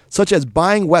operations, such as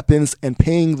buying weapons and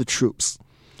paying the troops,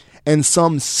 and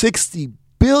some $60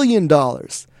 billion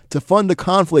to fund the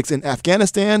conflicts in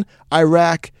Afghanistan,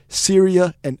 Iraq,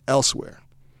 Syria, and elsewhere.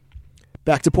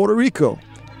 Back to Puerto Rico.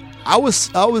 I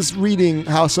was reading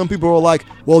how some people were like,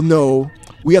 well, no,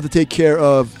 we have to take care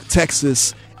of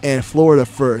Texas and Florida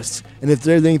first. And if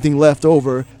there's anything left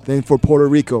over, then for Puerto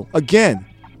Rico. Again,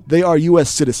 they are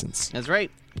U.S. citizens. That's right.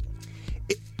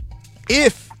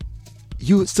 If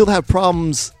you still have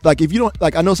problems, like if you don't,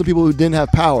 like I know some people who didn't have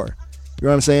power. You know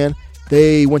what I'm saying?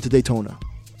 They went to Daytona.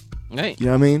 Right. You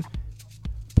know what I mean?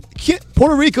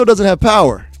 Puerto Rico doesn't have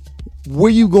power. Where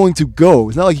are you going to go?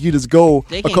 It's not like you just go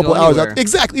a couple hours out.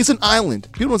 Exactly. It's an island.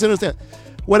 People don't understand.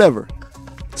 Whatever.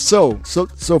 So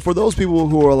for those people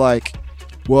who are like,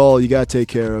 well, you got to take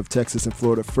care of Texas and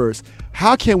Florida first.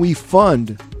 How can we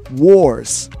fund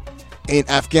wars in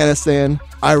Afghanistan,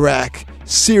 Iraq,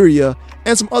 Syria,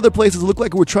 and some other places that look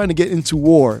like we're trying to get into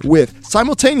war with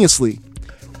simultaneously?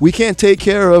 We can't take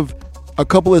care of a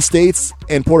couple of states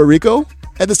and Puerto Rico.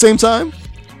 at the same time,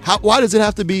 why does it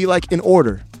have to be like in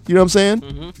order? You know what I'm saying?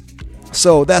 Mm-hmm.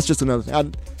 So that's just another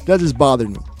thing. That just bothered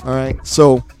me. All right.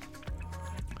 So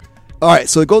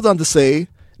it goes on to say,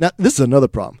 now this is another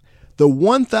problem. The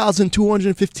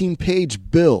 1,215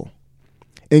 page bill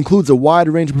includes a wide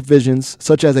range of provisions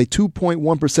such as a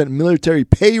 2.1% military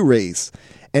pay raise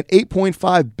and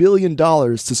 $8.5 billion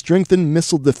to strengthen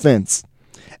missile defense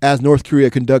as North Korea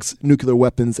conducts nuclear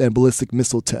weapons and ballistic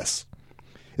missile tests.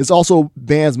 It also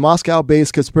bans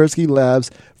Moscow-based Kaspersky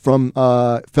Labs from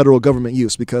federal government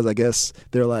use because I guess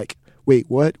they're like, wait,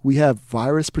 what? We have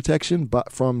virus protection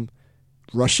but from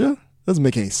Russia? Doesn't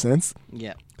make any sense.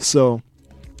 Yeah. So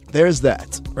there's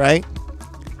that, right?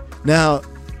 Now,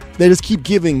 they just keep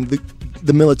giving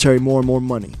the military more and more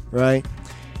money, right?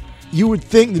 You would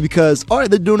think that because, all right,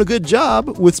 they're doing a good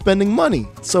job with spending money.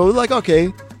 So like,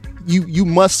 okay, you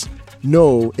must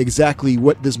know exactly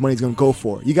what this money's going to go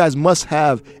for. You guys must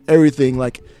have everything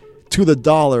like to the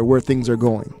dollar where things are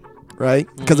going, right?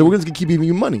 Because we're going to keep giving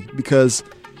you money because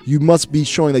you must be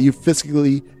showing that you're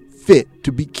fiscally fit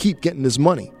to keep getting this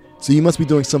money. So you must be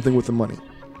doing something with the money.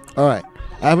 All right.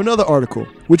 I have another article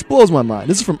which blows my mind.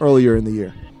 This is from earlier in the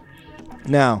year.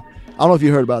 Now, I don't know if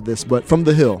you heard about this, but from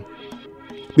The Hill.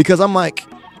 Because I'm like,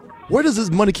 where does this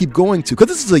money keep going to? Because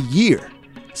this is a year.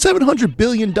 $700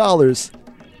 billion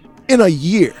in a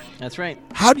year. That's right.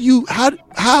 How do you, and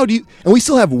we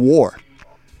still have war.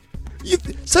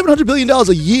 $700 billion a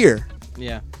year.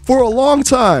 Yeah. For a long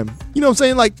time. You know what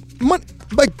I'm saying?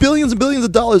 Like billions and billions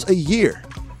of dollars a year.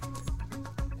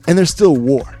 And there's still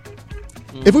war.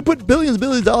 If we put billions and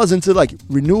billions of dollars into like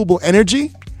renewable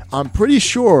energy, I'm pretty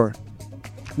sure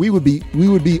we would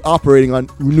be operating on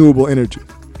renewable energy.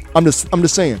 I'm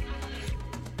just saying.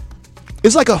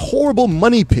 It's like a horrible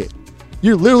money pit.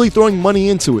 You're literally throwing money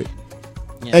into it.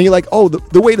 Yeah. And you're like, oh,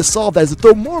 the way to solve that is to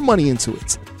throw more money into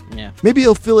it. Yeah. Maybe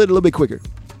it'll fill it a little bit quicker.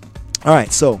 All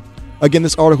right, so again,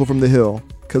 this article from The Hill,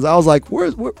 because I was like, what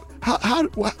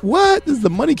does the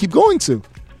money keep going to?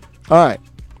 All right,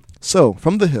 so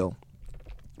from The Hill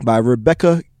by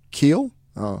Rebecca Keel.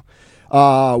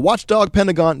 Watchdog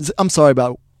Pentagon. I'm sorry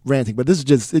about ranting, but this is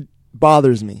just, it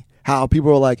bothers me how people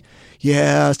are like,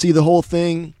 yeah, see the whole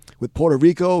thing with Puerto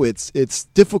Rico, it's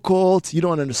difficult. You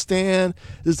don't understand.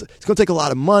 It's going to take a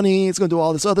lot of money. It's going to do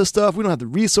all this other stuff. We don't have the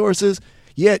resources.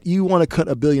 Yet you want to cut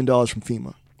 $1 billion from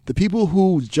FEMA. The people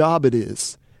whose job it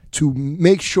is to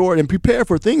make sure and prepare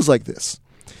for things like this,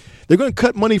 they're going to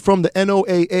cut money from the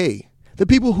NOAA, the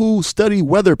people who study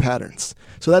weather patterns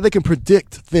so that they can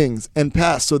predict things and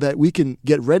pass so that we can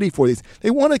get ready for these.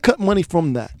 They want to cut money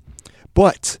from that.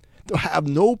 But they'll have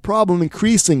no problem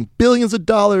increasing billions of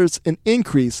dollars in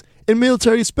increase in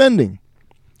military spending.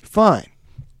 Fine.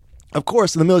 Of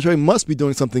course, the military must be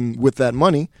doing something with that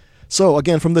money. So,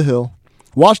 again, from The Hill,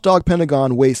 Watchdog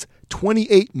Pentagon wastes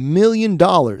 $28 million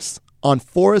on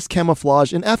forest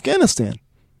camouflage in Afghanistan.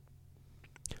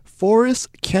 Forest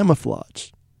camouflage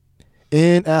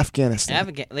in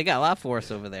Afghanistan. They got a lot of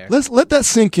forests over there. Let's let that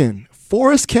sink in.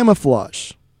 Forest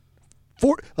camouflage.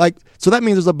 So that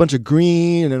means there's a bunch of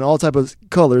green and all type of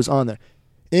colors on there.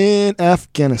 In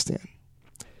Afghanistan.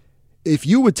 If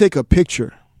you would take a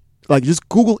picture, like just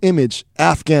Google image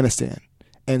Afghanistan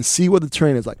and see what the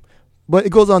terrain is like. But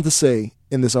it goes on to say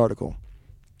in this article,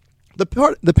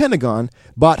 the Pentagon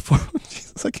bought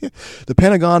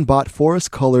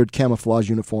forest-colored camouflage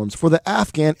uniforms for the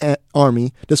Afghan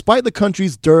army, despite the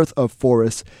country's dearth of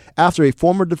forests, after a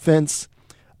former defense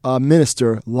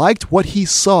minister liked what he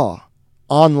saw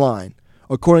online,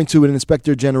 according to an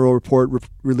Inspector General report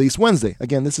released Wednesday.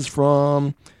 Again, this is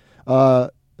from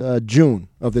June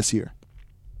of this year.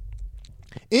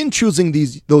 In choosing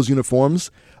those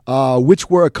uniforms, which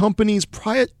were a company's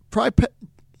proprietary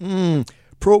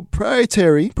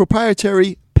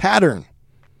pattern,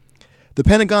 the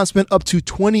Pentagon spent up to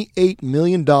 $28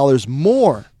 million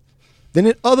more than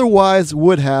it otherwise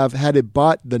would have had it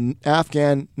bought the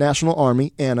Afghan National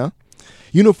Army, ANA,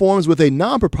 uniforms with a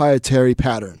non-proprietary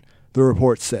pattern, the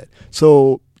report said.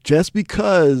 So just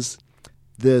because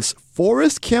this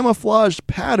forest camouflage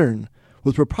pattern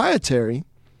was proprietary,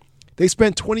 they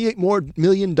spent $28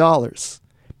 million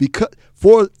because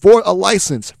for a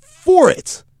license for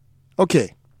it.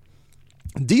 Okay.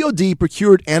 DoD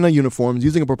procured ANA uniforms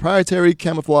using a proprietary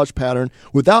camouflage pattern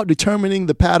without determining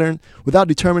the pattern's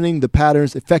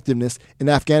effectiveness in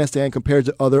Afghanistan compared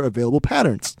to other available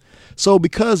patterns. So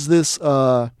because this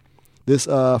former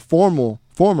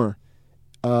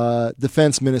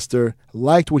defense minister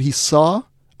liked what he saw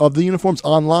of the uniforms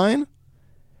online,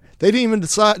 they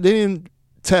didn't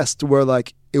test to where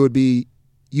like it would be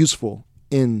useful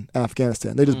in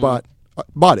Afghanistan. They just bought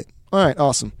it. All right,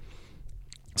 awesome.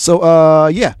 So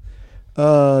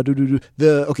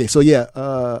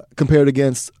compared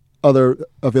against other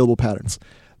available patterns,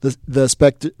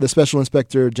 the Special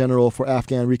Inspector General for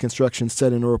Afghan Reconstruction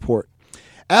said in a report.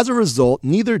 As a result,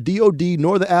 neither DoD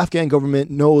nor the Afghan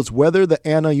government knows whether the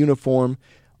ANA uniform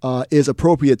is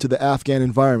appropriate to the Afghan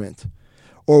environment,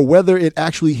 or whether it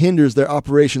actually hinders their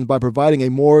operations by providing a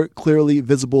more clearly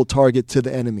visible target to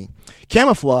the enemy.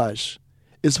 Camouflage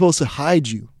is supposed to hide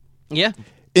you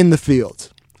in the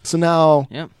field. So now,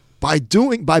 by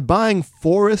buying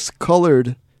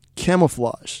forest-colored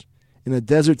camouflage in a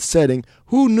desert setting,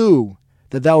 who knew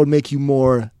that would make you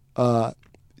more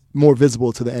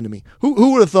visible to the enemy?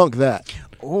 Who would have thunk that?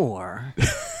 Or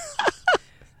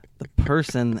the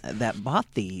person that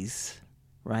bought these,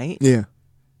 right? Yeah.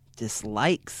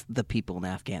 Dislikes the people in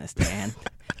Afghanistan,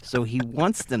 so he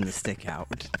wants them to stick out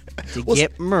to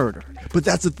get murdered. But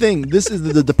that's the thing. This is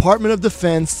the Department of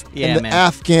Defense and the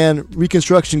Afghan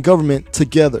Reconstruction government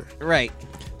together. Right.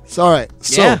 So, all right.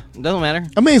 So, it doesn't matter.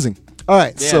 Amazing. All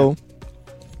right. Yeah.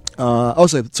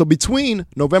 So between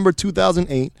November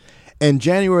 2008 and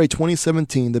January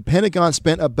 2017, the Pentagon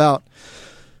spent about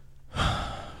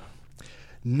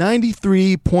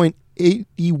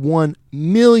 $93.81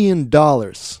 million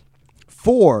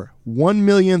for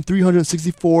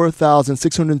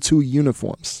 1,364,602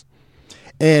 uniforms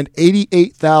and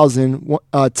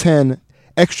 88,010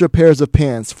 extra pairs of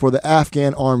pants for the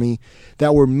Afghan army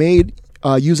that were made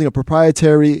using a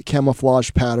proprietary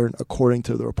camouflage pattern, according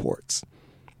to the reports.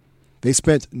 They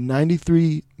spent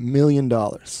 $93 million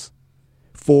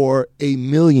for a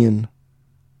million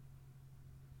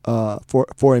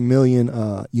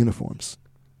uniforms.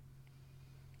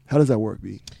 How does that work,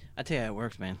 B? I tell you how it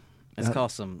works, man. It's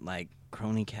called some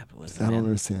crony capitalism. I don't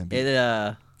understand, B.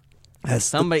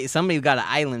 Somebody got an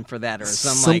island for that, or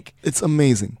it's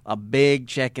amazing. A big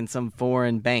check in some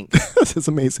foreign bank. It's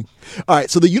amazing. All right,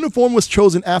 so the uniform was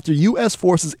chosen after U.S.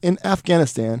 forces in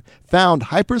Afghanistan found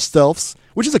Hyper Stealth's,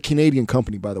 which is a Canadian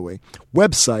company, by the way,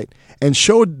 website, and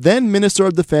showed then Minister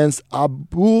of Defense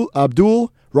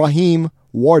Abdul Rahim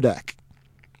Wardak.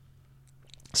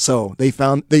 So they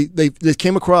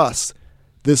came across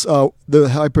this the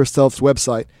Hyper Stealth's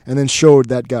website and then showed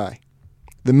that guy,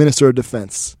 the Minister of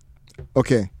Defense.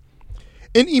 Okay.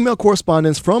 In email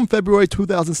correspondence from February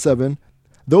 2007,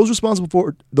 those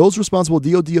responsible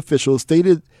DoD officials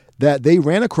stated that they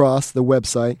ran across the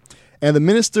website and the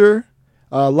minister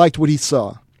liked what he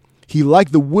saw. He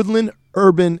liked the woodland,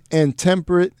 urban, and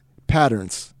temperate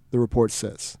patterns, the report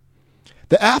says.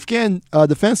 The Afghan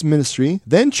Defense Ministry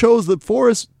then chose the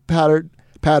forest pattern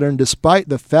despite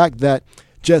the fact that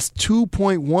just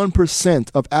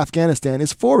 2.1% of Afghanistan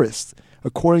is forest,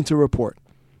 according to a report.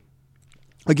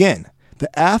 Again, the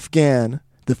Afghan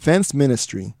Defense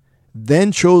Ministry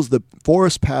then chose the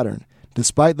forest pattern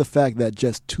despite the fact that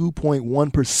just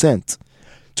 2.1%.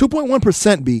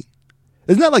 2.1% B.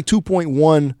 It's not like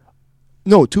 2.1.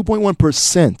 No,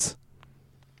 2.1%,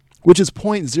 which is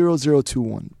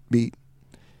 0.0021 B,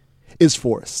 is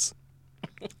forests,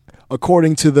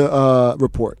 according to the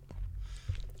report.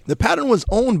 The pattern was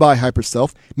owned by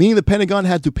HyperStealth, meaning the Pentagon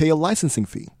had to pay a licensing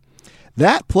fee.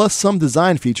 That plus some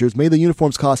design features made the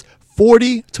uniforms cost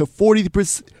 40 to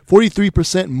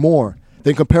 43% more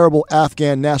than comparable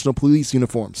Afghan National Police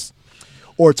uniforms,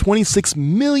 or $26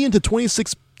 million to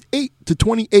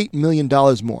 $28 million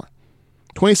more.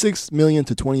 $26 million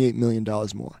to $28 million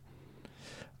more,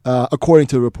 according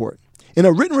to the report. In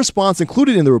a written response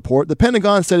included in the report, the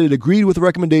Pentagon said it agreed with the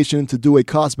recommendation to do a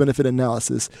cost-benefit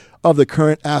analysis of the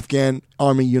current Afghan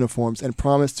Army uniforms and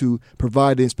promised to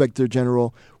provide the Inspector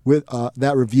General with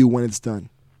that review when it's done.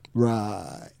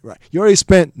 Right. You already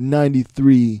spent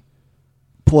 $93+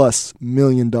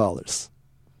 million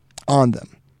on them.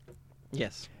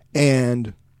 Yes.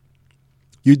 And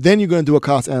you're going to do a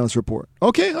cost analysis report.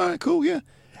 Okay, all right, cool, yeah.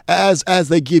 As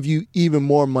they give you even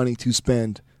more money to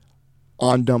spend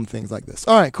on dumb things like this.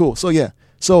 All right, cool. So, yeah.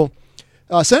 So,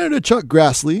 Senator Chuck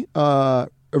Grassley, a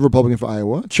Republican for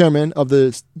Iowa, chairman of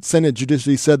the Senate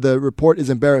Judiciary, said the report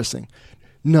is embarrassing.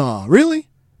 No, really?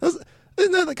 Isn't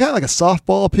that kind of like a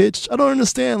softball pitch? I don't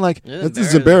understand. This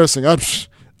is embarrassing. I'm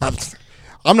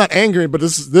not angry, but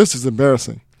this is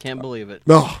embarrassing. Can't believe it.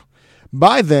 No.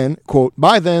 By then, quote,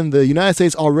 the United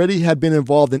States already had been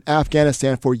involved in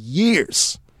Afghanistan for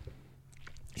years.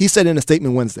 He said in a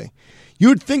statement Wednesday,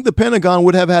 "You'd think the Pentagon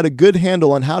would have had a good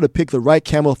handle on how to pick the right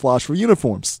camouflage for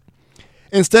uniforms.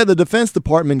 Instead, the Defense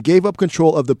Department gave up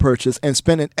control of the purchase and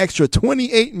spent an extra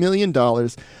 $28 million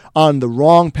on the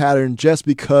wrong pattern just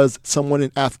because someone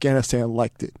in Afghanistan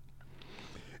liked it.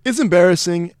 It's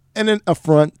embarrassing and an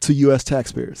affront to U.S.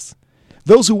 taxpayers.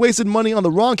 Those who wasted money on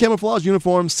the wrong camouflage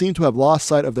uniforms seem to have lost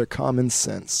sight of their common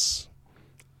sense.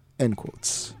 End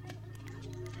quotes.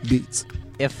 Beats.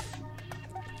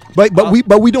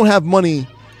 But we don't have money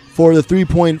for the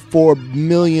 3.4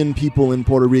 million people in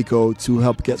Puerto Rico to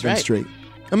help get them straight.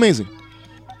 Amazing.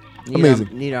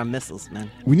 Amazing. Need our missiles,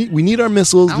 man. We need our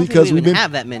missiles because we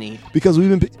have that many. Because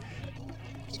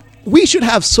we should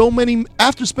have so many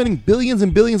after spending billions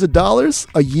and billions of dollars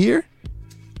a year.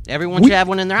 Everyone should have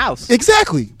one in their house.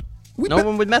 Exactly. No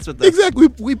one would mess with this. Exactly.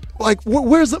 We like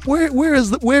where is the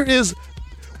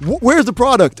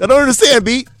product? I don't understand,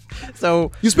 B.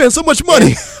 So you spend so much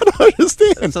money. I don't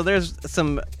understand. So there's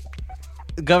some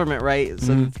government, right?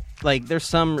 So like there's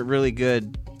some really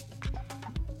good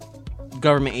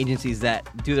government agencies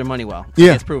that do their money well.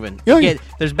 Yeah. It's proven. Yeah.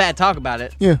 There's bad talk about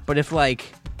it. Yeah. But if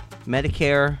like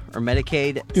Medicare or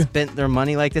Medicaid spent their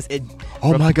money like this,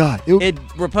 my God.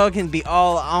 Republicans be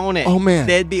all on it. Oh, man.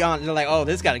 They'd be on. They're like, oh,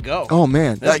 this got to go. Oh,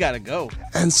 man. This got to go.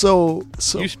 And so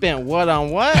you spent what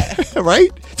on what? Right?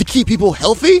 To keep people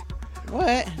healthy?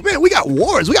 What? Man, we got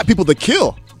wars. We got people to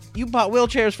kill. You bought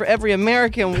wheelchairs for every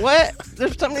American. What?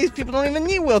 There's some of these people don't even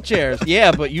need wheelchairs.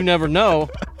 Yeah, but you never know.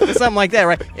 Something like that,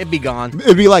 right? It'd be gone.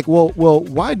 It'd be like, well,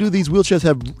 why do these wheelchairs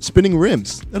have spinning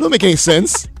rims? That doesn't make any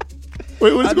sense.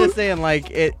 Wait, I'm just saying,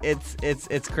 like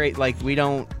it's great. Like we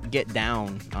don't get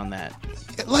down on that.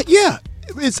 Like, yeah,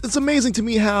 it's amazing to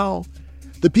me how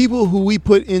the people who we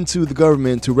put into the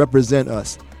government to represent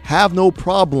us have no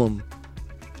problem.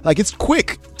 Like it's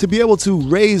quick to be able to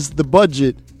raise the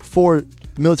budget for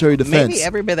military defense. Maybe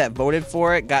everybody that voted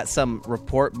for it got some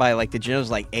report by like the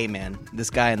generals, like, "Hey, man, this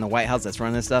guy in the White House that's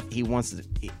running this stuff, he wants to.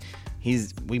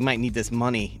 We might need this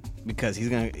money because he's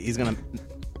gonna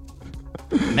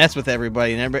mess with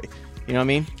everybody and everybody." You know what I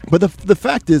mean? But the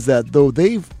fact is that though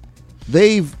they've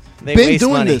been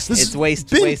doing money. this. It's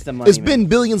waste of money. It's been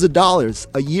billions of dollars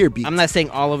a year. I'm not saying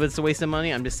all of it's a waste of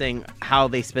money. I'm just saying how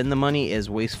they spend the money is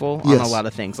wasteful Yes. on a lot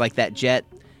of things. Like that jet,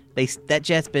 that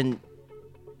jet's been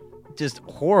just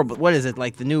horrible. What is it,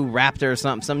 like the new Raptor or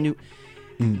something? Some new.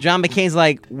 John McCain's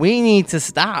like, we need to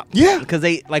stop. Yeah, because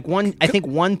they like one. I think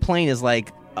one plane is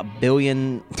like $1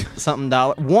 billion something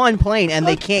dollar. One plane, and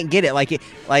they can't get it.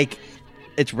 Like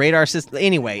it's radar system.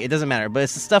 Anyway, it doesn't matter. But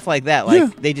it's stuff like that.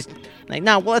 Like they just like,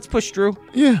 well, let's push through.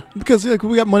 Yeah, because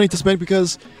we got money to spend.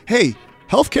 Because hey,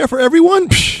 healthcare for everyone.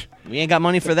 Psh, we ain't got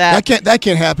money for that. That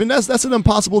can't happen. That's an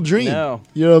impossible dream. No.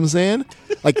 You know what I'm saying?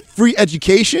 Like free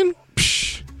education.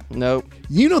 Psh, nope.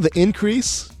 You know the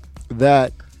increase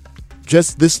that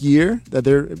just this year that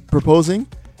they're proposing,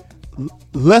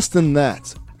 less than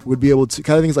that would be able to.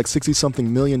 I think it's like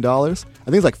 $60-something million. I think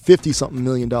it's like $50-something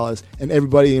million, and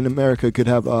everybody in America could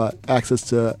have access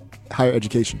to higher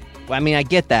education. Well, I mean, I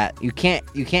get that. You can't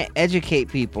educate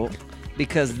people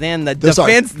because then the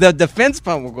defense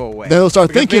fund will go away. Then they'll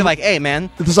start thinking like, hey, man.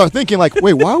 They'll start thinking like,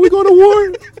 wait, why are we going to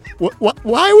war?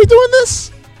 Why are we doing this?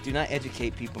 Do not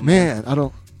educate people, man. I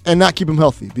don't, and not keep them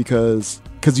healthy because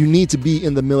you need to be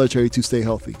in the military to stay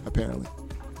healthy. Apparently,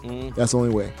 that's the only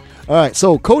way. All right,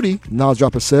 so Cody, Knowledge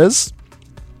Dropper, says,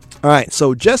 all right,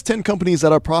 so just 10 companies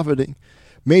that are profiting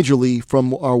majorly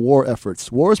from our war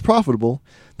efforts. War is profitable.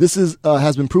 This has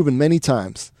been proven many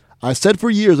times. I said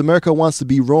for years America wants to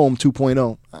be Rome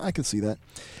 2.0. I can see that.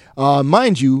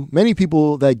 Mind you, many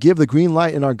people that give the green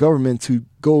light in our government to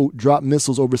go drop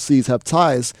missiles overseas have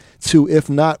ties to, if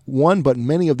not one, but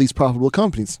many of these profitable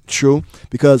companies. True,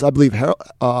 because I believe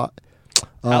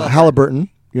Halliburton,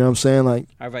 you know what I'm saying? Like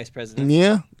our vice president.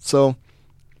 Yeah, so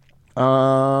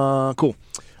cool.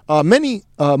 Money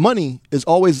is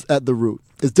always at the root.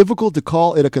 It's difficult to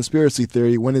call it a conspiracy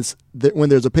theory when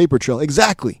there's a paper trail.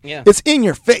 Exactly. Yeah. It's in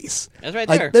your face. That's right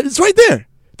there. Like, it's right there.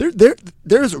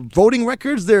 There's voting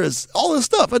records. There's all this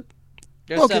stuff.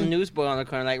 There's some newsboy on the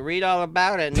corner like, read all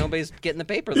about it. Nobody's getting the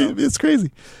paper though. It's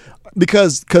crazy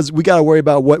because we got to worry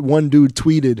about what one dude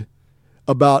tweeted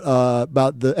about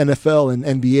the NFL and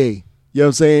NBA. You know what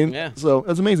I'm saying? Yeah. So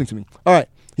that's amazing to me. All right.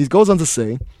 He goes on to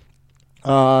say,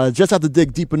 just have to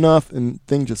dig deep enough, and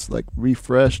thing just like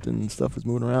refreshed and stuff is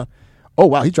moving around. Oh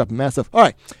wow, he's dropping mad stuff. All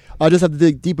right. I just have to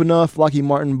dig deep enough. Lockheed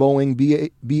Martin, Boeing,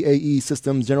 BAE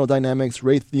Systems, General Dynamics,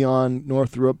 Raytheon,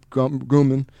 Northrop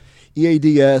Grumman,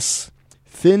 EADS,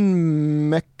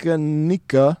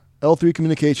 Finmeccanica, L3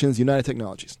 Communications, United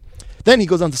Technologies. Then he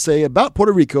goes on to say, about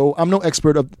Puerto Rico, I'm no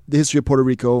expert of the history of Puerto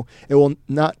Rico. It will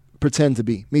not pretend to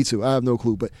be. Me too. I have no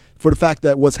clue. But for the fact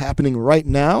that what's happening right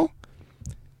now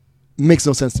makes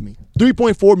no sense to me.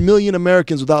 3.4 million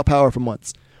Americans without power for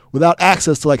months, without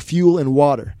access to like fuel and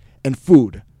water and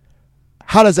food.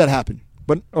 How does that happen?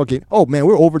 But okay. Oh man,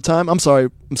 we're over time. I'm sorry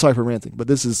for ranting, but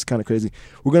this is kind of crazy.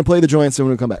 We're gonna play the joints and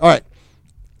we're gonna come back. All right.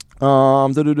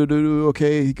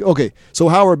 Okay. So,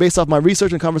 however, based off my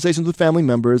research and conversations with family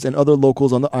members and other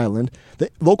locals on the island, the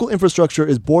local infrastructure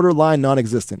is borderline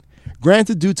non-existent.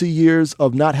 Granted, due to years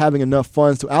of not having enough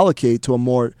funds to allocate to a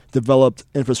more developed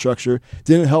infrastructure,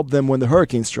 didn't help them when the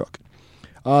hurricane struck.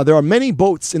 There are many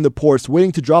boats in the ports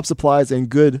waiting to drop supplies and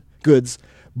goods,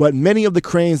 but many of the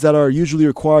cranes that are usually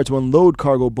required to unload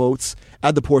cargo boats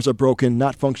at the ports are broken,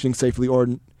 not functioning safely, or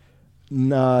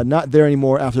not there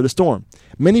anymore after the storm.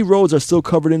 Many roads are still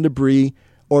covered in debris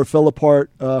or fell apart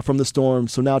from the storm,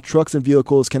 so now trucks and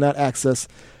vehicles cannot access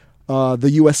the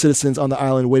U.S. citizens on the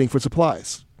island waiting for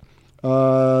supplies.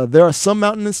 There are some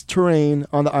mountainous terrain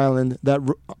on the island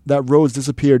that roads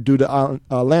disappeared due to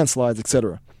landslides,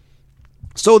 etc.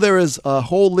 So there is a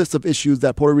whole list of issues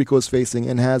that Puerto Rico is facing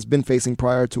and has been facing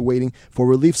prior to waiting for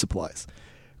relief supplies.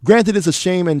 Granted, it's a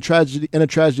shame and a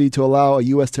tragedy to allow a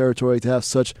U.S. territory to have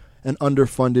such an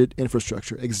underfunded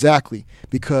infrastructure. Exactly,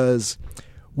 because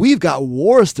we've got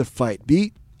wars to fight,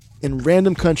 beat in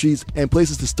random countries and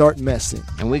places to start messing.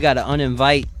 And we got to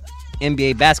uninvite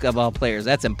NBA basketball players.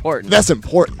 That's important. That's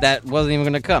important. That wasn't even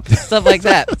going to come. Stuff like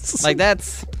that. Like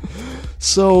that's.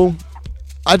 So,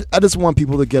 I just want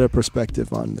people to get a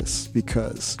perspective on this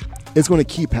because it's going to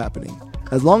keep happening.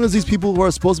 As long as these people who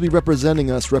are supposed to be representing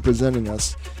us,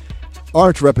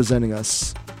 aren't representing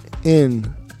us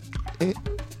in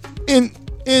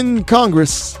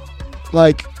Congress,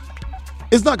 like,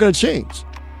 it's not going to change.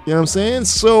 You know what I'm saying?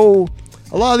 So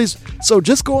a lot of these, so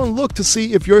just go and look to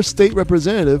see if your state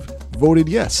representative voted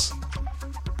yes.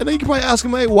 And then you can probably ask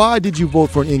them, hey, why did you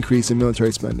vote for an increase in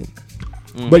military spending?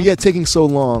 Mm-hmm. But yet taking so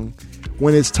long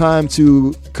when it's time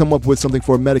to come up with something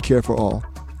for Medicare for all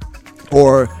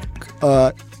or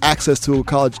access to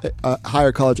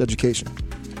higher college education.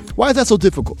 Why is that so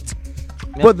difficult?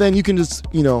 Yep. But then you can just,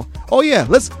 oh yeah,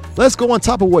 let's go on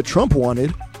top of what Trump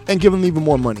wanted and give them even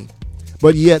more money.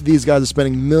 But yet these guys are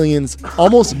spending millions,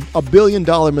 almost $1 billion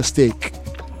mistake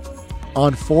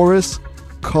on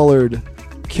forest-colored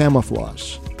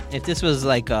camouflage. If this was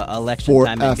like election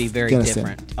time, it'd be very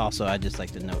different. Also, I'd just like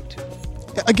to note too.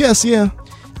 I guess, yeah.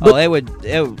 But, it would,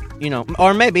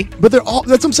 or maybe. But that's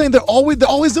what I'm saying. They're always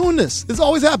doing this. It's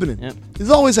always happening. Yep. It's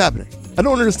always happening. I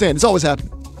don't understand. It's always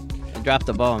happening. They dropped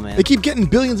the ball, man. They keep getting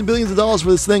billions and billions of dollars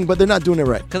for this thing, but they're not doing it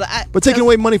right. But taking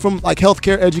away money from like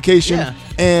healthcare, education,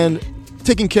 and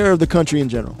taking care of the country in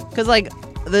general. Because like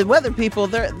the weather people,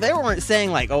 they weren't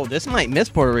saying like, oh, this might miss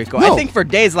Puerto Rico. No. I think for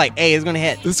days like, hey, it's gonna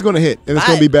hit. This is gonna hit, and it's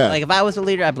gonna be bad. Like if I was a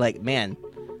leader, I'd be like, man,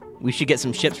 we should get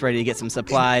some ships ready to get some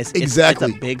supplies. Exactly.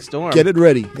 It's a big storm. Get it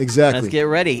ready. Exactly. Let's get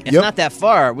ready. It's not that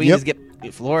far. We can just get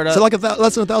Florida. So like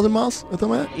less than 1,000 miles. Something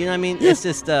like that? You know what I mean? Yeah. It's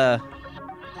just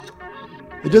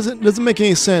it doesn't make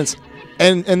any sense.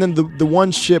 And then the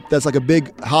one ship that's like a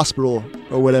big hospital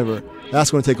or whatever,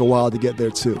 that's going to take a while to get there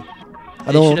too.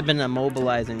 They should have been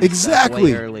immobilizing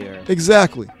way earlier.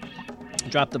 Exactly.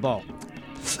 Drop the ball.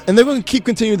 And they're going to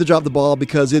continuing to drop the ball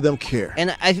because they don't care.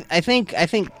 And I think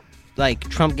like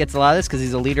Trump gets a lot of this because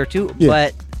he's a leader too. Yeah.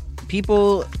 But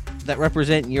people that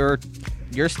represent your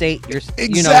state,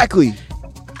 exactly.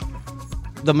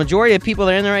 The majority of people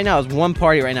that are in there right now is one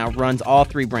party right now runs all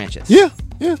three branches. Yeah.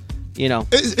 But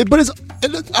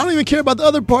I don't even care about the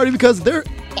other party because they're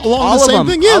along the same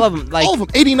thing. Yeah, all of them. Like, all of them.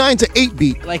 89 to 8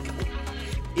 beat. Like,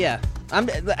 yeah. I'm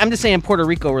just saying Puerto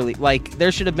Rico really, like,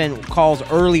 there should have been calls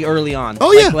early on. Oh,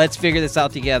 like, yeah. Let's figure this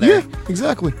out together. Yeah,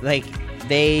 exactly. Like,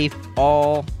 they've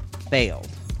all failed.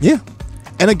 Yeah.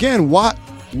 And again, why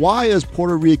does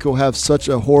Puerto Rico have such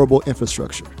a horrible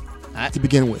infrastructure to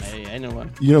begin with? I know why.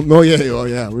 We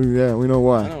know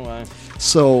why. I know why.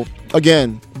 So,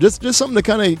 again, just something to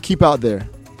kind of keep out there.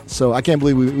 So, I can't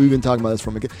believe we've been talking about this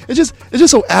from again. It's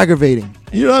just so aggravating.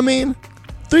 You know what I mean?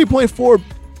 3.4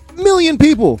 million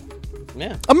people.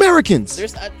 Yeah. Americans.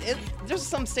 There's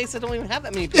some states that don't even have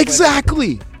that many people.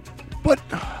 Exactly. But,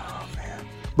 oh, man.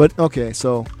 But, okay,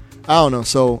 so, I don't know.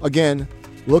 So, again,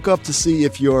 look up to see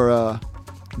if you're,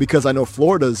 because I know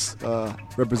Florida's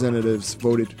representatives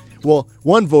voted. Well,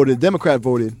 one voted, Democrat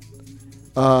voted.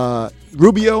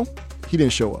 Rubio, he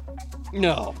didn't show up.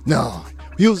 No.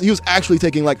 He was actually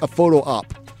taking like a photo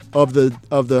op of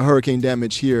the hurricane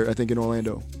damage here, I think in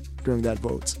Orlando, during that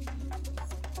vote.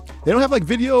 They don't have like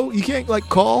video. You can't like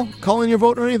call in your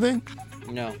vote or anything.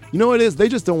 No. You know what it is? They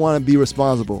just don't want to be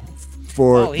responsible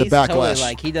for the backlash. Totally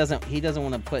like he doesn't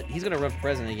want to put. He's gonna run for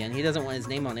president again. He doesn't want his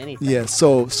name on anything. Yeah.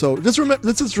 So let's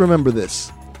just remember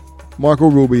this: Marco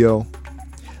Rubio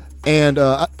and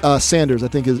Sanders. I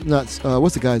think is not.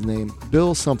 What's the guy's name?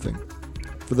 Bill something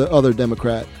for the other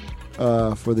Democrat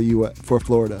for the U.S. for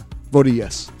Florida voted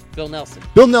yes. Bill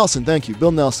Nelson. Thank you.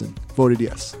 Bill Nelson voted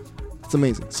yes. It's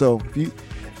amazing. So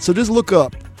So just look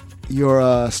up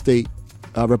your state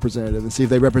representative and see if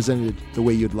they represented the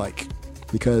way you'd like.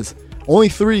 Because only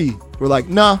 3 were like,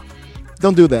 nah,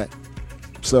 don't do that.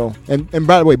 So, and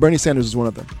by the way, Bernie Sanders was one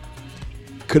of them.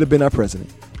 Could have been our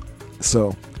president.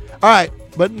 So, all right,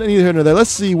 but neither here nor there.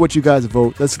 Let's see what you guys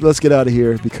vote. Let's get out of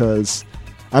here because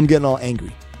I'm getting all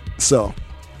angry. So, all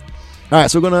right,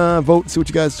 so we're gonna vote and see what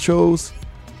you guys chose.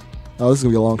 Oh, this is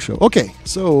gonna be a long show. Okay,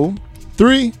 so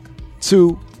 3,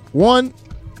 2, 1.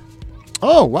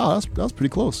 Oh wow, that was pretty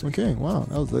close. Okay, wow,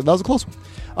 that was a close one.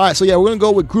 All right, so yeah, we're gonna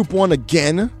go with Group 1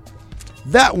 again.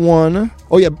 That one,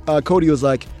 oh yeah, Cody was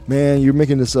like, "Man, you're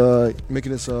making this vote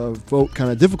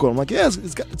kind of difficult." I'm like, "Yeah,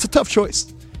 it's a tough choice."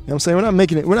 You know what I'm saying?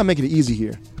 We're not making it easy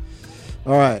here.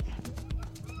 All right.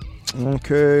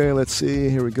 Okay, let's see.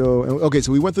 Here we go. Okay,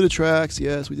 so we went through the tracks.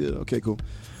 Yes, we did. Okay, cool.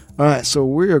 All right, so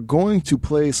we are going to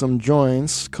play some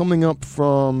joints coming up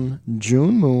from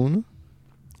June Moon.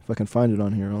 If I can find it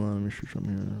on here. Hold on, let me shoot from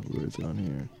here. Where is it on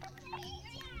here?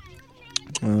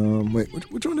 Wait,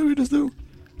 which one did we just do?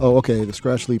 Oh, okay, the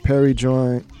Scratch Lee Perry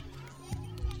joint.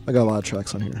 I got a lot of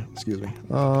tracks on here. Excuse me.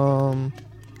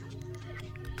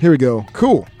 Here we go.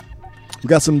 Cool. We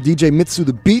got some DJ Mitsu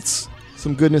the Beats.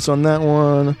 Some goodness on that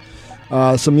one.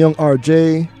 Some young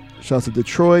RJ. Shouts to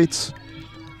Detroit.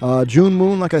 June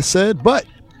Moon, like I said. But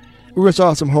we're going to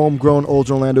start off some homegrown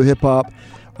Old Orlando hip hop.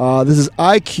 This is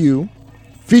IQ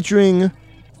featuring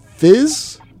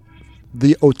Fizz,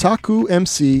 the Otaku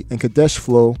MC, and Kadesh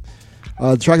Flow.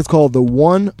 The track is called The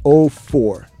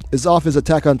 104. It's off his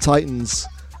Attack on Titans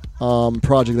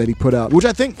project that he put out, which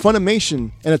I think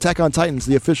Funimation and Attack on Titans,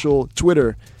 the official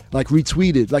Twitter, like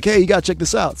retweeted. Like, hey, you got to check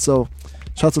this out. So,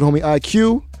 shouts to the homie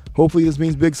IQ. Hopefully this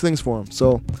means big things for him.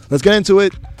 So, let's get into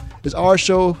it. It's our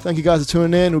show. Thank you guys for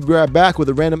tuning in. We'll be right back with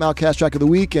a random Outcast track of the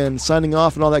week and signing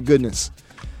off and all that goodness.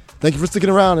 Thank you for sticking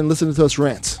around and listening to us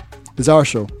rant. It's our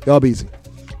show. Y'all be easy.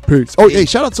 Peace. Oh, hey,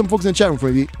 shout out to some folks in the chat room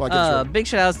for me. Big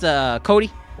shout outs to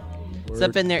Cody. It's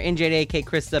up in there. NJDAK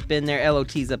Chris up in there.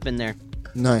 LOT's up in there.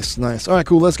 Nice. All right,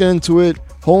 cool. Let's get into it.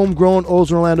 Homegrown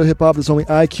Old Orlando hip hop. This is only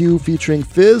IQ featuring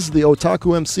Fizz, the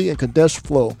Otaku MC, and Kadesh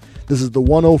Flow. This is the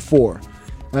 104. All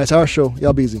right, it's our show.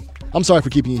 Y'all be easy. I'm sorry for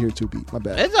keeping you here too, Pete. My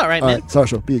bad. It's all right, man. It's our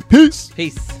show. Peace.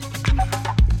 Peace.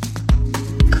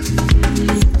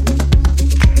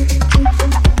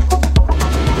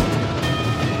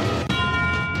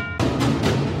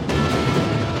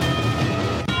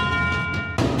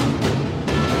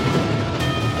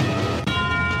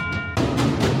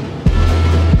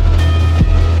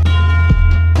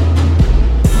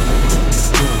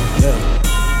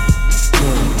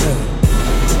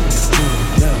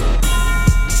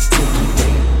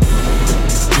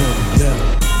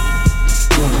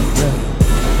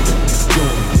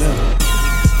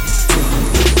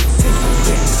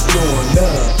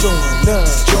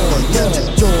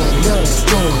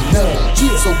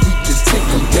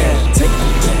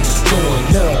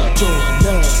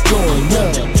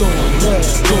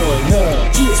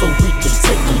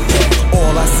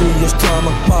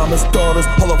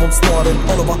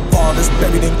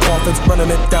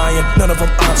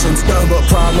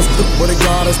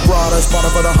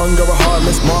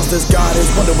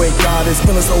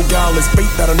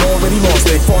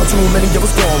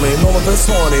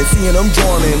 Seeing them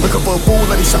drawing, looking for a fool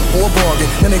that he shot for a bargain.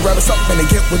 Then they grab us up and they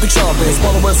get with the chomping.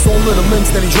 Swallow us so little mints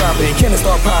that he dropping. Cannon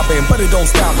start popping, but it don't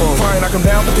stop him. Trying to knock him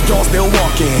down, but the jaw still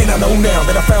walking. And I know now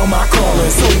that I found my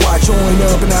calling. So I join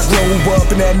up and I grow up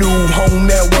in that new home,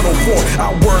 that 104. I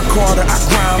work harder, I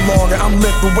grind longer. I'm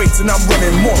lifting weights and I'm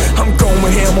running more. I'm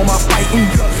going ham on my fighting.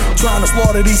 Trying to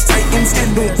slaughter these titans.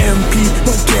 And no MP,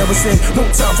 no garrison, no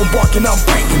time for barking, I'm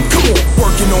fighting. Come on,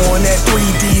 working on that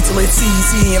 3D till it's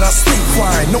easy and I sleep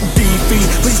flying. No defeat,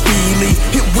 please believe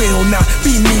it will not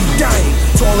be me dying.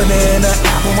 Taller than an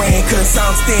Avaran, cause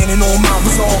I'm standing on my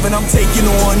resolve. And I'm taking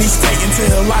on these titans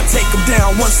till I take them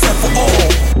down once and for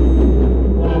all.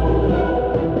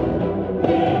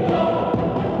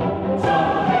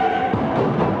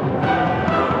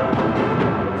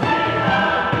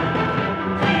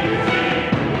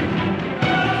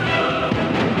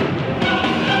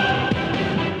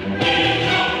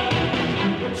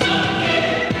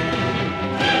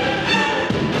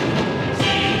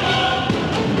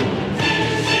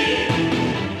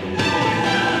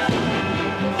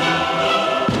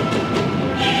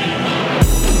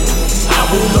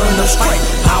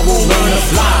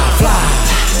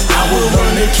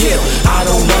 I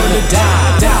don't learn to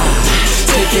die.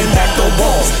 Taking back the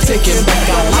walls, taking back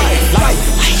our life.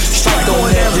 Strike on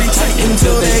every titan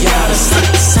till they out of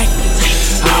sight.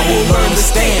 I will learn to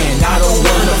stand, I don't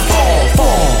learn to fall.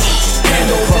 And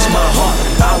don't crush my heart,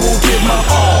 I will give my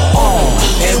all.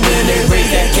 And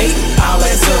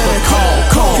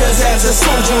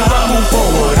move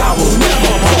forward, I will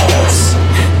never pause.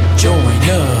 Join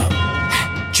up,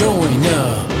 join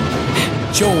up,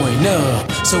 join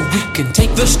up, so we can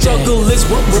take the struggle is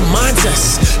what reminds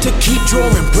us to keep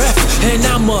drawing breath, and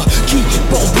I'ma keep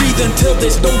on breathing till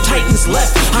there's no titans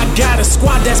left. I got a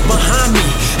squad that's behind me,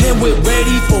 and we're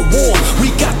ready for war. We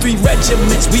got 3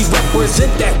 regiments, we represent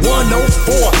that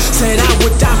 104. Said I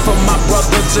would die for my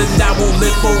brothers, and I will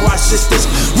live for our sisters.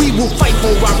 We will fight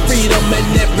for our freedom, and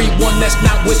everyone that's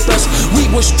not with us. We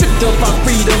were stripped of our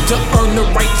freedom to earn the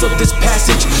rights of this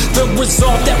passage. The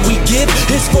result that we give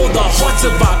is for the hearts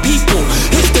of our people.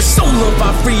 It's the soul of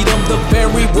our freedom, the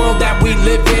very world that we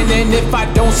live in. And if I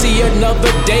don't see another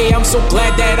day, I'm so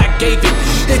glad that I gave it.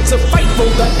 It's a fight for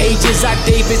the ages, our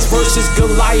Davids versus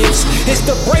Goliaths. It's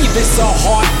the bravest of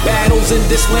hard battles in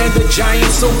this land of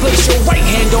giants. So place your right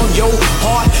hand on your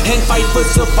heart and fight for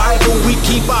survival. We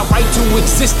keep our right to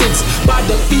existence by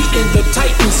defeating the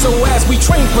titans. So as we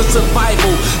train for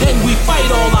survival and we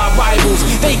fight all our rivals,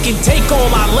 they can take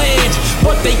all our land,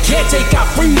 but they can't take our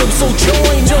freedom. So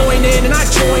join in, and I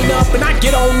join up, and I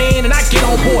get on in, and I get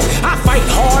on board. I fight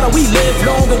harder, we live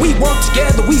longer, we work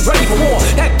together, we ready for war.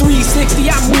 At 360,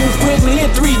 I move quickly,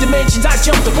 in 3 dimensions, I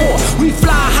jump to 4. We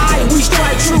fly high and we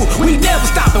strike true, we never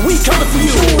stop and we coming for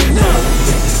you. Join up,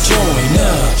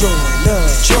 join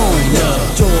up, join up,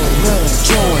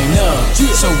 join up,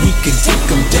 so we can take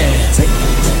them down.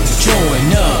 Join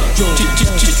up, join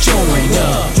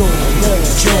up,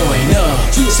 join up,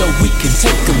 so we can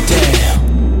take them down.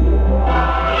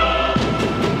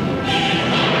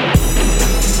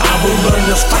 I will learn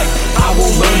to fight, I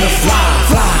will learn to fly.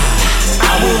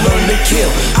 I will learn to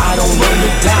kill, I don't learn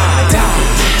to die.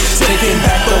 Taking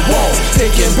back the walls,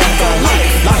 taking back our life.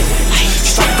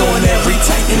 Strike on every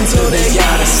titan until they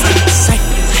out of sight.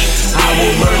 I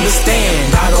will learn to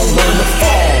stand, I don't learn to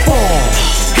fall.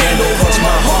 Hand over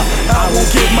my heart, I will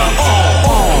give my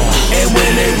all. And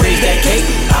when they raise that gate,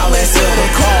 I'll answer the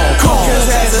call. Cause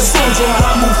as a soldier,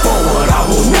 I move forward, I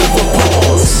will never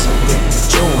pause.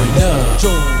 Join up,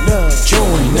 join up,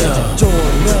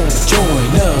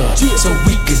 so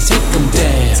we can take them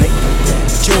down.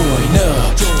 Join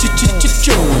up,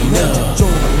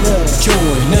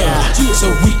 join up, so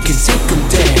we can take them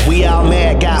down. We all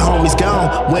mad, got homies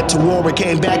gone. Went to war and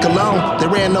came back alone. They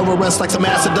ran over us like some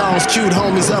Macedons. Chewed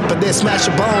homies up and then smashed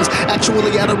your bones.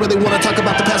 Actually, I don't really want to talk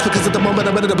about the past, because at the moment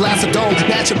I'm ready to blast a dome.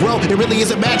 Magic, bro, it really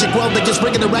isn't magic, bro. They just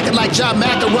bringing the record like John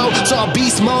McEnroe. So I'll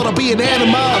beast mode, I'll be an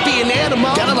animal.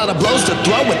 Got a lot of blows to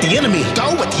throw at the enemy.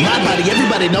 My body,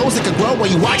 everybody knows it can grow when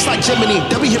you watch like Jiminy.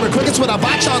 They'll be hearing crickets when I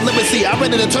watch on Liberty. I'm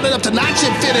ready to turn it up to notch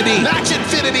infinity.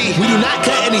 We do not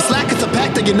cut any slack, it's a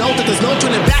pact that you know that there's no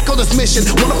turning back on this mission.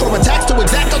 One for attacks to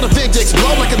exact on the Vigix.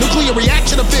 Blow like a nuclear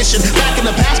reaction of fission. Back in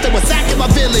the past, they were sacking my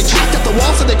village. Hacked up the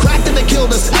walls and they cracked and they killed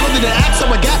us. I don't need an axe, so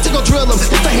I got to go drill them.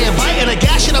 It's a hand bite and a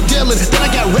gash and I'm dealing. Then I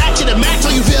got ratchet and match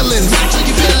on you villains.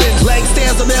 Leg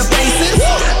stands on their faces.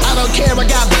 I don't care, I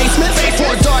got basements.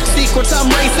 For dark secrets,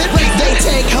 I'm racing. They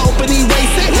take hope and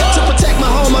erase it. To protect my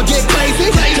home, I'll get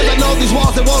crazy. Cause I know these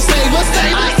walls, they won't save us.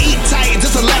 I eat titans,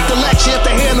 just elect election. If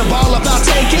they hand the ball up, I'll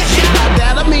take it. By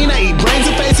that I mean I eat brains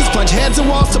and faces, punch heads and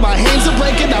walls till my hands are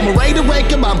breaking. I'm ready to rake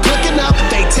them, I'm cooking up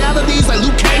fatalities like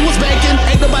Luke Kane was baking.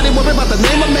 Ain't nobody worried about the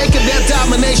name I'm making. Their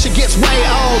domination gets way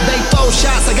old. They throw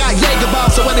shots, I got Jaeger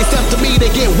bombs, so when they step to me, they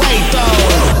get way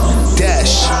thrown.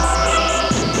 Dash.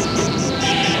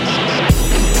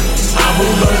 I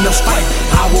will learn to fight,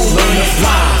 I will learn to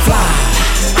fly.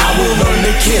 I will learn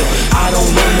to kill, I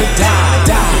don't learn to die.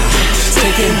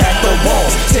 Taking back the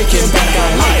walls, taking back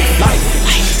our life.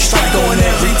 Strike on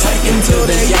every titan until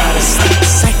they out of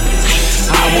sight.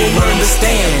 I will learn to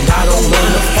stand, I don't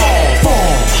learn to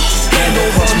fall. Hand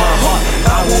over my heart,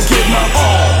 I will give my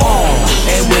all.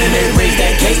 And when they raise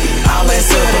that gate, I'll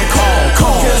answer the call.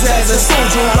 Cause as a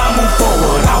soldier, I move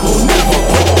forward, I will never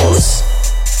pause.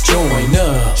 Join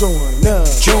up,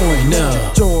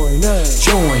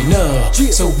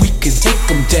 so we can take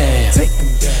them down.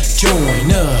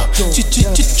 Join up,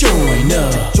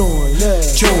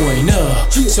 join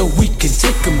up, so we can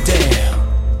take them down.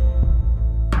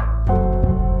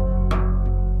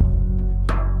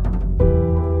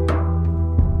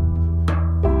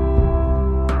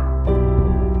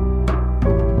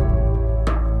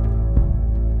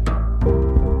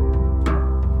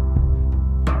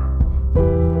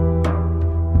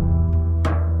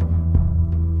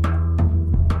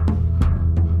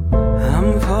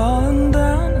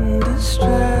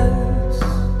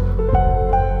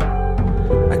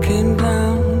 Came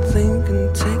down thinking,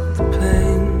 take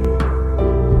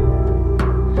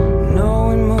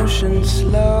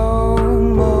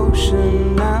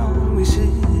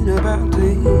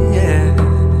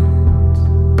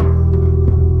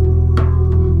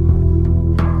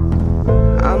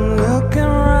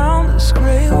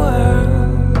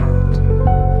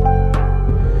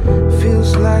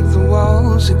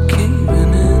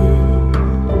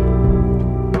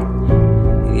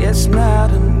gets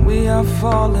mad and we are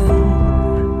falling.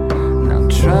 Now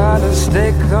try to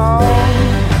stay calm.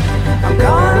 I'm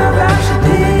calling about you,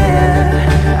 dear.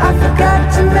 I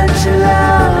forgot to mention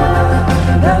love,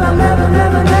 that I'll never,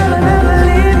 never, never, never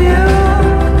leave you.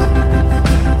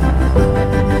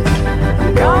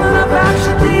 I'm calling about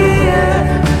you, dear.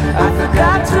 I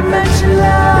forgot to mention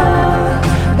love,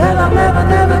 that I'll never,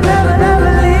 never, never,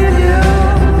 never leave you.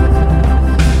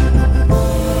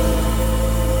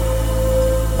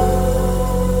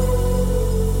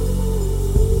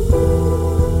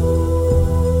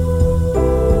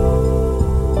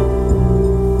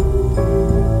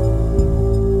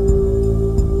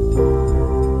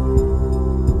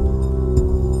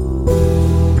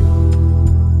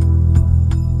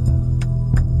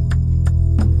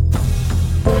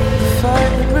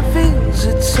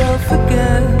 Itself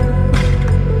again.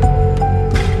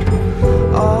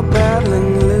 All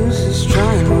battling losers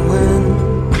trying to win.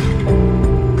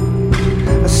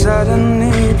 A sudden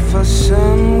need for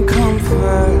some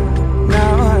comfort.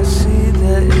 Now I see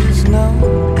there is no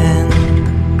end.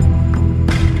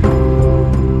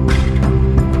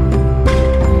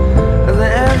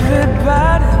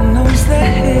 Everybody knows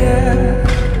they're here.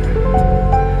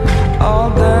 All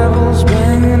devils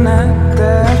banging at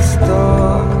death's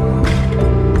door.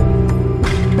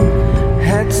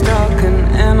 Heads talking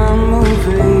in a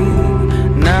movie.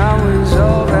 Now is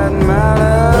all that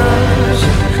matters.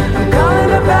 I'm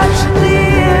calling about you,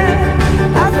 dear.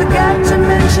 I forgot to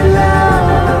mention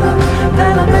love,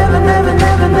 that I'll never, never,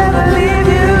 never, never leave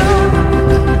you.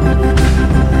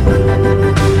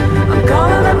 I'm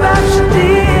calling about you,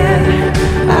 dear.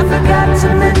 I forgot to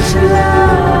mention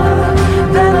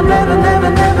love, that I'll never, never,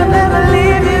 never, never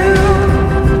leave you.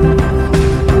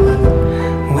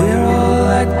 We're all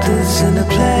actors in a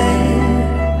play,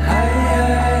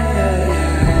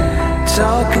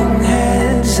 talking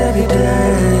heads every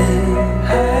day,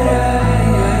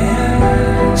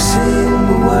 seeing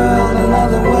the world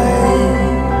another way.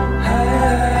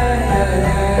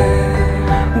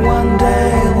 One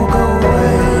day we'll go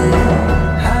away.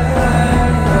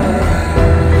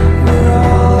 We're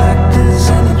all actors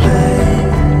in a play,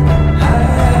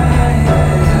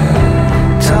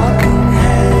 talking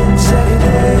heads every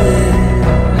day,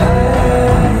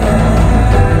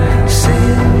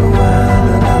 seeing the world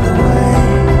another way.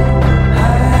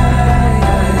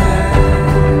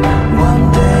 One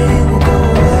day we'll go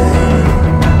away.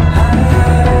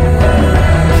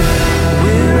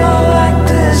 We're all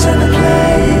actors in a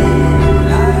play,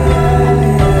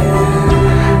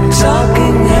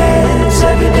 talking heads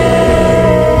every day,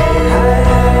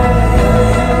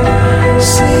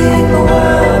 seeing the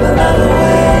world another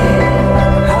way.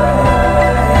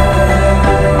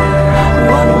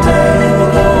 One day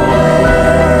we'll go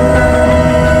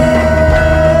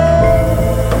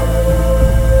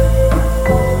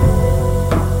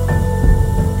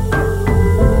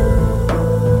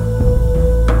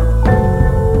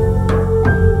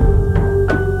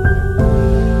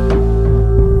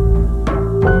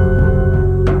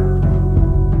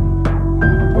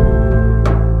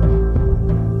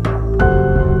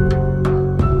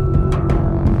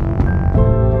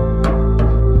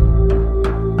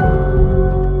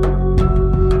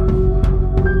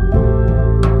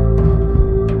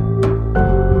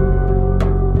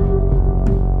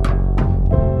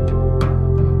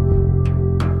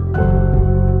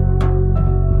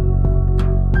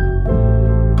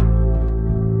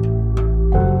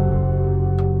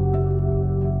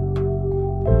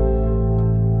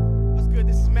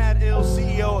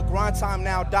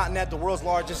GrindTimeNow.net, the world's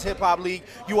largest hip-hop league.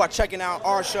 You are checking out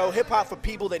our show, Hip Hop for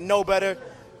People That Know Better.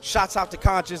 Shouts out to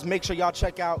Conscious. Make sure y'all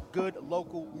check out good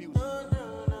local music.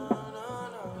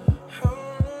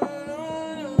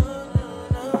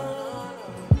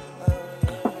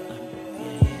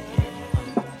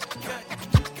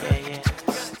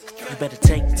 You better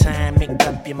take time, make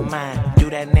up your mind. Do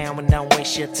that now and don't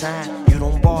waste your time. You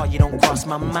don't ball, you don't cross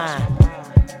my mind.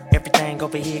 Everything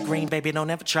over here green, baby, don't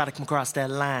ever try to come across that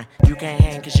line. You can't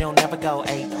hang cause you'll never go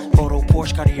 8. Photo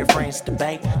Porsche, car to your friends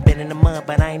debate. Been in the mud,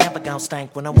 but I ain't never gon'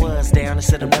 stink. When I was down, I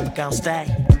said I'm never gon' stay.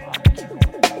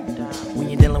 When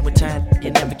you're dealing with time,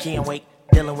 you never can wait.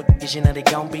 Dealing with this, you know they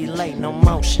gon' be late. No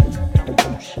motion.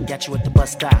 Got you at the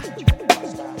bus stop.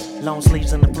 Long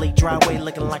sleeves in the fleet driveway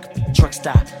looking like a truck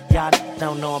stop. Y'all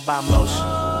don't know about motion.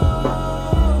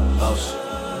 Motion.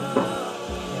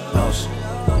 Motion.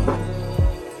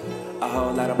 A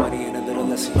whole lot of money and a little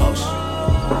less emotion.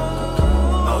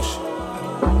 Motion.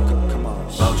 Come on.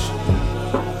 Motion.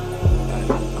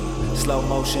 Slow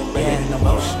motion, baby, no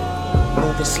motion.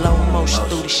 Moving slow motion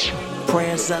through the shit.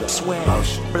 prayers up, swear.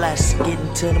 Blessed,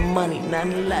 getting to the money,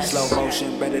 nonetheless. Slow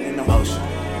motion, better than the motion.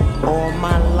 All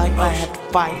my life I had to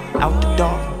fight out the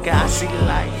dark. God see the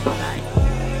light.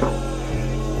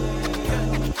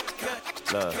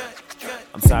 Look,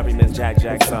 I'm sorry, Miss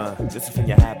Jackson. This is from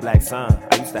your half black son.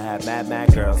 I used to have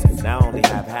mad girls. Now I only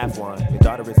have half one. Your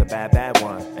daughter is a bad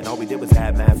one. And all we did was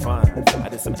have mad fun. I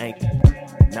did some ain't.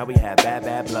 Now we have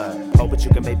bad blood. Hope that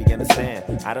you can maybe understand.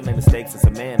 I done made mistakes as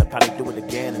a man. I'll probably do it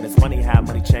again. And it's funny how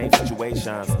money change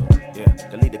situations. Yeah,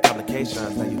 delete the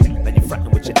complications. Now you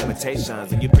frontin' with your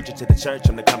imitations. And you preach it to the church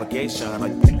on the congregation.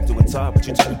 Like you do it tough, but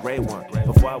you took a great one.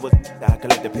 Before I was, I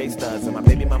collected pay stubs. And my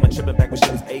baby mama tripping back when she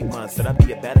was 8 months. Said I'd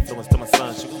be a bad influence to my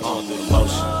son. She was going through the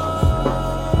motion.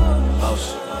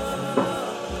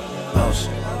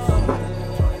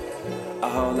 A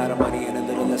whole lot of money and a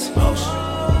little less motion.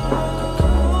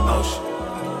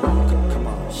 Come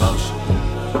on.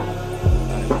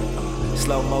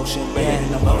 Slow motion, better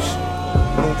than the motion.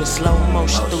 Moving slow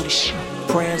motion through the shit.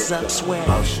 Prayers up, swear.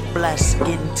 Blessed,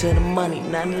 getting to the money,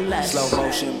 nonetheless. Slow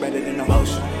motion, better than the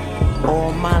motion.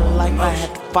 All my life I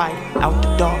had to fight out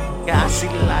the dark. Yeah, I see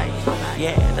the light.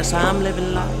 Yeah, that's how I'm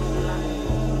living life.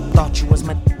 Thought you was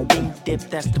my thing dip,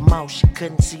 that's the motion.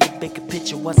 Couldn't see a bigger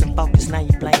picture, wasn't focused. Now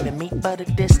you blaming me for the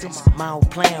distance. My whole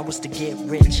plan was to get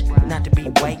rich, not to be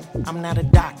waiting. I'm not a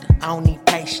doctor, I don't need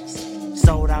patience.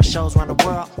 Sold out shows around the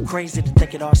world. Crazy to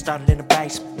think it all started in the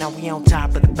basement. Now we on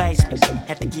top of the basement.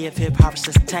 Had to give hip hop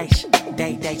resuscitation.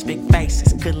 Days, big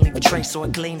faces. Couldn't leave a trace, so I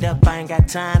cleaned up. I ain't got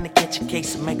time to catch a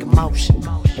case and make a motion.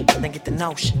 Then get the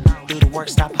notion. Do the work,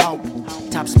 stop hoping.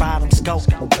 Top spot, I'm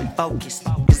scoping. Focus.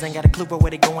 Cause ain't got a clue where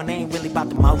they going. They ain't really about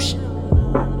the motion.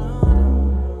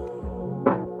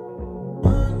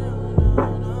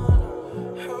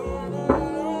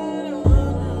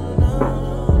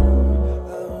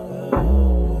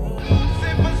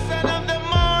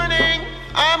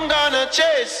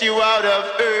 Chase you out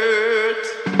of earth.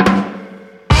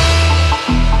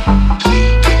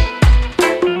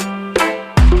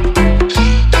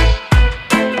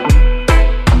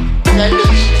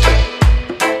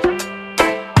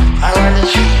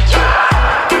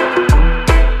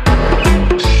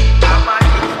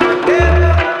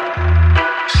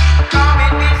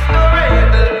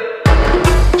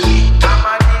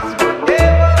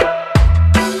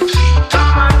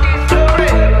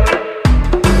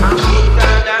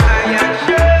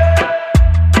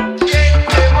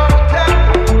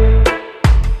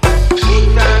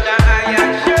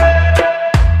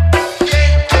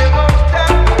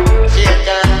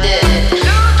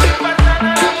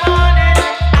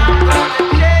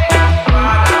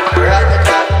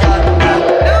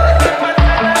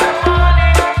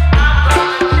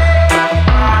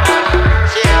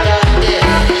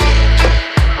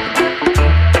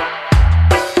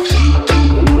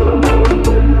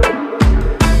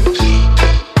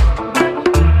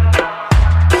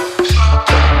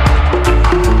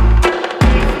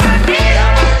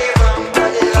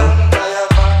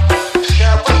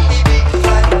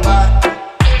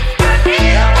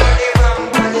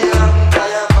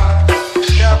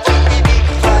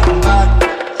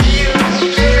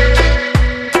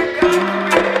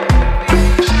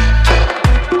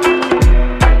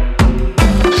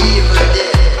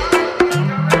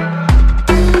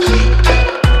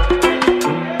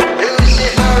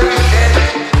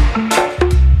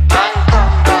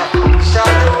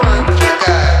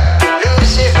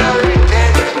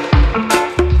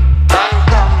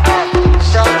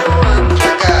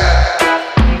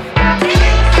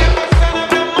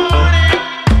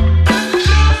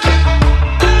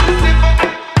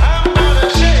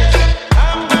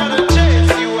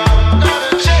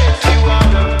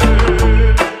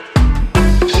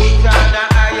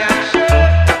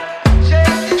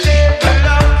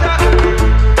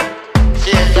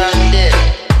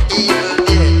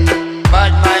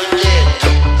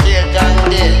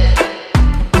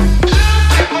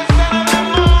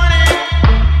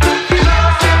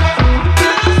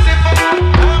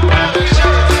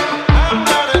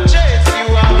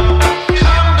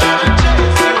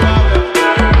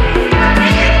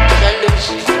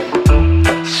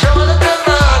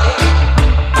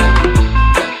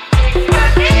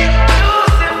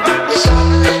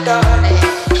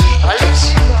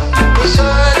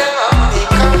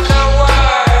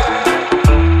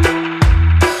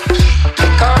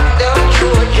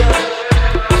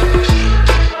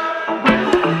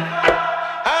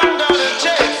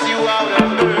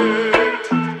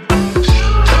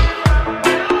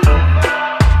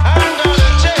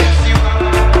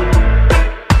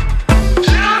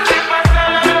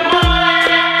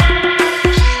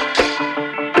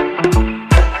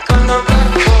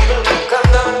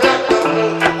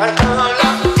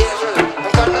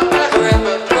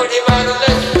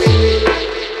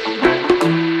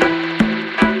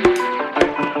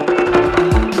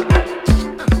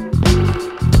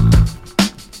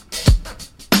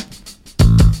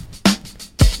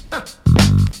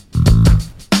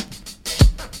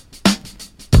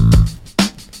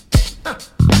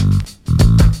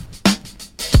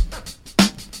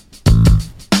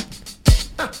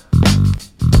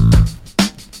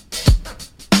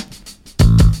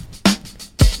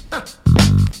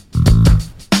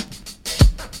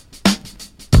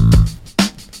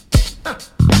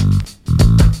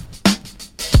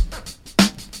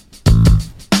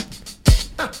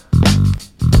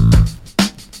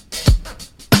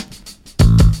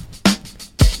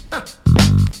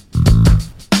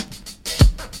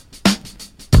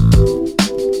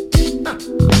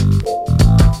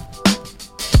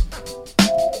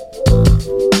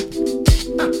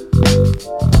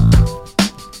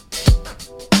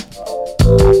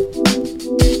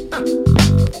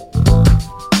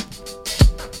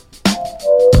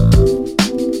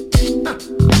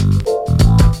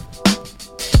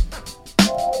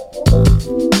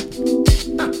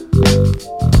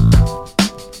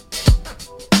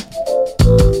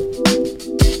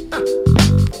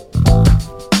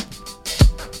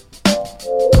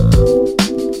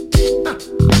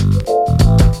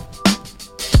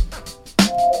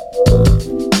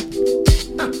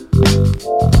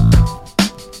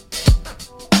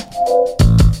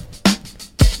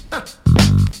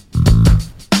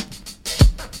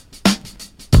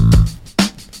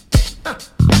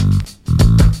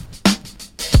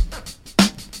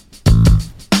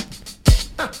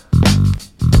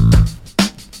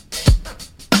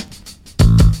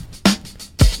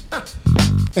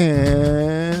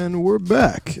 And we're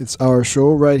back. It's our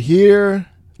show right here.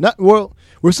 We're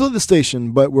still at the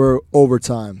station, but we're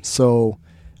overtime. So,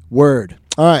 word.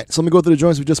 All right, so let me go through the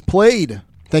joints we just played.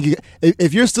 Thank you.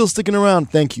 If you're still sticking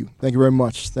around, thank you. Thank you very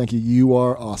much. Thank you. You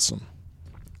are awesome.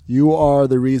 You are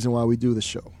the reason why we do the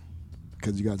show,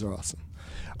 because you guys are awesome.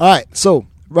 All right, so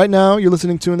right now you're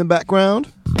listening to in the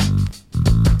background.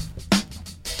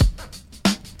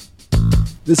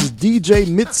 This is DJ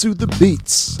Mitsu the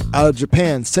Beats out of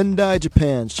Japan, Sendai,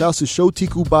 Japan. Shouts to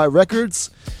Shotiku by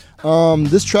Records.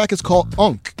 This track is called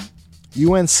UNC,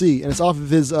 UNC, and it's off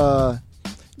of his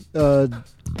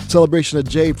Celebration of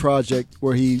J project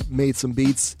where he made some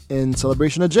beats in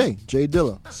Celebration of J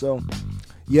Dilla. So,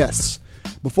 yes.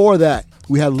 Before that,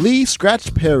 we had Lee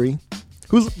Scratch Perry,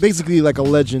 who's basically like a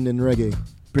legend in reggae,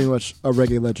 pretty much a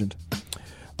reggae legend.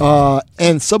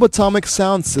 And Subatomic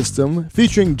Sound System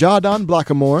featuring Jadon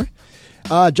Blackamore.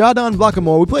 Jadon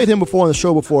Blackamore, we played him before on the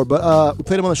show before, but we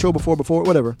played him on the show before,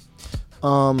 whatever.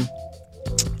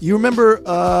 You remember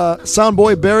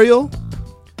Soundboy Burial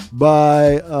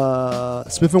by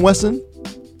Smith & Wesson?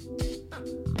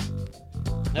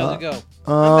 How's it go?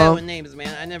 I'm bad with names,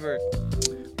 man. I never...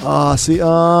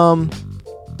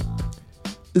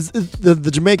 is the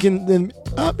Jamaican...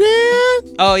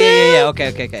 Oh, yeah.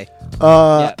 Okay.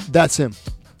 That's him,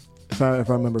 if I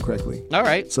remember correctly. All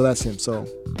right. So that's him. So,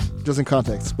 just in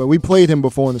context. But we played him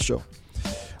before in the show.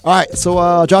 All right. So,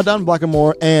 Jadon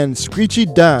Blackamore and Screechy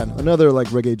Dan, another like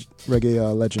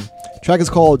reggae legend. Track is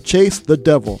called Chase the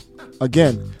Devil.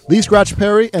 Again, Lee Scratch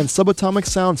Perry and Subatomic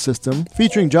Sound System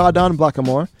featuring Jadon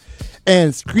Blackamore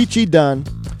and Screechy Dan,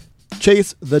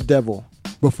 Chase the Devil.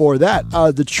 Before that,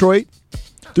 Detroit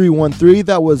 313,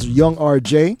 that was Young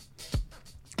RJ.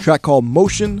 Track called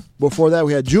Motion. Before that,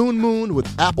 we had June Moon with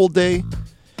Apple Day.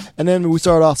 And then we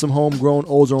started off some homegrown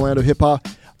old Orlando hip-hop.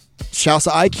 Shouts to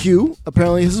IQ.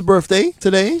 Apparently, it's his birthday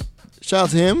today. Shout out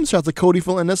to him. Shout out to Cody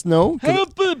for letting us know.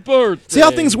 Happy birthday. See how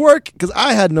things work? Because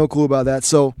I had no clue about that.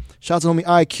 So, shout out to homie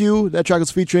IQ. That track is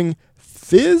featuring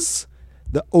Fizz,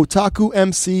 the Otaku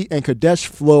MC, and Kadesh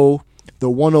Flow,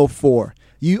 the 104.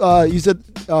 You said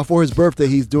for his birthday,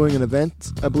 he's doing an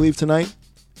event, I believe, tonight.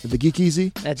 The Geek Easy?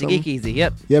 That's a Geek Easy,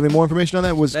 yep. You have any more information on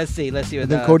that? Let's see what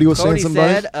then Cody was saying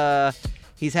something said,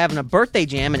 he's having a birthday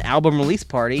jam and album release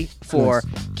party for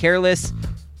Careless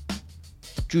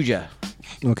Juja.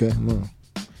 Okay. Well.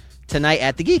 Tonight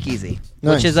at the Geek Easy,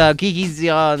 which is Geek Easy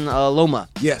on Loma.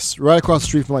 Yes, right across the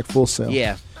street from like Full Sail.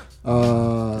 Yeah.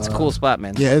 It's a cool spot,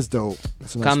 man. Yeah, it's dope.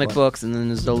 It's a nice comic spot. Books, and then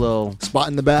there's the little spot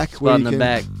in the back. And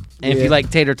if you like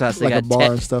tater tots, they like got a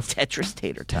bar and stuff. Tetris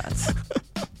tater tots.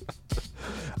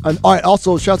 And, all right,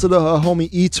 also, shout out to the homie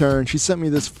E-Turn. She sent me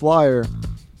this flyer.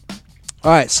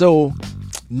 All right, so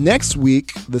next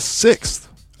week, the 6th.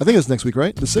 I think it's next week,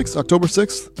 right? The 6th, October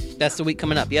 6th? That's the week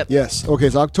coming up, yep. Yes. Okay,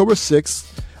 so October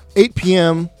 6th, 8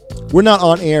 p.m. We're not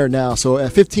on air now, so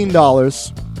at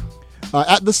 $15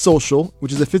 at The Social,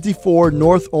 which is at 54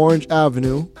 North Orange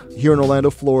Avenue here in Orlando,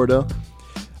 Florida.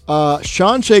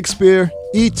 Sean Shakespeare,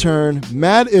 E-Turn,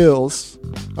 Mad Ills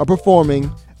are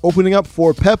performing, opening up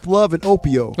for Pep Love and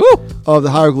Opio of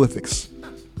the Hieroglyphics.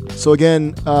 So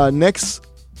again, next,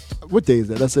 what day is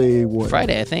that? That's a what?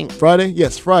 Friday, I think. Friday?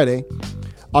 Yes, Friday.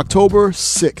 October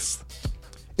 6th,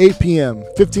 8 p.m.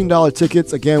 $15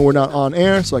 tickets. Again, we're not on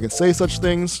air, so I can say such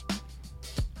things.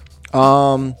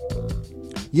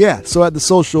 Yeah, so at The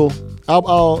Social, I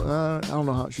don't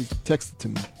know how, she texted to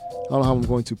me. I don't know how I'm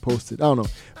going to post it. I don't know.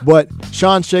 But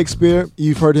Sean Shakespeare,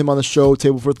 you've heard him on the show,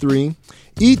 Table for Three.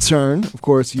 E-Turn, of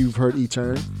course, you've heard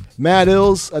E-Turn. Mad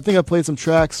Ills, I think I played some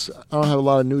tracks. I don't have a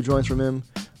lot of new joints from him.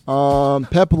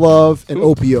 Pep Love and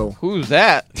Opio. Who's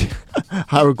that?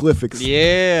 Hieroglyphics.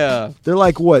 Yeah. They're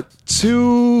like, what,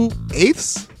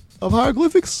 2/8 of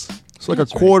Hieroglyphics? So like a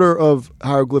quarter of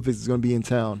Hieroglyphics is going to be in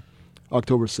town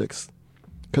October 6th.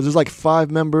 Because there's like 5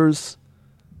 members,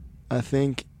 I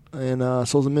think, in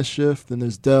Souls of Mischief. Then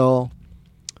there's Dell.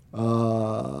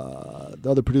 The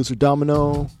other producer,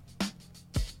 Domino.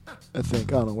 I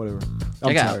think. I don't know, whatever.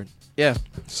 I'm tired. Yeah.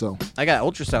 So. I got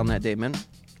ultrasound that day, man.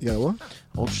 You got what?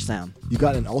 Ultrasound. You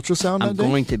got an ultrasound that day? I'm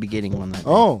going to be getting one that day.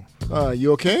 Oh.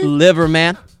 You okay? Liver,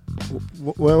 man.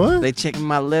 What? They checked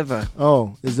my liver.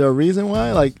 Oh. Is there a reason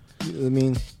why? Like, I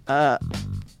mean...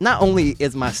 Not only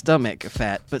is my stomach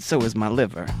fat, but so is my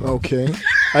liver. Okay.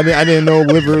 I didn't know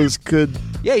livers could...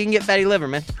 Yeah, you can get fatty liver,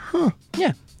 man. Huh.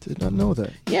 Yeah. Did not know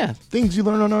that. Yeah. Things you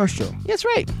learn on our show. That's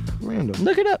right. Random.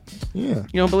 Look it up. Yeah.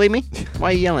 You don't believe me? Why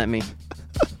are you yelling at me?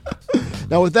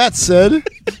 Now, with that said...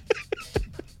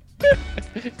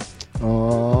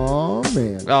 Oh,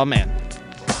 man. Oh, man.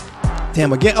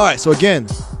 Damn, again. All right, so again,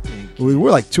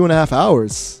 we're like 2.5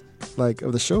 hours.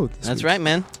 of the show. That's right,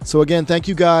 man. So again, thank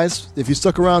you guys. If you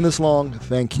stuck around this long,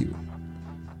 thank you.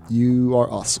 You are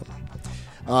awesome.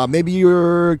 Maybe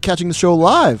you're catching the show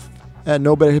live at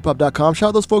NoBetterHipHop.com. Shout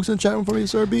out those folks in the chat room for me,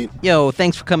 Sir Beat. Yo,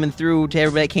 thanks for coming through to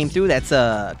everybody that came through. That's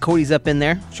Cody's up in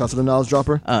there. Shout out to the Knowledge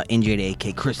Dropper.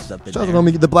 NJ Chris is up in there. Shout out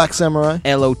to the Black Samurai.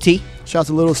 LOT. Shout out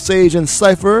to Little Sage and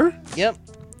Cypher. Yep.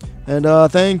 And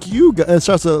thank you guys. And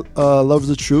shout out to Loves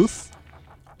the Truth.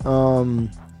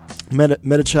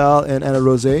 Metachild and Anna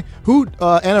Rose, who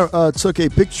Anna took a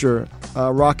picture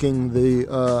rocking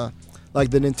the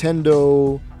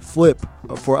Nintendo Flip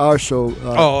for our show.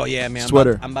 Oh yeah, man!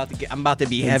 Sweater. I'm about to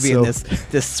be heavy in this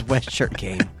sweatshirt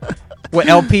game. Well,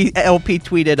 LP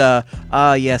tweeted,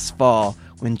 yes, fall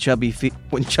when chubby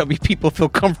people feel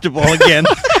comfortable again.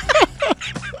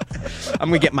 I'm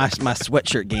gonna get my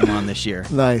sweatshirt game on this year.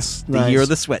 Nice. The year of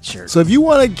the sweatshirt. So if you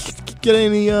want to get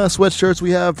any sweatshirts,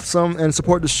 we have some, and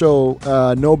support the show.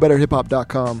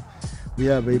 NoBetterHipHop.com. We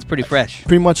have it's pretty fresh.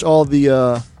 Pretty much all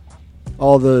the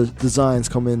designs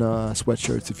come in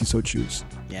sweatshirts if you so choose.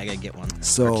 Yeah, I gotta get one.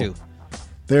 So or two.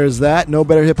 There's that.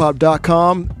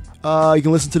 NoBetterHipHop.com. You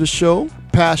can listen to the show,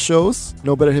 past shows.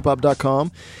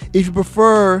 NoBetterHipHop.com. If you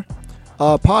prefer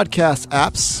podcast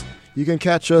apps, you can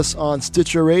catch us on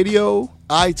Stitcher Radio,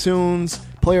 iTunes,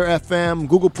 Player FM,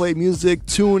 Google Play Music,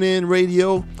 TuneIn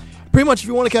Radio. Pretty much if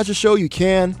you want to catch a show, you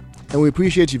can, and we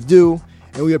appreciate if you do,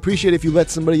 and we appreciate if you let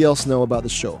somebody else know about the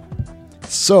show.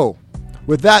 So,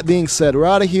 with that being said, we're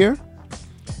out of here.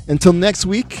 Until next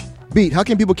week, Beat, how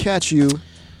can people catch you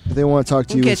if they want to talk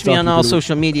to you? Catch me on all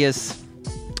social medias.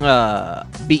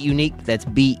 Beat Unique, that's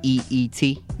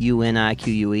BeatUnique.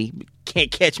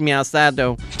 Can't catch me outside,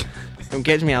 though. Don't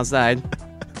catch me outside.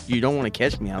 You don't want to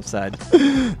catch me outside.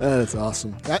 That's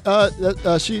awesome.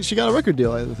 She got a record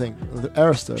deal, I think.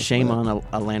 Arista. Shame on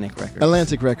Atlantic Records.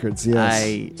 Atlantic Records,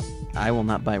 yes. I will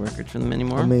not buy records from them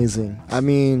anymore. Amazing. I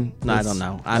mean... No, I don't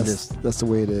know. That's the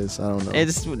way it is. I don't know.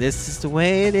 This is the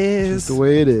way it is. It's the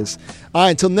way it is. All right,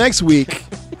 until next week,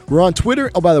 we're on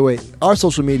Twitter. Oh, by the way, our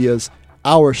social medias,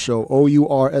 our show,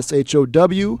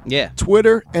 OURSHOW. Yeah.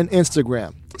 Twitter and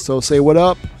Instagram. So say what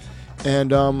up.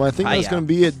 And I think that's going to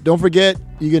be it. Don't forget,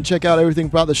 you can check out everything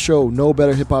about the show,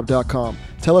 NoBetterHipHop.com.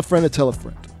 Tell a friend to tell a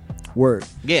friend. Word.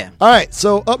 Yeah. All right,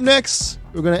 so up next,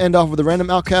 we're going to end off with the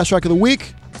random Outcast track of the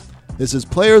week. This is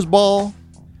Players Ball,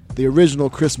 the original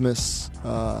Christmas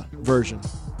version.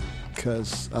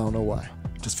 Because I don't know why.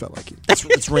 Just felt like it.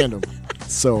 It's random.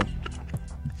 So,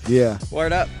 yeah.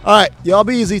 Word up. All right, y'all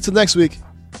be easy. Till next week.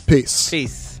 Peace.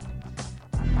 Peace.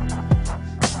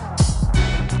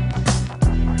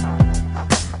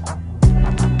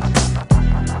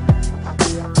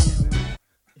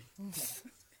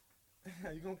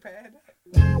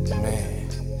 Man,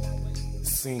 the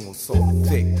scene was so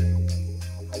thick.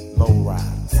 Low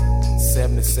rise,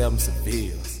 77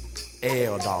 Sevilles,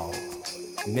 L-Dog,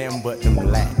 nothing but them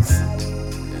blacks.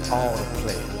 All the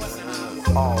players,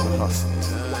 all the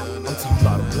hustlers. I'm talking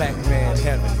about a black man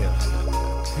heaven here.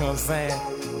 You know what I'm saying?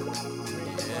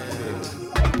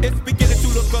 It's beginning to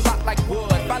look a lot like wood.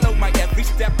 Follow my every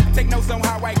step. Take notes on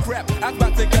how I crept. I'm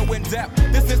about to go in depth.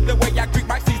 This is the way I greet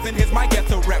my season. Here's my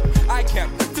ghetto rep. I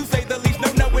kept, to say the least,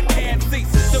 no, it can't cease.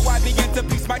 So I begin to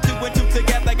piece my two and two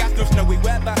together. Got no snowy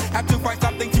weather. Have to find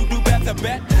something to do better,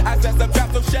 bet. I set some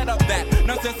traps, so shut up that.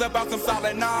 Nonsense about some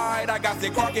solid night. I got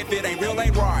sick crock if it ain't real,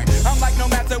 ain't right. I'm like, no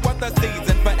matter what the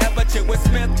season, forever chill with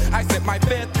Smith. I sip my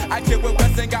fifth. I chill with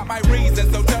West and got my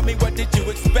reasons. So tell me, what did you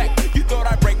expect? You thought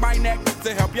I'd break my neck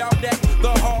to help y'all deck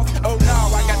the halls? Oh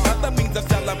no, I got other means of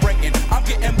celebrating. I'm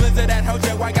getting blizzard at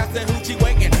Hojo, I got the hoochie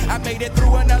waiting. I made it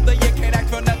through another year, can't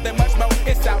ask for nothing much more.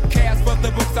 It's Outcast for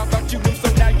the books, I thought you knew,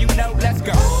 so now you know, let's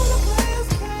go.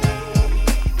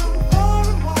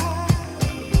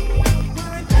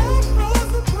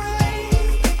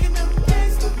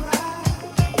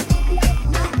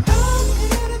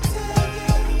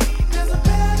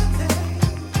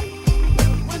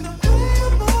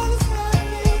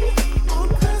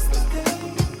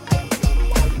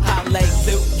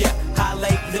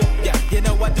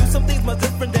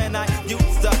 Different than I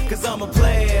used to, cause I'm a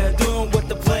player, doing what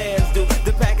the players do.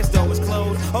 The package store is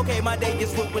closed. Okay, my day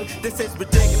is ruined. This is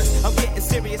ridiculous. I'm getting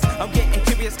serious. I'm getting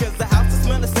curious, cause the house is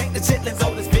smelling stank. The chitlins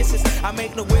old as vicious. I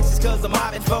make no wishes, cause I'm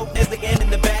mobbing folk. Is the end in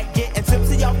the back, getting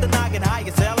tipsy off the noggin. High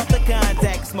as hell off the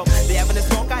contact smoke. They having a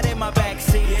smoke out in my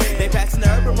backseat. They passing the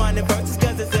urban running verses,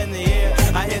 cause it's in the air.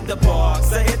 I hit the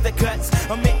parks, I hit the cuts.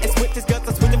 I'm hitting switches, cause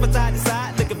I'm switching from side to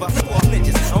side. Looking for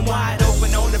snitches. I'm wide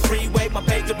open on the freeway. My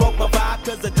pager broke my vibe,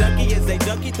 cause a junkie is a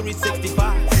junkie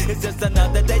 365. It's just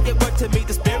another day at work to meet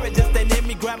the spirit. Just ain't in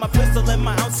me, grab my pistol in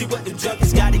my house, see what the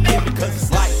junkies gotta give me, cause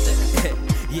it's like that.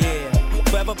 Yeah.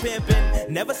 Never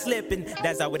pimping, never slipping,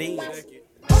 that's how it is.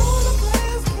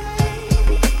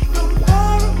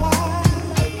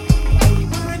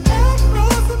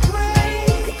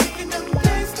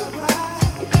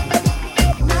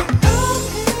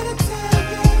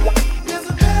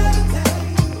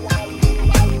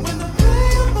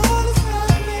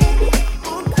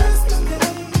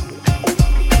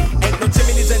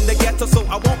 So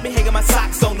I won't be hanging my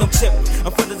socks on no chip.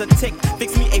 I'm full as a tick.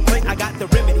 Fix me a plate, I got the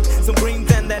remedy. Some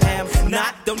greens and that ham.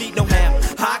 Not, don't need no ham.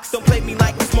 Hawks, don't play me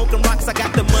like we smoking rocks. I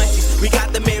got the munchies. We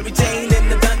got the Mary Jane in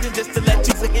the dungeon just to let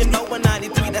you in know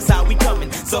 193. That's how we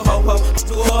coming. So ho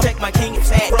ho, take my king's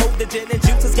hat. Roll the gin and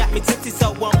juice has got me tipsy,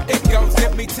 so won't it goes.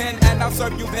 Give me 10 and I'll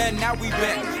serve you then. Now we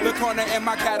been the corner in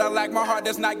my Cadillac. My heart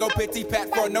does not go pity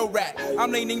pat for no rat.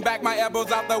 I'm leaning back, my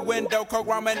elbows out the window. Coke,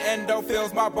 rum, and endo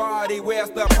fills my body. Where's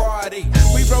the party?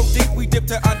 We broke deep, we dipped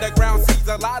to underground. Sees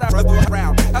a lot of brothers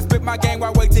around. I spit my game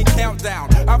while waiting countdown.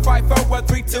 I'm 5, 4, 1,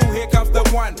 3, 2. Here comes the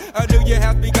one. A new year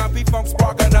has begun. P-Funk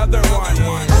spark another one.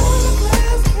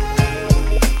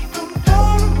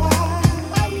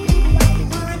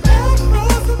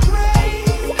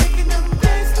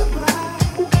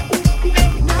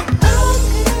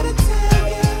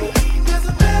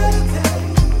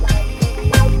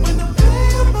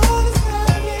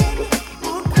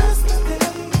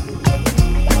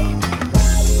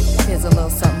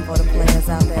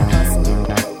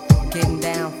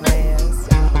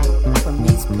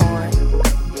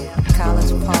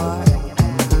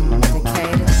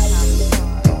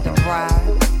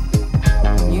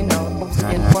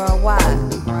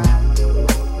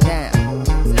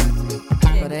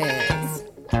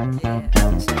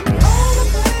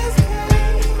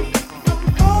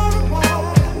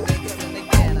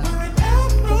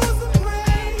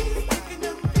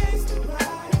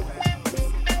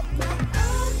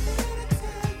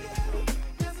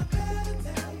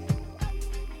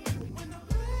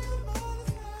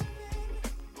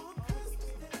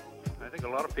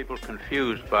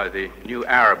 Confused by the new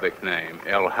Arabic name,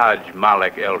 El Hajj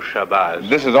Malik El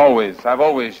Shabazz. I've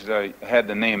always had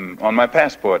the name on my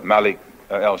passport, Malik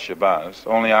El Shabazz,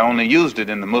 only I only used it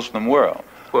in the Muslim world.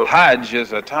 Well, Hajj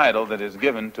is a title that is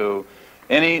given to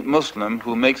any Muslim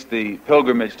who makes the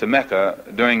pilgrimage to Mecca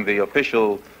during the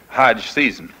official Hajj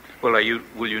season. Well,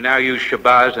 will you now use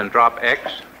Shabazz and drop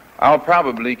X? I'll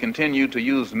probably continue to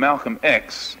use Malcolm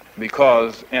X,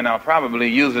 and I'll probably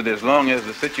use it as long as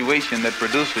the situation that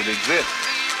produced it exists.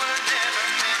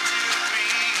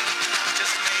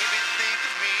 Just maybe think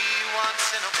of me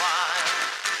once in a while.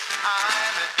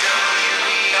 I'm